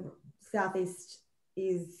the Southeast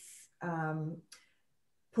is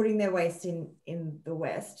putting their waste in the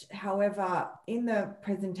West. However, in the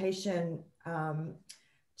presentation,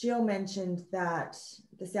 Jill mentioned that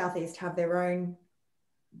the Southeast have their own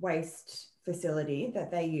waste facility that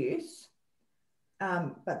they use.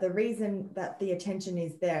 But the reason that the attention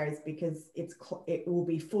is there is because it will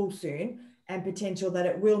be full soon and potential that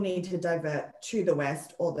it will need to divert to the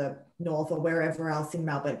West or the North or wherever else in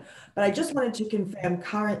Melbourne. But I just wanted to confirm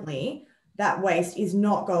currently that waste is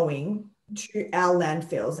not going to our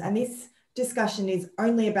landfills. And this discussion is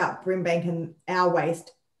only about Brimbank and our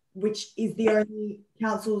waste, which is the only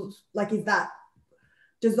councils, like,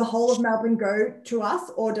 does the whole of Melbourne go to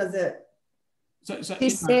us or does it? She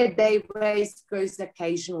said their waste goes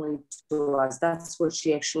occasionally to us. That's what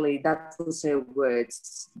that was her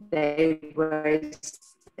words. Their waste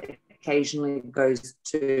occasionally goes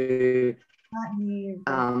to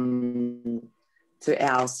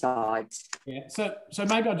our side. Yeah. So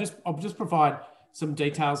maybe I'll just provide some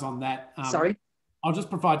details on that. Sorry. I'll just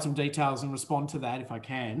provide some details and respond to that if I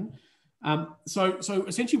can. So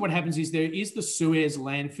essentially what happens is there is the Suez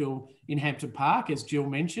landfill in Hampton Park, as Jill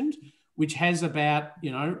mentioned, which has about,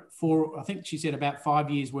 I think she said about 5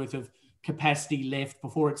 years worth of capacity left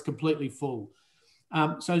before it's completely full.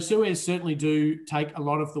 So Suez certainly do take a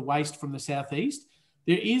lot of the waste from the Southeast.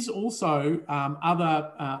 There is also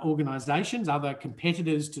other organisations, other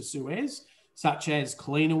competitors to Suez, such as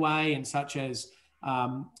Cleanaway and such as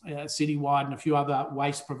Citywide and a few other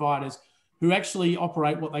waste providers who actually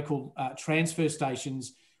operate what they call transfer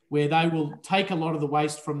stations, where they will take a lot of the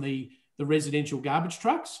waste from the residential garbage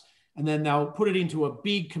trucks and then they'll put it into a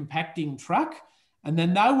big compacting truck and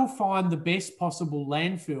then they will find the best possible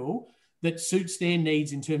landfill that suits their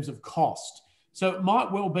needs in terms of cost. So it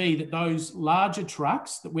might well be that those larger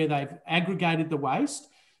trucks where they've aggregated the waste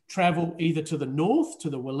travel either to the north, to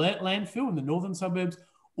the Willert landfill in the northern suburbs,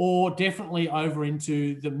 or definitely over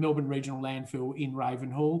into the Melbourne Regional Landfill in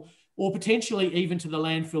Ravenhall, or potentially even to the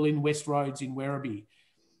landfill in West Roads in Werribee.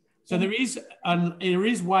 So there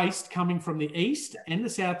is waste coming from the east and the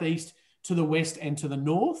southeast to the west and to the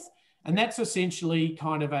north. And that's essentially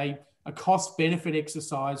kind of a cost-benefit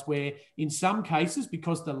exercise where in some cases,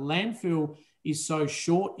 because the landfill is so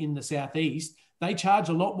short in the southeast, they charge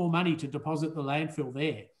a lot more money to deposit the landfill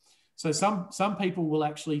there. So some people will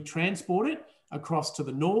actually transport it across to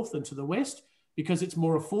the north and to the west because it's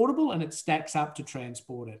more affordable and it stacks up to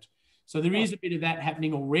transport it. So there is a bit of that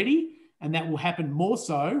happening already, and that will happen more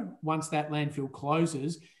so once that landfill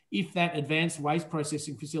closes if that advanced waste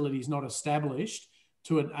processing facility is not established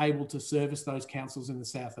to enable to service those councils in the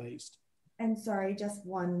southeast. And sorry, just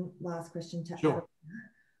one last question to Sure. add.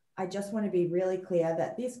 I just want to be really clear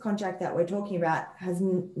that this contract that we're talking about has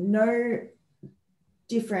no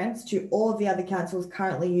difference to all of the other councils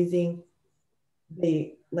currently using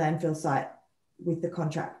the landfill site with the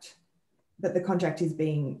contract that the contract is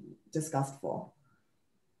being discussed for.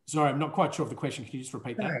 Sorry, I'm not quite sure of the question. Can you just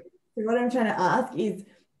repeat that? So what I'm trying to ask is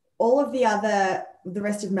all of the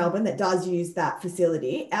rest of Melbourne that does use that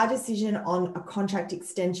facility, our decision on a contract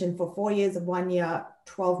extension for 4 years of 1 year,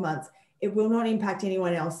 12 months, it will not impact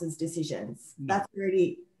anyone else's decisions. No. That's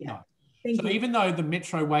already, yeah. No. So even though the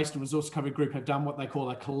Metro Waste and Resource Recovery Group have done what they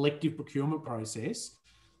call a collective procurement process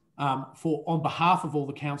on behalf of all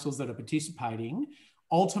the councils that are participating,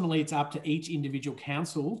 ultimately it's up to each individual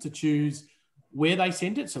council to choose where they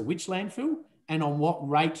send it, so which landfill, and on what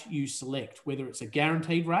rate you select, whether it's a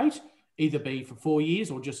guaranteed rate, either be for 4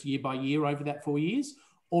 years or just year by year over that 4 years,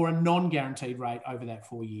 or a non-guaranteed rate over that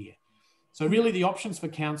 4 year. So really the options for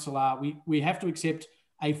council are we have to accept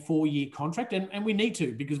a 4-year contract, and we need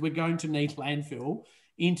to, because we're going to need landfill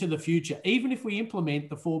into the future. Even if we implement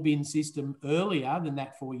the 4-bin system earlier than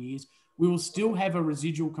that 4 years, we will still have a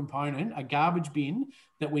residual component, a garbage bin,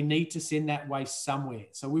 that we need to send that waste somewhere.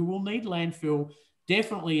 So we will need landfill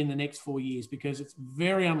definitely in the next 4 years, because it's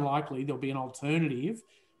very unlikely there'll be an alternative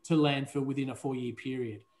to landfill within a 4-year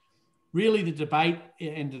period. Really the debate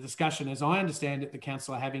and the discussion, as I understand it, the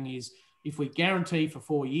council are having is, if we guarantee for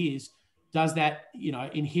 4 years, does that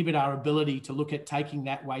inhibit our ability to look at taking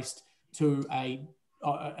that waste to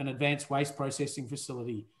an advanced waste processing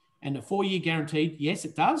facility? And a 4-year guaranteed, yes,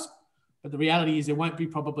 it does. But the reality is there won't be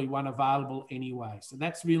probably one available anyway. So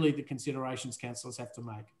that's really the considerations councillors have to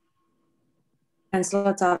make.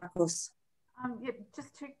 Councillor Tarkos. Yeah,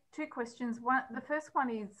 just two questions. The first one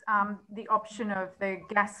is the option of the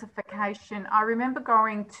gasification. I remember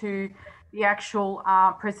going to the actual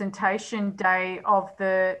presentation day of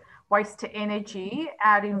the waste to energy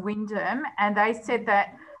out in Wyndham, and they said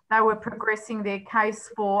that they were progressing their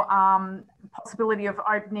case for possibility of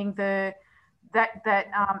opening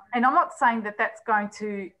and I'm not saying that that's going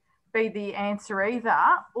to be the answer either.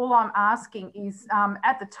 All I'm asking is,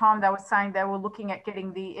 at the time they were saying they were looking at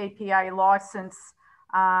getting the EPA license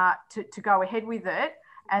to go ahead with it,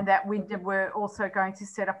 and that we were also going to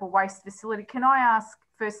set up a waste facility. Can I ask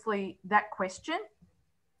firstly that question?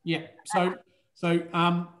 Yeah. So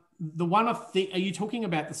the one are you talking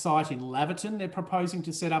about the site in Laverton? They're proposing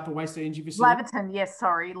to set up a waste to energy facility. Laverton, yes.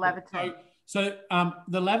 Sorry, Laverton. So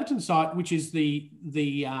the Laverton site, which is the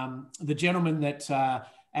gentleman that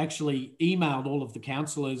actually emailed all of the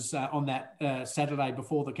councillors on that Saturday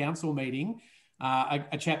before the council meeting,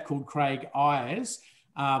 a chap called Craig Ayres,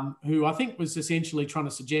 who I think was essentially trying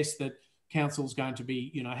to suggest that council's going to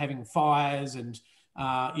be, having fires and,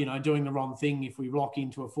 doing the wrong thing if we lock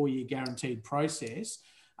into a 4-year guaranteed process.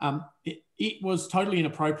 It was totally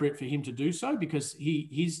inappropriate for him to do so, because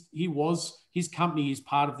his company is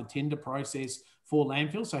part of the tender process for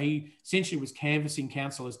landfill. So he essentially was canvassing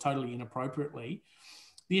councillors totally inappropriately.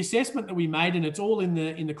 The assessment that we made, and it's all in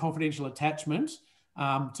the confidential attachment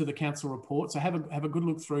to the council report, so have a good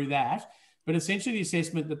look through that. But essentially the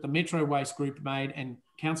assessment that the Metro Waste Group made and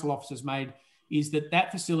council officers made is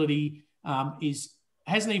that facility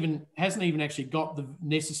hasn't even actually got the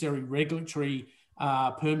necessary regulatory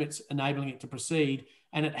permits enabling it to proceed,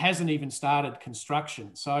 and it hasn't even started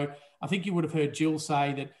construction. So I think you would have heard Jill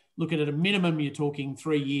say that, look, at a minimum, you're talking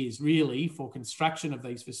 3 years really for construction of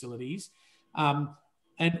these facilities.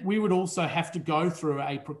 And we would also have to go through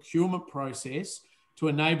a procurement process to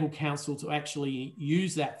enable council to actually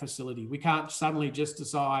use that facility. We can't suddenly just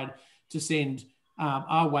decide to send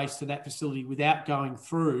our waste to that facility without going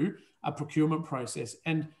through a procurement process.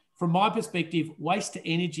 And from my perspective, waste to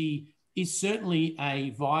energy is certainly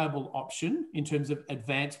a viable option in terms of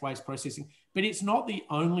advanced waste processing, but it's not the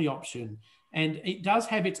only option. And it does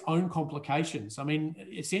have its own complications. I mean,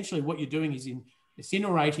 essentially what you're doing is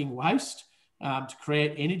incinerating waste to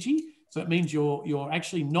create energy. So it means you're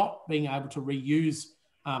actually not being able to reuse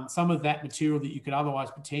some of that material that you could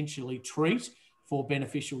otherwise potentially treat for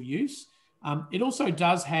beneficial use. It also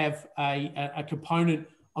does have a component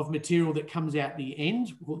of material that comes out the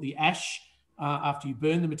end, called the ash, after you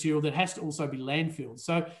burn the material, that has to also be landfilled.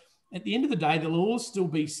 So at the end of the day, there'll always still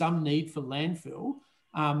be some need for landfill,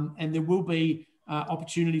 and there will be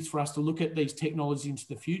opportunities for us to look at these technologies into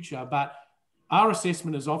the future. But our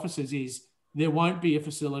assessment as officers is there won't be a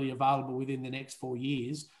facility available within the next 4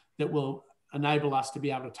 years that will enable us to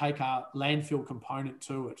be able to take our landfill component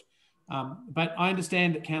to it. But I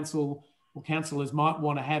understand that councillors might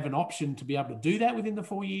want to have an option to be able to do that within the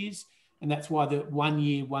 4 years. And that's why the 1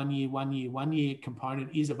 year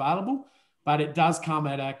component is available, but it does come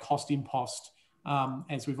at a cost impost,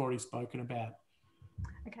 as we've already spoken about.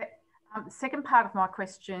 Okay. The second part of my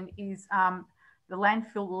question is the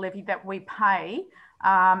landfill levy that we pay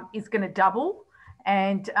is going to double.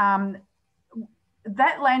 And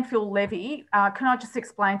that landfill levy, can I just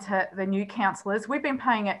explain to the new councillors, we've been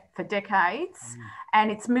paying it for decades,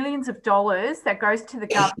 and it's millions of dollars that goes to the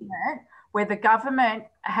government, where the government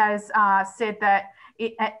has said that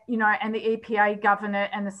it, and the EPA governor,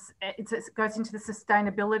 and it goes into the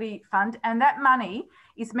sustainability fund, and that money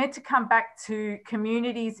is meant to come back to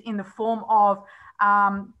communities in the form of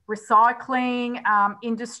recycling,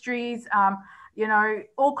 industries,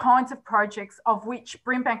 all kinds of projects, of which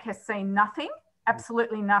Brimbank has seen nothing,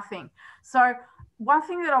 absolutely nothing. So one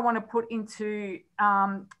thing that I want to put into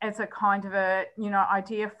as a kind of a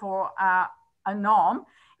idea for a NOM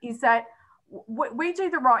is that we do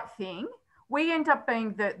the right thing. We end up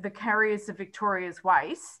being the carriers of Victoria's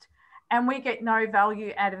waste, and we get no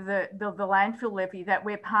value out of the landfill levy that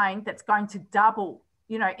we're paying, that's going to double,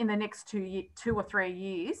 in the next 2 or 3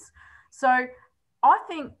 years. So I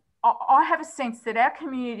think I have a sense that our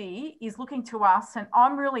community is looking to us, and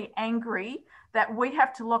I'm really angry that we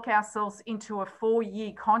have to lock ourselves into a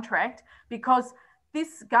 4-year contract, because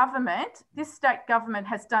this state government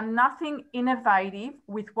has done nothing innovative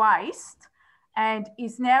with waste, and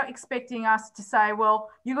is now expecting us to say, well,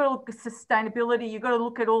 you've got to look at sustainability, you've got to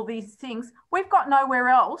look at all these things. We've got nowhere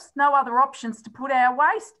else, no other options to put our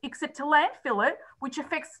waste except to landfill it, which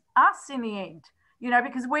affects us in the end,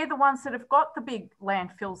 because we're the ones that have got the big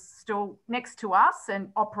landfills still next to us and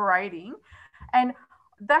operating. And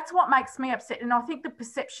that's what makes me upset. And I think the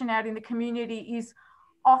perception out in the community is,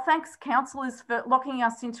 oh, thanks, councillors, for locking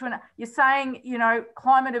us into it. You're saying,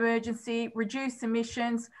 climate emergency, reduce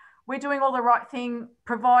emissions. We're doing all the right thing,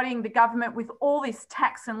 providing the government with all this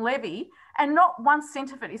tax and levy, and not 1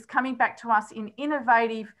 cent of it is coming back to us in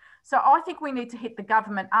innovative. So I think we need to hit the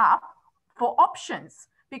government up for options,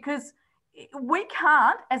 because we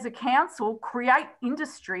can't, as a council, create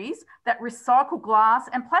industries that recycle glass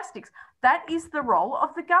and plastics. That is the role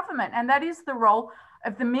of the government, and that is the role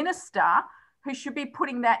of the minister, who should be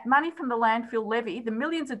putting that money from the landfill levy, the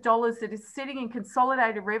millions of dollars that is sitting in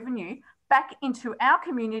consolidated revenue, back into our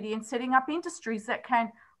community and setting up industries that can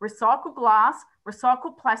recycle glass,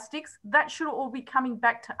 recycle plastics. That should all be coming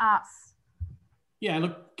back to us. Yeah,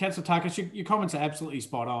 look, Councillor Tarkas, your comments are absolutely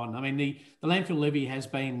spot on. I mean, the landfill levy has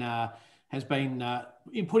been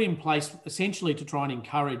put in place essentially to try and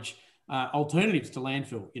encourage alternatives to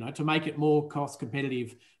landfill, to make it more cost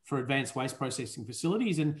competitive for advanced waste processing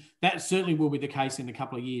facilities. And that certainly will be the case in a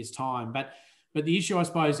couple of years' time. But the issue, I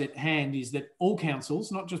suppose, at hand is that all councils,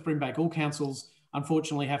 not just Brimbank, all councils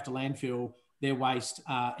unfortunately have to landfill their waste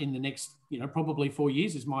in the next, probably 4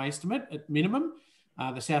 years is my estimate at minimum.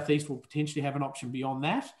 The South East will potentially have an option beyond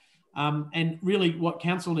that. And really what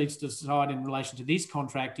council needs to decide in relation to this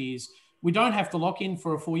contract is we don't have to lock in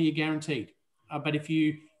for a 4-year guaranteed. But if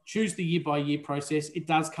you choose the year-by-year process, it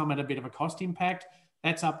does come at a bit of a cost impact.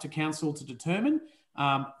 That's up to council to determine.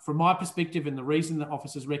 From my perspective, and the reason that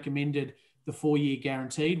officers recommended the 4-year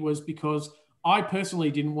guaranteed was because I personally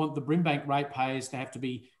didn't want the Brimbank ratepayers to have to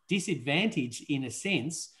be disadvantaged in a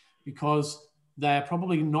sense, because they're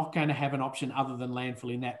probably not going to have an option other than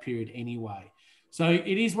landfill in that period anyway. So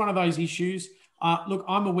it is one of those issues. Look,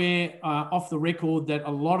 I'm aware off the record that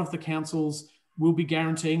a lot of the councils will be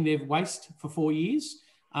guaranteeing their waste for 4 years.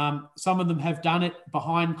 Some of them have done it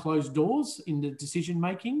behind closed doors in the decision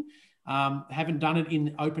making. Haven't done it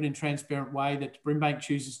in open and transparent way that Brimbank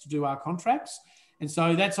chooses to do our contracts. And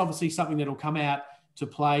so that's obviously something that will come out to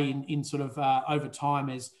play in sort of over time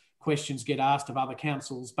as questions get asked of other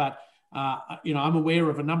councils. But, I'm aware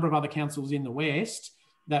of a number of other councils in the West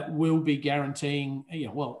that will be guaranteeing,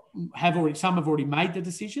 some have already made the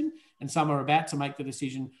decision and some are about to make the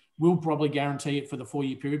decision, will probably guarantee it for the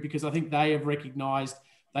 4-year period, because I think they have recognised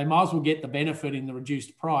they might as well get the benefit in the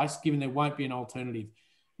reduced price, given there won't be an alternative.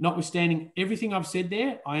 Notwithstanding everything I've said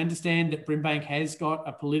there, I understand that Brimbank has got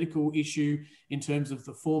a political issue in terms of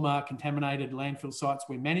the former contaminated landfill sites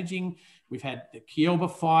we're managing. We've had the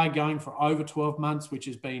Kielba fire going for over 12 months, which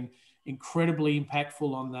has been incredibly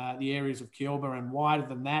impactful on the areas of Kielba, and wider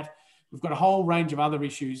than that. We've got a whole range of other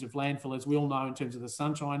issues of landfill, as we all know, in terms of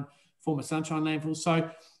the former Sunshine landfill. So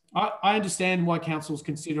I understand why council's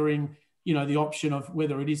considering, the option of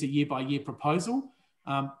whether it is a year-by-year proposal.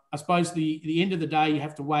 I suppose the end of the day, you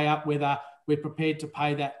have to weigh up whether we're prepared to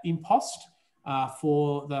pay that impost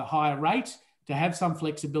for the higher rate, to have some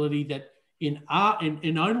flexibility that in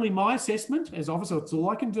only my assessment as officer, it's all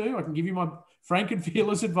I can do. I can give you my frank and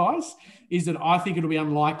fearless advice, is that I think it'll be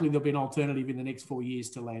unlikely there'll be an alternative in the next 4 years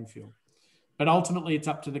to landfill. But ultimately, it's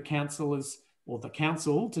up to the councillors or the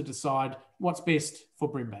council to decide what's best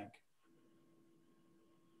for Brimbank.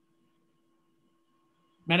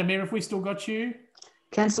 Madam Mayor, have we still got you?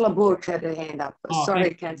 Councillor Bork had her hand up. Oh,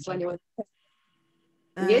 sorry, Councillor.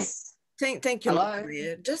 Yes. Thank you,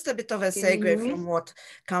 Maria. Just a bit of a segue from what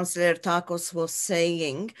Councillor Takos was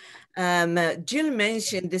saying. Jill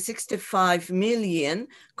mentioned the 65 million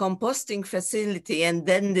composting facility in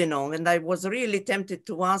Dandenong, and I was really tempted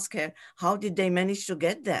to ask her, how did they manage to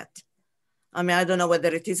get that? I mean, I don't know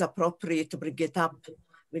whether it is appropriate to bring it up.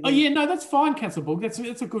 Oh, yeah, no, that's fine, Councillor Borg.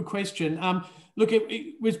 That's a good question. Look,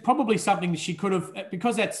 it was probably something she could have,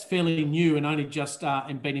 because that's fairly new and only just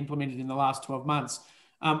been implemented in the last 12 months.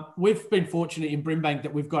 We've been fortunate in Brimbank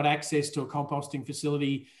that we've got access to a composting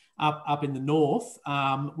facility up in the north,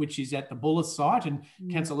 which is at the Bullis site. And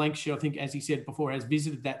Councillor Lancashire, I think, as he said before, has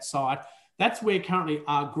visited that site. That's where currently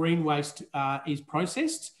our green waste is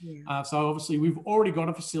processed. Yeah. So obviously we've already got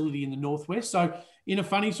a facility in the northwest. So in a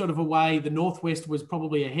funny sort of a way, the northwest was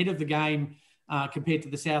probably ahead of the game compared to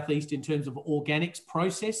the southeast in terms of organics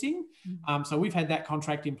processing. So we've had that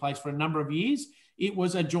contract in place for a number of years. It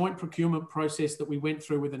was a joint procurement process that we went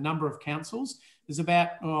through with a number of councils. There's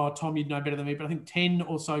about, Tom, you'd know better than me, but I think 10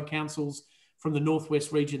 or so councils from the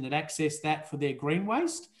northwest region that access that for their green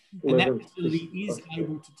waste. And that facility is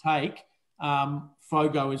able to take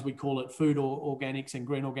FOGO, as we call it, food or organics and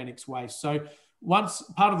green organics waste. So once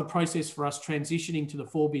part of the process for us transitioning to the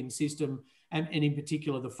 4-bin system, and in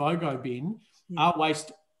particular the FOGO bin, our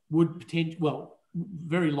waste would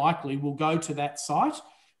very likely will go to that site,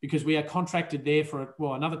 because we are contracted there for,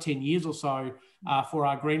 another 10 years or so for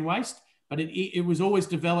our green waste. But it was always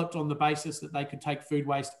developed on the basis that they could take food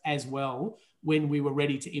waste as well when we were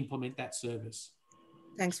ready to implement that service.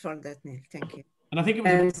 Thanks for that, Neil. Thank you. And I think it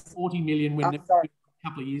was 40 million a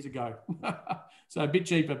couple of years ago. So a bit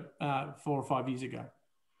cheaper 4 or 5 years ago.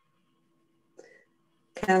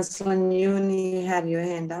 Councillor Nguyen, you have your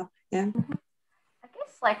hand up. Yeah. I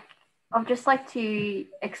guess I'd just like to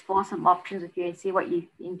explore some options with you and see what you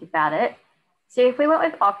think about it. So if we went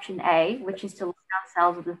with option A, which is to lock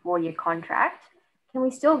ourselves with a 4-year contract, can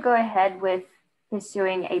we still go ahead with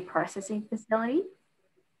pursuing a processing facility?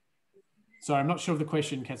 Sorry, I'm not sure of the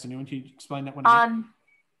question, Councillor Nguyen. Can you explain that one again?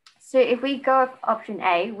 So if we go with option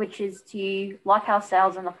A, which is to lock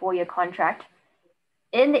ourselves in a 4-year contract,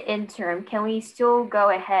 in the interim, can we still go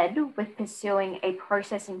ahead with pursuing a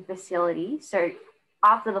processing facility? So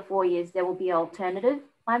after the 4 years, there will be alternative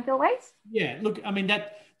landfill waste? Yeah, look, I mean,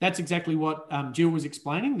 that's exactly what Jill was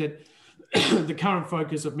explaining, that the current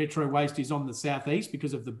focus of Metro Waste is on the southeast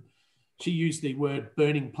because of she used the word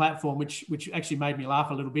burning platform, which actually made me laugh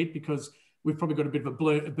a little bit, because we've probably got a bit of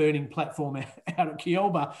a burning platform out at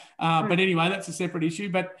Kielba. But anyway, that's a separate issue.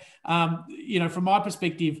 But, from my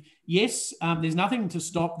perspective, yes, there's nothing to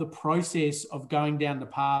stop the process of going down the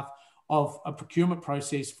path of a procurement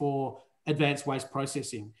process for advanced waste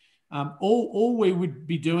processing. All we would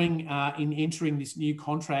be doing in entering this new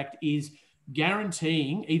contract is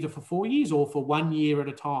guaranteeing, either for 4 years or for 1 year at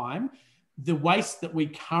a time, the waste that we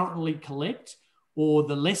currently collect, or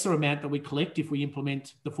the lesser amount that we collect if we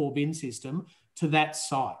implement the 4-bin system, to that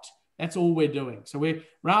site. That's all we're doing. So we're,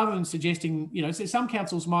 rather than suggesting, so some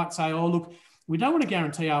councils might say, oh, look, we don't want to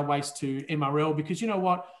guarantee our waste to MRL because, you know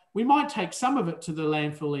what, we might take some of it to the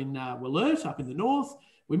landfill in Wollert up in the north.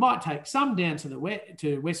 We might take some down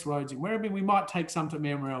to West Roads in Werribee. We might take some to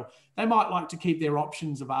MRL. They might like to keep their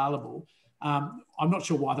options available. I'm not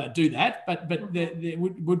sure why they do that, but there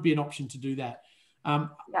would be an option to do that. Our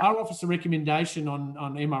officer recommendation on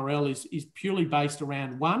MRL is purely based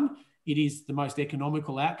around, one, it is the most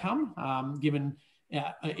economical outcome given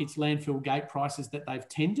its landfill gate prices that they've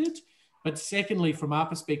tendered. But secondly, from our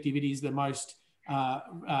perspective, it is the most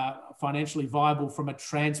financially viable from a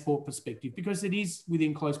transport perspective, because it is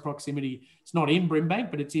within close proximity. It's not in Brimbank,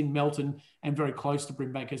 but it's in Melton and very close to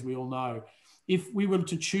Brimbank, as we all know. If we were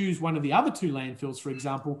to choose one of the other 2 landfills, for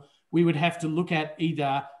example, we would have to look at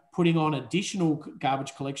either putting on additional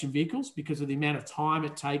garbage collection vehicles because of the amount of time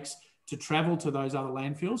it takes to travel to those other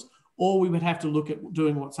landfills, or we would have to look at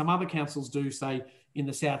doing what some other councils do, say in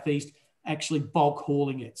the southeast, actually bulk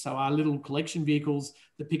hauling it. So our little collection vehicles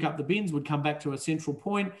that pick up the bins would come back to a central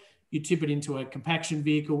point, you tip it into a compaction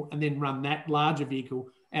vehicle, and then run that larger vehicle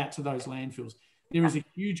out to those landfills. There is a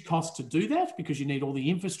huge cost to do that because you need all the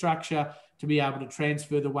infrastructure to be able to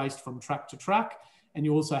transfer the waste from truck to truck. And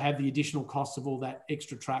you also have the additional costs of all that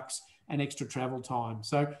extra trucks and extra travel time.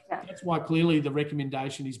 So that's why clearly the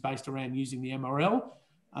recommendation is based around using the MRL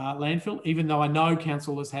landfill, even though I know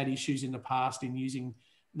council has had issues in the past in using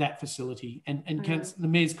that facility. And the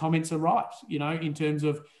Mayor's comments are right, you know, in terms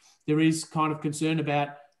of there is kind of concern about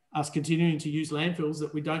us continuing to use landfills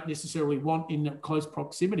that we don't necessarily want in close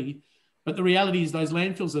proximity. But the reality is those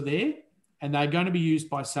landfills are there and they're going to be used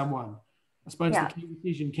by someone. I suppose the key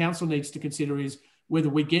decision council needs to consider is whether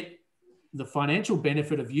we get the financial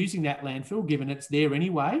benefit of using that landfill, given it's there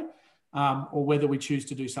anyway, or whether we choose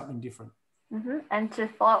to do something different. And to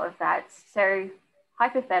follow up with that, so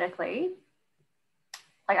hypothetically,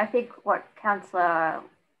 like I think what the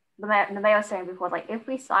mayor was saying before, like if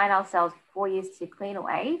we sign ourselves 4 years to clean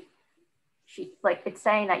away, it's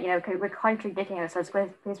saying that, you know, we're contradicting ourselves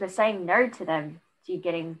because we're saying no to them to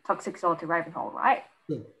getting toxic soil to Ravenhall, right?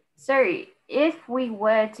 Sure. So if we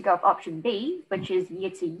were to go with option B, which is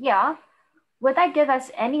year to year, would that give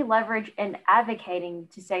us any leverage in advocating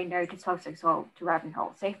to say no to toxic soil to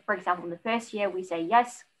Ravenhall? Say, for example, in the first year, we say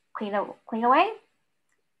yes, clean away.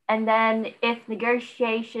 And then if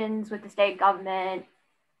negotiations with the state government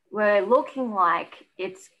were looking like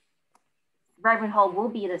Ravenhall will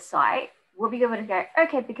be the site, we'll be able to go,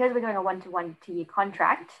 okay, because we're doing a 1-to-1 2-year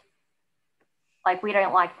contract, like we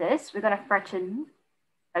don't like this, we're going to threaten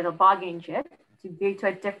as a bargaining chip to go to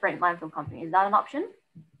a different landfill company. Is that an option?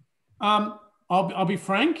 I'll be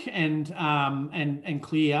frank and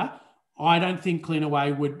clear. I don't think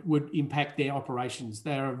Cleanaway would impact their operations.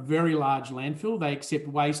 They're a very large landfill. They accept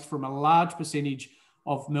waste from a large percentage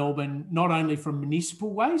of Melbourne, not only from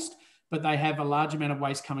municipal waste, but they have a large amount of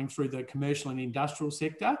waste coming through the commercial and industrial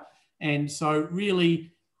sector. And so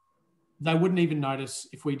really, they wouldn't even notice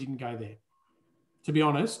if we didn't go there, to be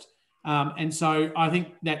honest. And so I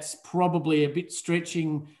think that's probably a bit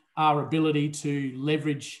stretching our ability to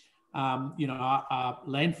leverage our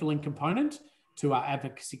landfilling component to our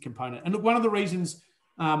advocacy component. And look, one of the reasons,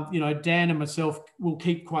 Dan and myself will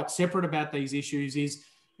keep quite separate about these issues is,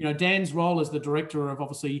 Dan's role as the director of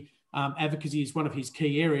obviously advocacy is one of his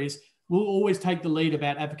key areas. We'll always take the lead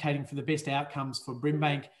about advocating for the best outcomes for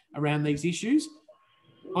Brimbank around these issues.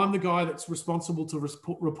 I'm the guy that's responsible to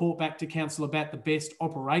report back to council about the best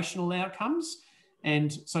operational outcomes.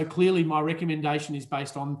 And so clearly my recommendation is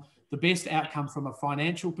based on the best outcome from a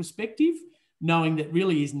financial perspective, knowing that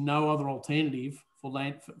really is no other alternative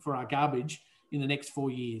for our garbage in the next 4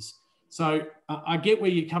 years. So I get where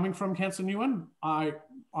you're coming from, Councillor Nguyen.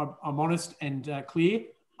 I'm honest and clear.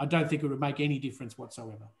 I don't think it would make any difference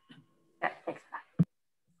whatsoever. Yeah, thanks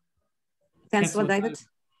for that. Councillor David.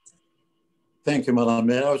 Thank you, Madam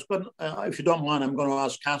Mayor. I was going, if you don't mind, I'm going to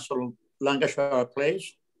ask Councillor Lancashire,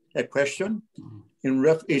 please, a question.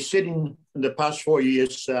 He's sitting in the past 4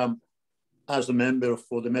 years as a member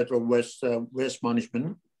for the Metro West Waste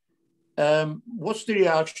Management. What's the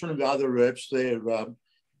reaction of the other reps there,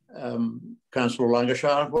 Councillor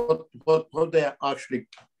Lancashire? What they're actually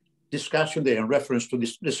discussing there in reference to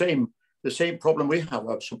this, the same problem we have,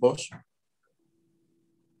 I suppose?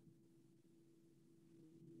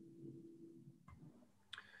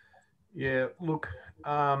 Yeah, look,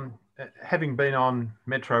 having been on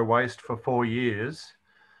Metro Waste for 4 years,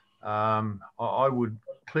 I would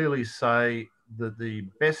clearly say that the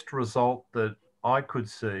best result that I could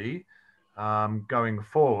see going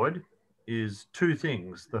forward is two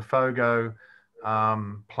things. The FOGO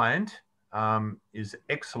plant is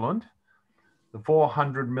excellent. The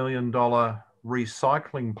 $400 million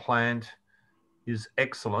recycling plant is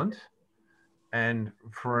excellent. And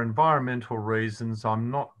for environmental reasons,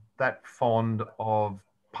 I'm not that fond of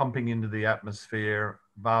pumping into the atmosphere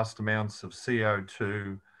vast amounts of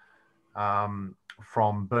CO2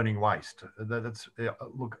 from burning waste.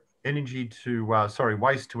 Look,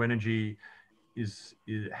 waste to energy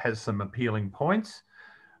has some appealing points,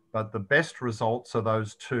 but the best results are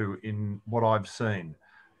those two in what I've seen: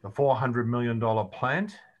 the $400 million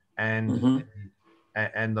plant and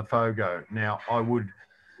the FOGO. Now,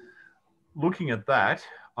 looking at that,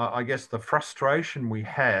 I guess the frustration we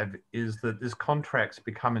have is that this contract's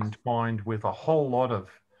become entwined with a whole lot of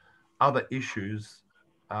other issues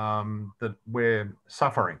that we're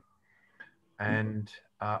suffering. And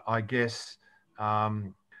I guess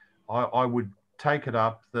I would take it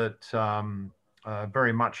up that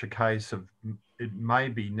very much a case of it may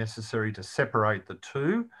be necessary to separate the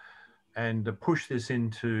two and to push this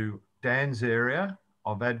into Dan's area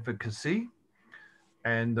of advocacy,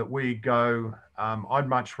 and that we go, I'd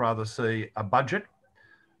much rather see a budget,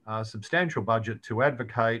 a substantial budget to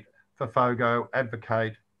advocate for FOGO,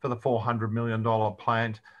 advocate for the $400 million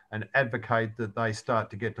plant, and advocate that they start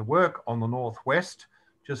to get to work on the northwest,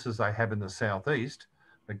 just as they have in the southeast,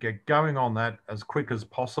 but get going on that as quick as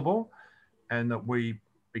possible, and that we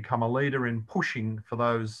become a leader in pushing for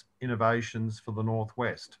those innovations for the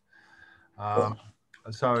northwest.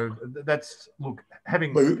 So that's, look,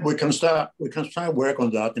 having we can start work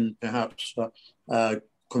on that, and perhaps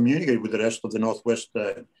communicate with the rest of the northwest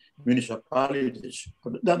municipalities.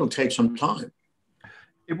 But that'll take some time.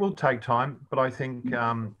 It will take time, but I think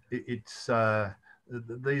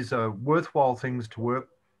these are worthwhile things to work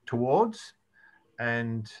towards,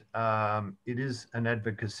 and it is an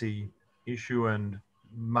advocacy issue, and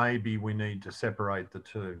maybe we need to separate the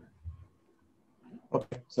two.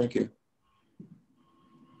 Okay, thank you.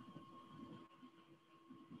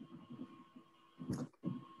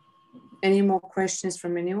 Any more questions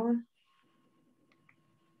from anyone?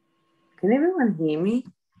 Can everyone hear me?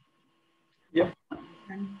 Yep.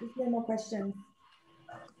 Is there more questions?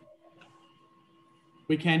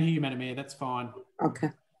 We can hear you, Madam Mayor. That's fine.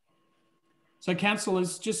 Okay. So,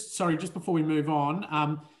 councillors, just before we move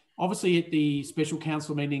on, obviously at the special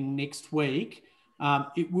council meeting next week,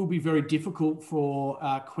 it will be very difficult for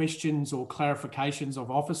questions or clarifications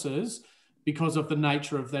of officers because of the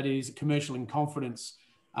nature of that is commercial in confidence.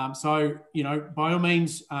 So, you know, by all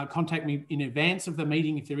means, contact me in advance of the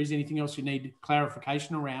meeting if there is anything else you need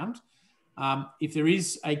clarification around. If there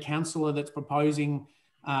is a councillor that's proposing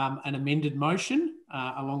an amended motion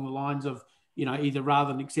along the lines of, you know, either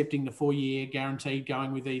rather than accepting the 4-year guaranteed,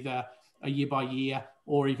 going with either a year by year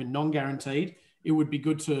or even non-guaranteed, it would be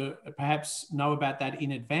good to perhaps know about that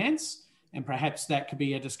in advance, and perhaps that could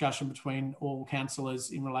be a discussion between all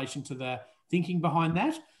councillors in relation to the thinking behind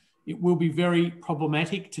that. It will be very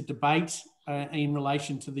problematic to debate in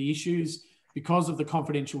relation to the issues because of the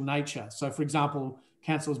confidential nature. So, for example,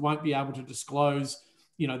 councillors won't be able to disclose,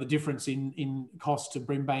 you know, the difference in cost to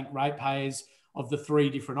Brimbank ratepayers of the 3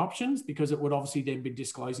 different options, because it would obviously then be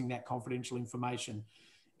disclosing that confidential information.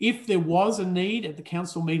 If there was a need at the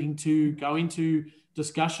council meeting to go into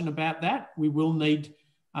discussion about that, we will need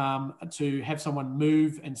to have someone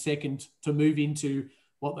move and second to move into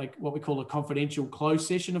what we call a confidential closed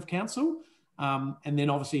session of council, and then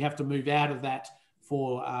obviously have to move out of that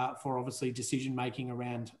for obviously decision making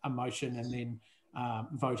around a motion and then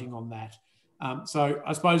voting on that. So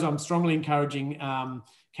I suppose I'm strongly encouraging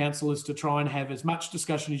councillors to try and have as much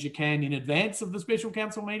discussion as you can in advance of the special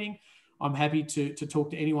council meeting. I'm happy to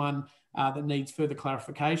talk to anyone that needs further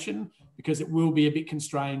clarification, because it will be a bit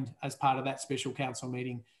constrained as part of that special council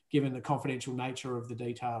meeting, given the confidential nature of the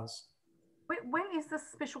details. When is the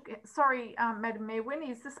special, sorry, Madam Mayor, when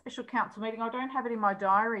is the special council meeting? I don't have it in my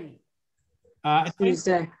diary. It's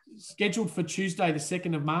Tuesday. Scheduled for Tuesday, the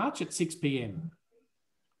 2nd of March at 6 p.m.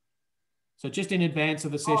 So just in advance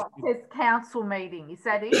of the session. Oh, it says council meeting. Is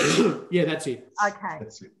that it? Yeah, that's it. Okay.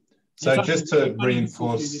 That's it. So just to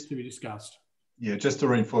reinforce, to be discussed. Yeah, just to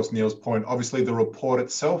reinforce Neil's point, obviously the report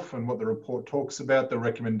itself and what the report talks about, the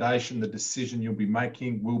recommendation, the decision you'll be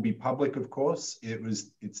making will be public, of course.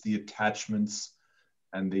 It's the attachments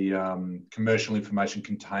and the commercial information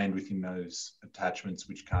contained within those attachments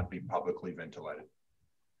which can't be publicly ventilated.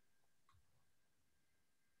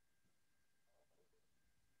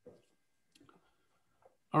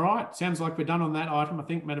 All right, sounds like we're done on that item, I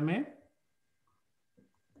think, Madam Mayor.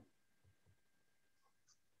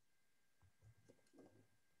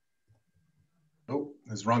 Oh,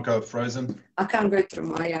 is Ronco frozen? I can't go through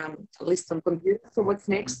my list on computer. So what's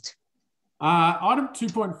next? Item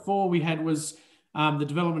 2.4 we had was the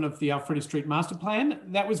development of the Alfreda Street Master Plan.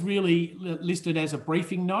 That was really listed as a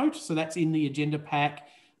briefing note, so that's in the agenda pack,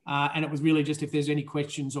 and it was really just if there's any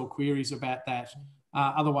questions or queries about that.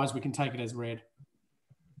 Otherwise, we can take it as read.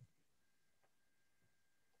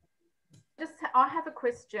 I have a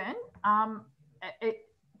question.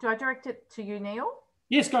 Do I direct it to you, Neil?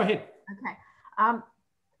 Yes, go ahead. Okay.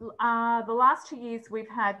 The last 2 years we've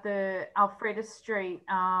had the Alfreda Street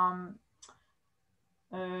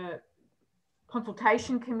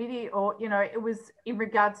consultation committee, or, you know, it was in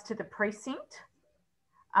regards to the precinct.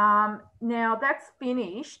 Now that's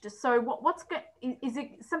finished. So is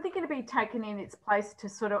it something going to be taken in its place to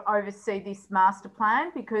sort of oversee this master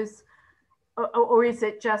plan? Because, or is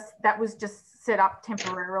it just, that was just set up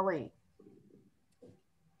temporarily?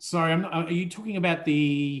 Sorry, are you talking about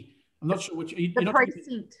the, I'm not sure which, the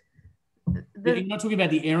precinct. You're not talking about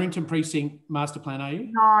the Errington precinct master plan, are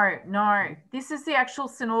you? No. This is the actual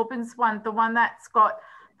St Albans one, the one that's got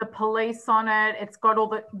the police on it. It's got all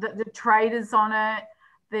the traders on it.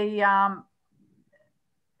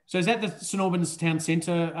 So is that the St Albans Town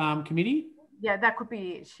Centre committee? Yeah, that could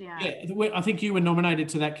be it. Yeah. Yeah, I think you were nominated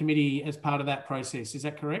to that committee as part of that process. Is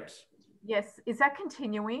that correct? Yes. Is that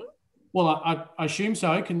continuing? Well, I assume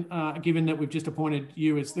so, given that we've just appointed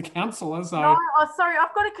you as the councillor. So no, sorry,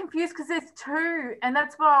 I've got it confused because there's two, and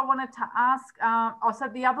that's what I wanted to ask. So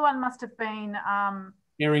the other one must have been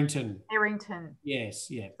Errington. Errington.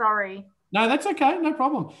 Yes, yeah. Sorry. No, that's okay, no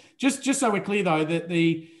problem. Just so we're clear though, that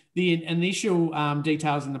the initial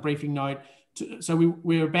details in the briefing note. So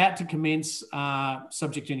we're about to commence,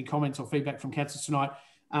 subject to any comments or feedback from council tonight,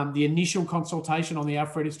 the initial consultation on the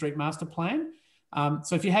Alfreda Street Master Plan.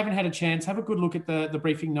 So if you haven't had a chance, have a good look at the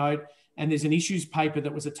briefing note, and there's an issues paper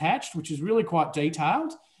that was attached, which is really quite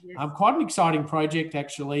detailed. Yes. Quite an exciting project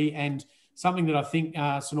actually, and something that I think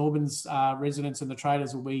St Albans residents and the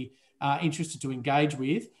traders will be interested to engage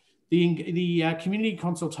with. The community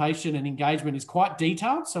consultation and engagement is quite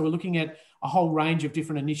detailed. So we're looking at a whole range of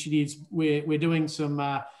different initiatives. We're doing some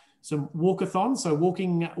walkathons, so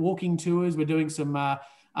walking tours. We're doing some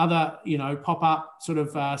other, pop-up sort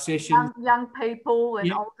of sessions. Young people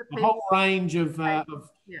and older people. A whole range of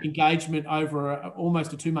engagement over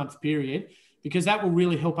almost a 2-month period, because that will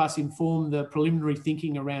really help us inform the preliminary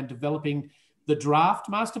thinking around developing the draft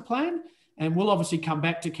master plan. And we'll obviously come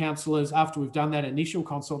back to councillors after we've done that initial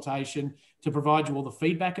consultation to provide you all the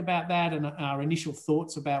feedback about that and our initial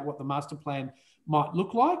thoughts about what the master plan might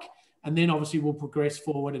look like. And then obviously we'll progress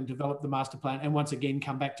forward and develop the master plan, and once again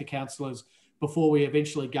come back to councillors before we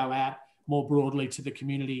eventually go out more broadly to the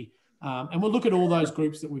community. And we'll look at all those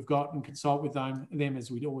groups that we've got and consult with them as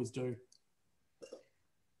we always do.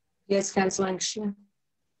 Yes, Councillor Lancashire.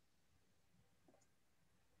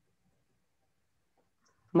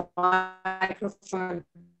 Microphone,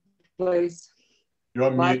 please. You're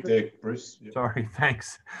on mute there, Bruce. Yep. Sorry,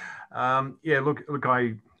 thanks. Yeah, look,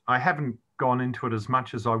 I haven't gone into it as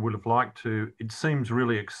much as I would have liked to. It seems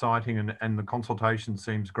really exciting, and the consultation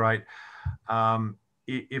seems great.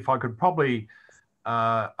 If I could probably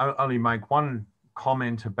only make one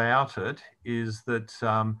comment about it, is that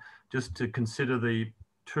just to consider the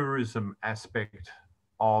tourism aspect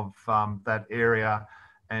of that area,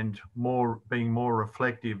 and being more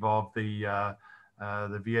reflective of the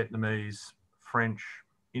Vietnamese French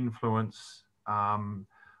influence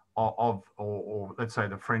or let's say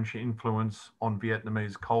the French influence on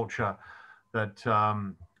Vietnamese culture, that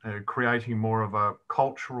creating more of a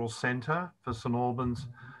cultural centre for St Albans.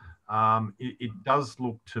 It does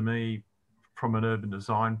look to me, from an urban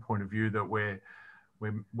design point of view, that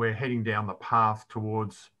we're heading down the path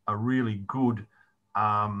towards a really good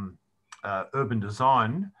urban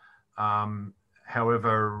design.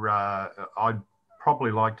 However, I'd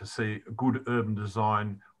probably like to see a good urban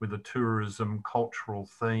design with a tourism cultural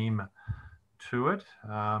theme to it.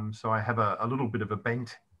 So I have a little bit of a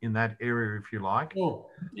bent in that area, if you like. Oh,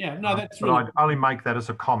 yeah, no, that's but really... I'd only make that as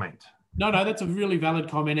a comment. No, that's a really valid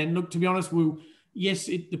comment. And look, to be honest,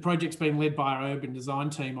 the project's been led by our urban design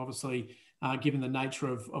team, obviously, given the nature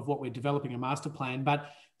of what we're developing, a master plan.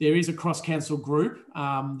 But there is a cross-council group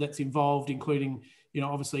that's involved, including,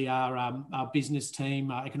 obviously our business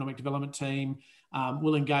team, our economic development team.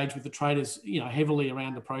 Will engage with the traders, heavily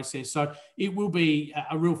around the process. So it will be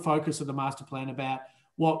a real focus of the master plan about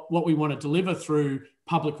what we want to deliver through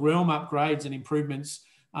public realm upgrades and improvements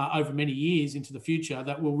over many years into the future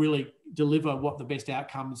that will really deliver what the best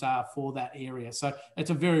outcomes are for that area. So it's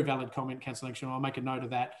a very valid comment, Councillor Lancashire. I'll make a note of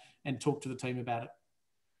that and talk to the team about it.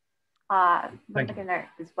 I'll make a note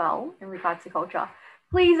as well in regards to culture.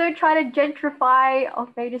 Please don't try to gentrify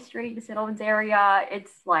Alfreda Street, the St Albans area.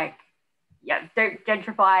 It's like, yeah, don't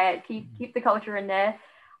gentrify it. Keep the culture in there.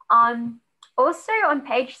 Also on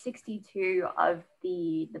page 62 of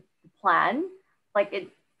the plan,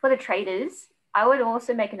 for the traders, I would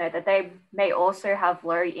also make a note that they may also have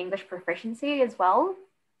low English proficiency as well.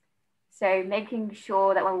 So making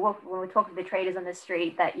sure that when we talk to the traders on the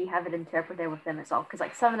street, that you have an interpreter with them as well. Because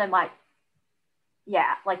some of them might,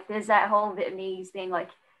 there's that whole Vietnamese thing,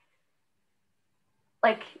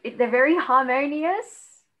 they're very harmonious,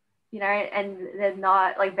 and they're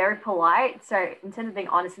not very polite. So in terms of being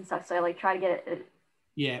honest and stuff, so try to get it.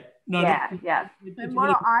 Yeah. No. Yeah. And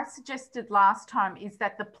what I suggested last time is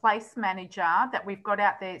that the place manager that we've got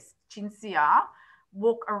out there, Chinsia,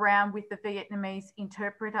 walk around with the Vietnamese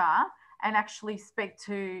interpreter and actually speak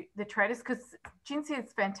to the traders, because Chinsia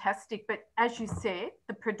is fantastic. But as you said,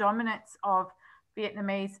 the predominance of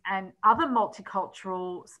Vietnamese and other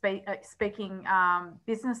multicultural speaking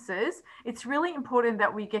businesses, it's really important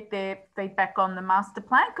that we get their feedback on the master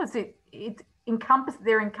plan, because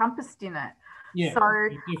they're encompassed in it. Yeah, so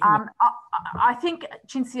I think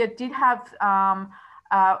Chinsia did have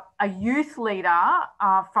a youth leader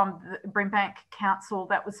from the Brimbank Council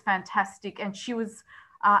that was fantastic, and she was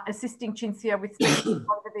assisting Cinzia with speaking to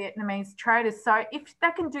the Vietnamese traders. So if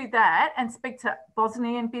they can do that and speak to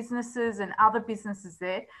Bosnian businesses and other businesses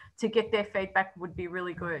there to get their feedback would be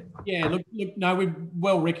really good. Yeah, look, no, we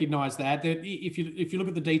well recognise that. If you look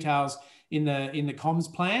at the details in the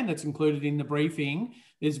comms plan that's included in the briefing,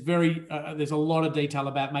 there's a lot of detail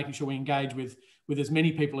about making sure we engage with as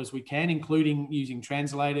many people as we can, including using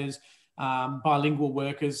translators, bilingual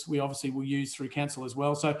workers. We obviously will use through council as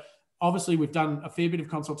well. So obviously we've done a fair bit of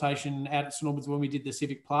consultation out at St Albans when we did the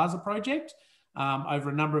Civic Plaza project over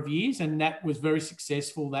a number of years, and that was very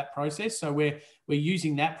successful, that process. So we're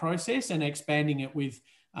using that process and expanding it with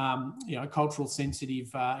cultural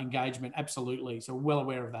sensitive engagement. Absolutely. So we're well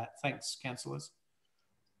aware of that. Thanks, councillors.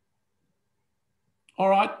 All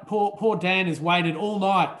right, poor Dan has waited all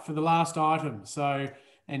night for the last item. So,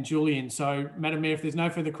 and Julian. So, Madam Mayor, if there's no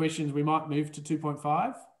further questions, we might move to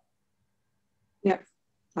 2.5. Yep,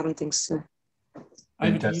 I don't think so.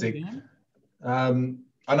 Fantastic.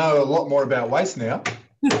 I know a lot more about waste now,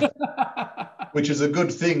 which is a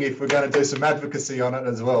good thing if we're going to do some advocacy on it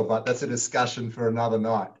as well, but that's a discussion for another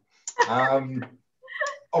night.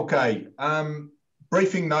 Okay.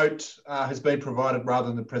 Briefing note has been provided rather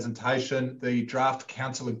than the presentation. The draft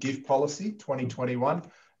councillor gift policy 2021.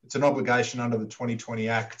 It's an obligation under the 2020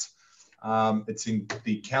 Act. It's in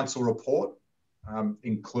the council report,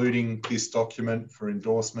 including this document for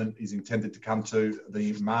endorsement is intended to come to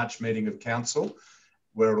the March meeting of council,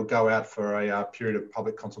 where it'll go out for a period of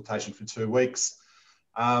public consultation for 2 weeks.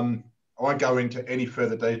 I won't go into any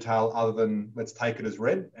further detail other than let's take it as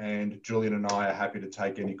read, and Julian and I are happy to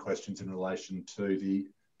take any questions in relation to the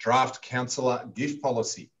draft councillor gift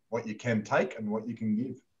policy, what you can take and what you can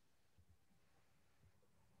give.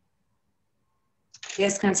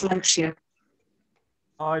 Yes, Councillor Hampshire.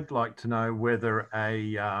 I'd like to know whether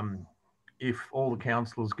if all the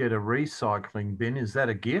councillors get a recycling bin, is that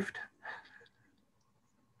a gift?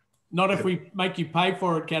 Not if we make you pay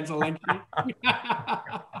for it, Councillor Lancashire.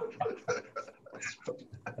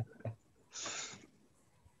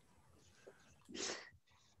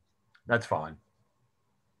 That's fine.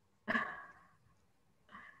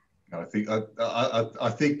 I think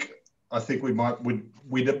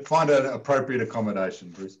we'd find an appropriate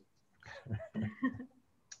accommodation, Bruce.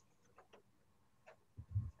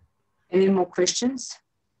 Any more questions?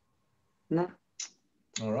 No.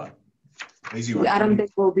 All right. Easy one. I don't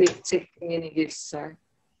think we'll be accepting any gifts, so.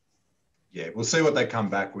 Yeah, we'll see what they come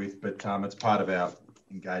back with, but it's part of our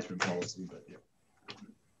engagement policy. But yeah.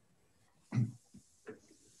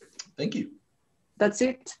 Thank you. That's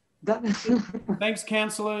it. Thanks,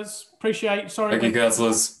 councillors. Appreciate. Sorry. Thank you,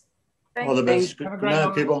 councillors. All the best. Have a Good great night,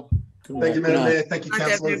 night, people. Thank you, Madam Mayor. Thank you,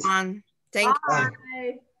 councillors. Everyone. Thank you. Bye.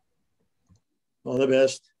 All the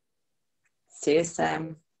best. See you,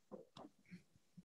 Sam.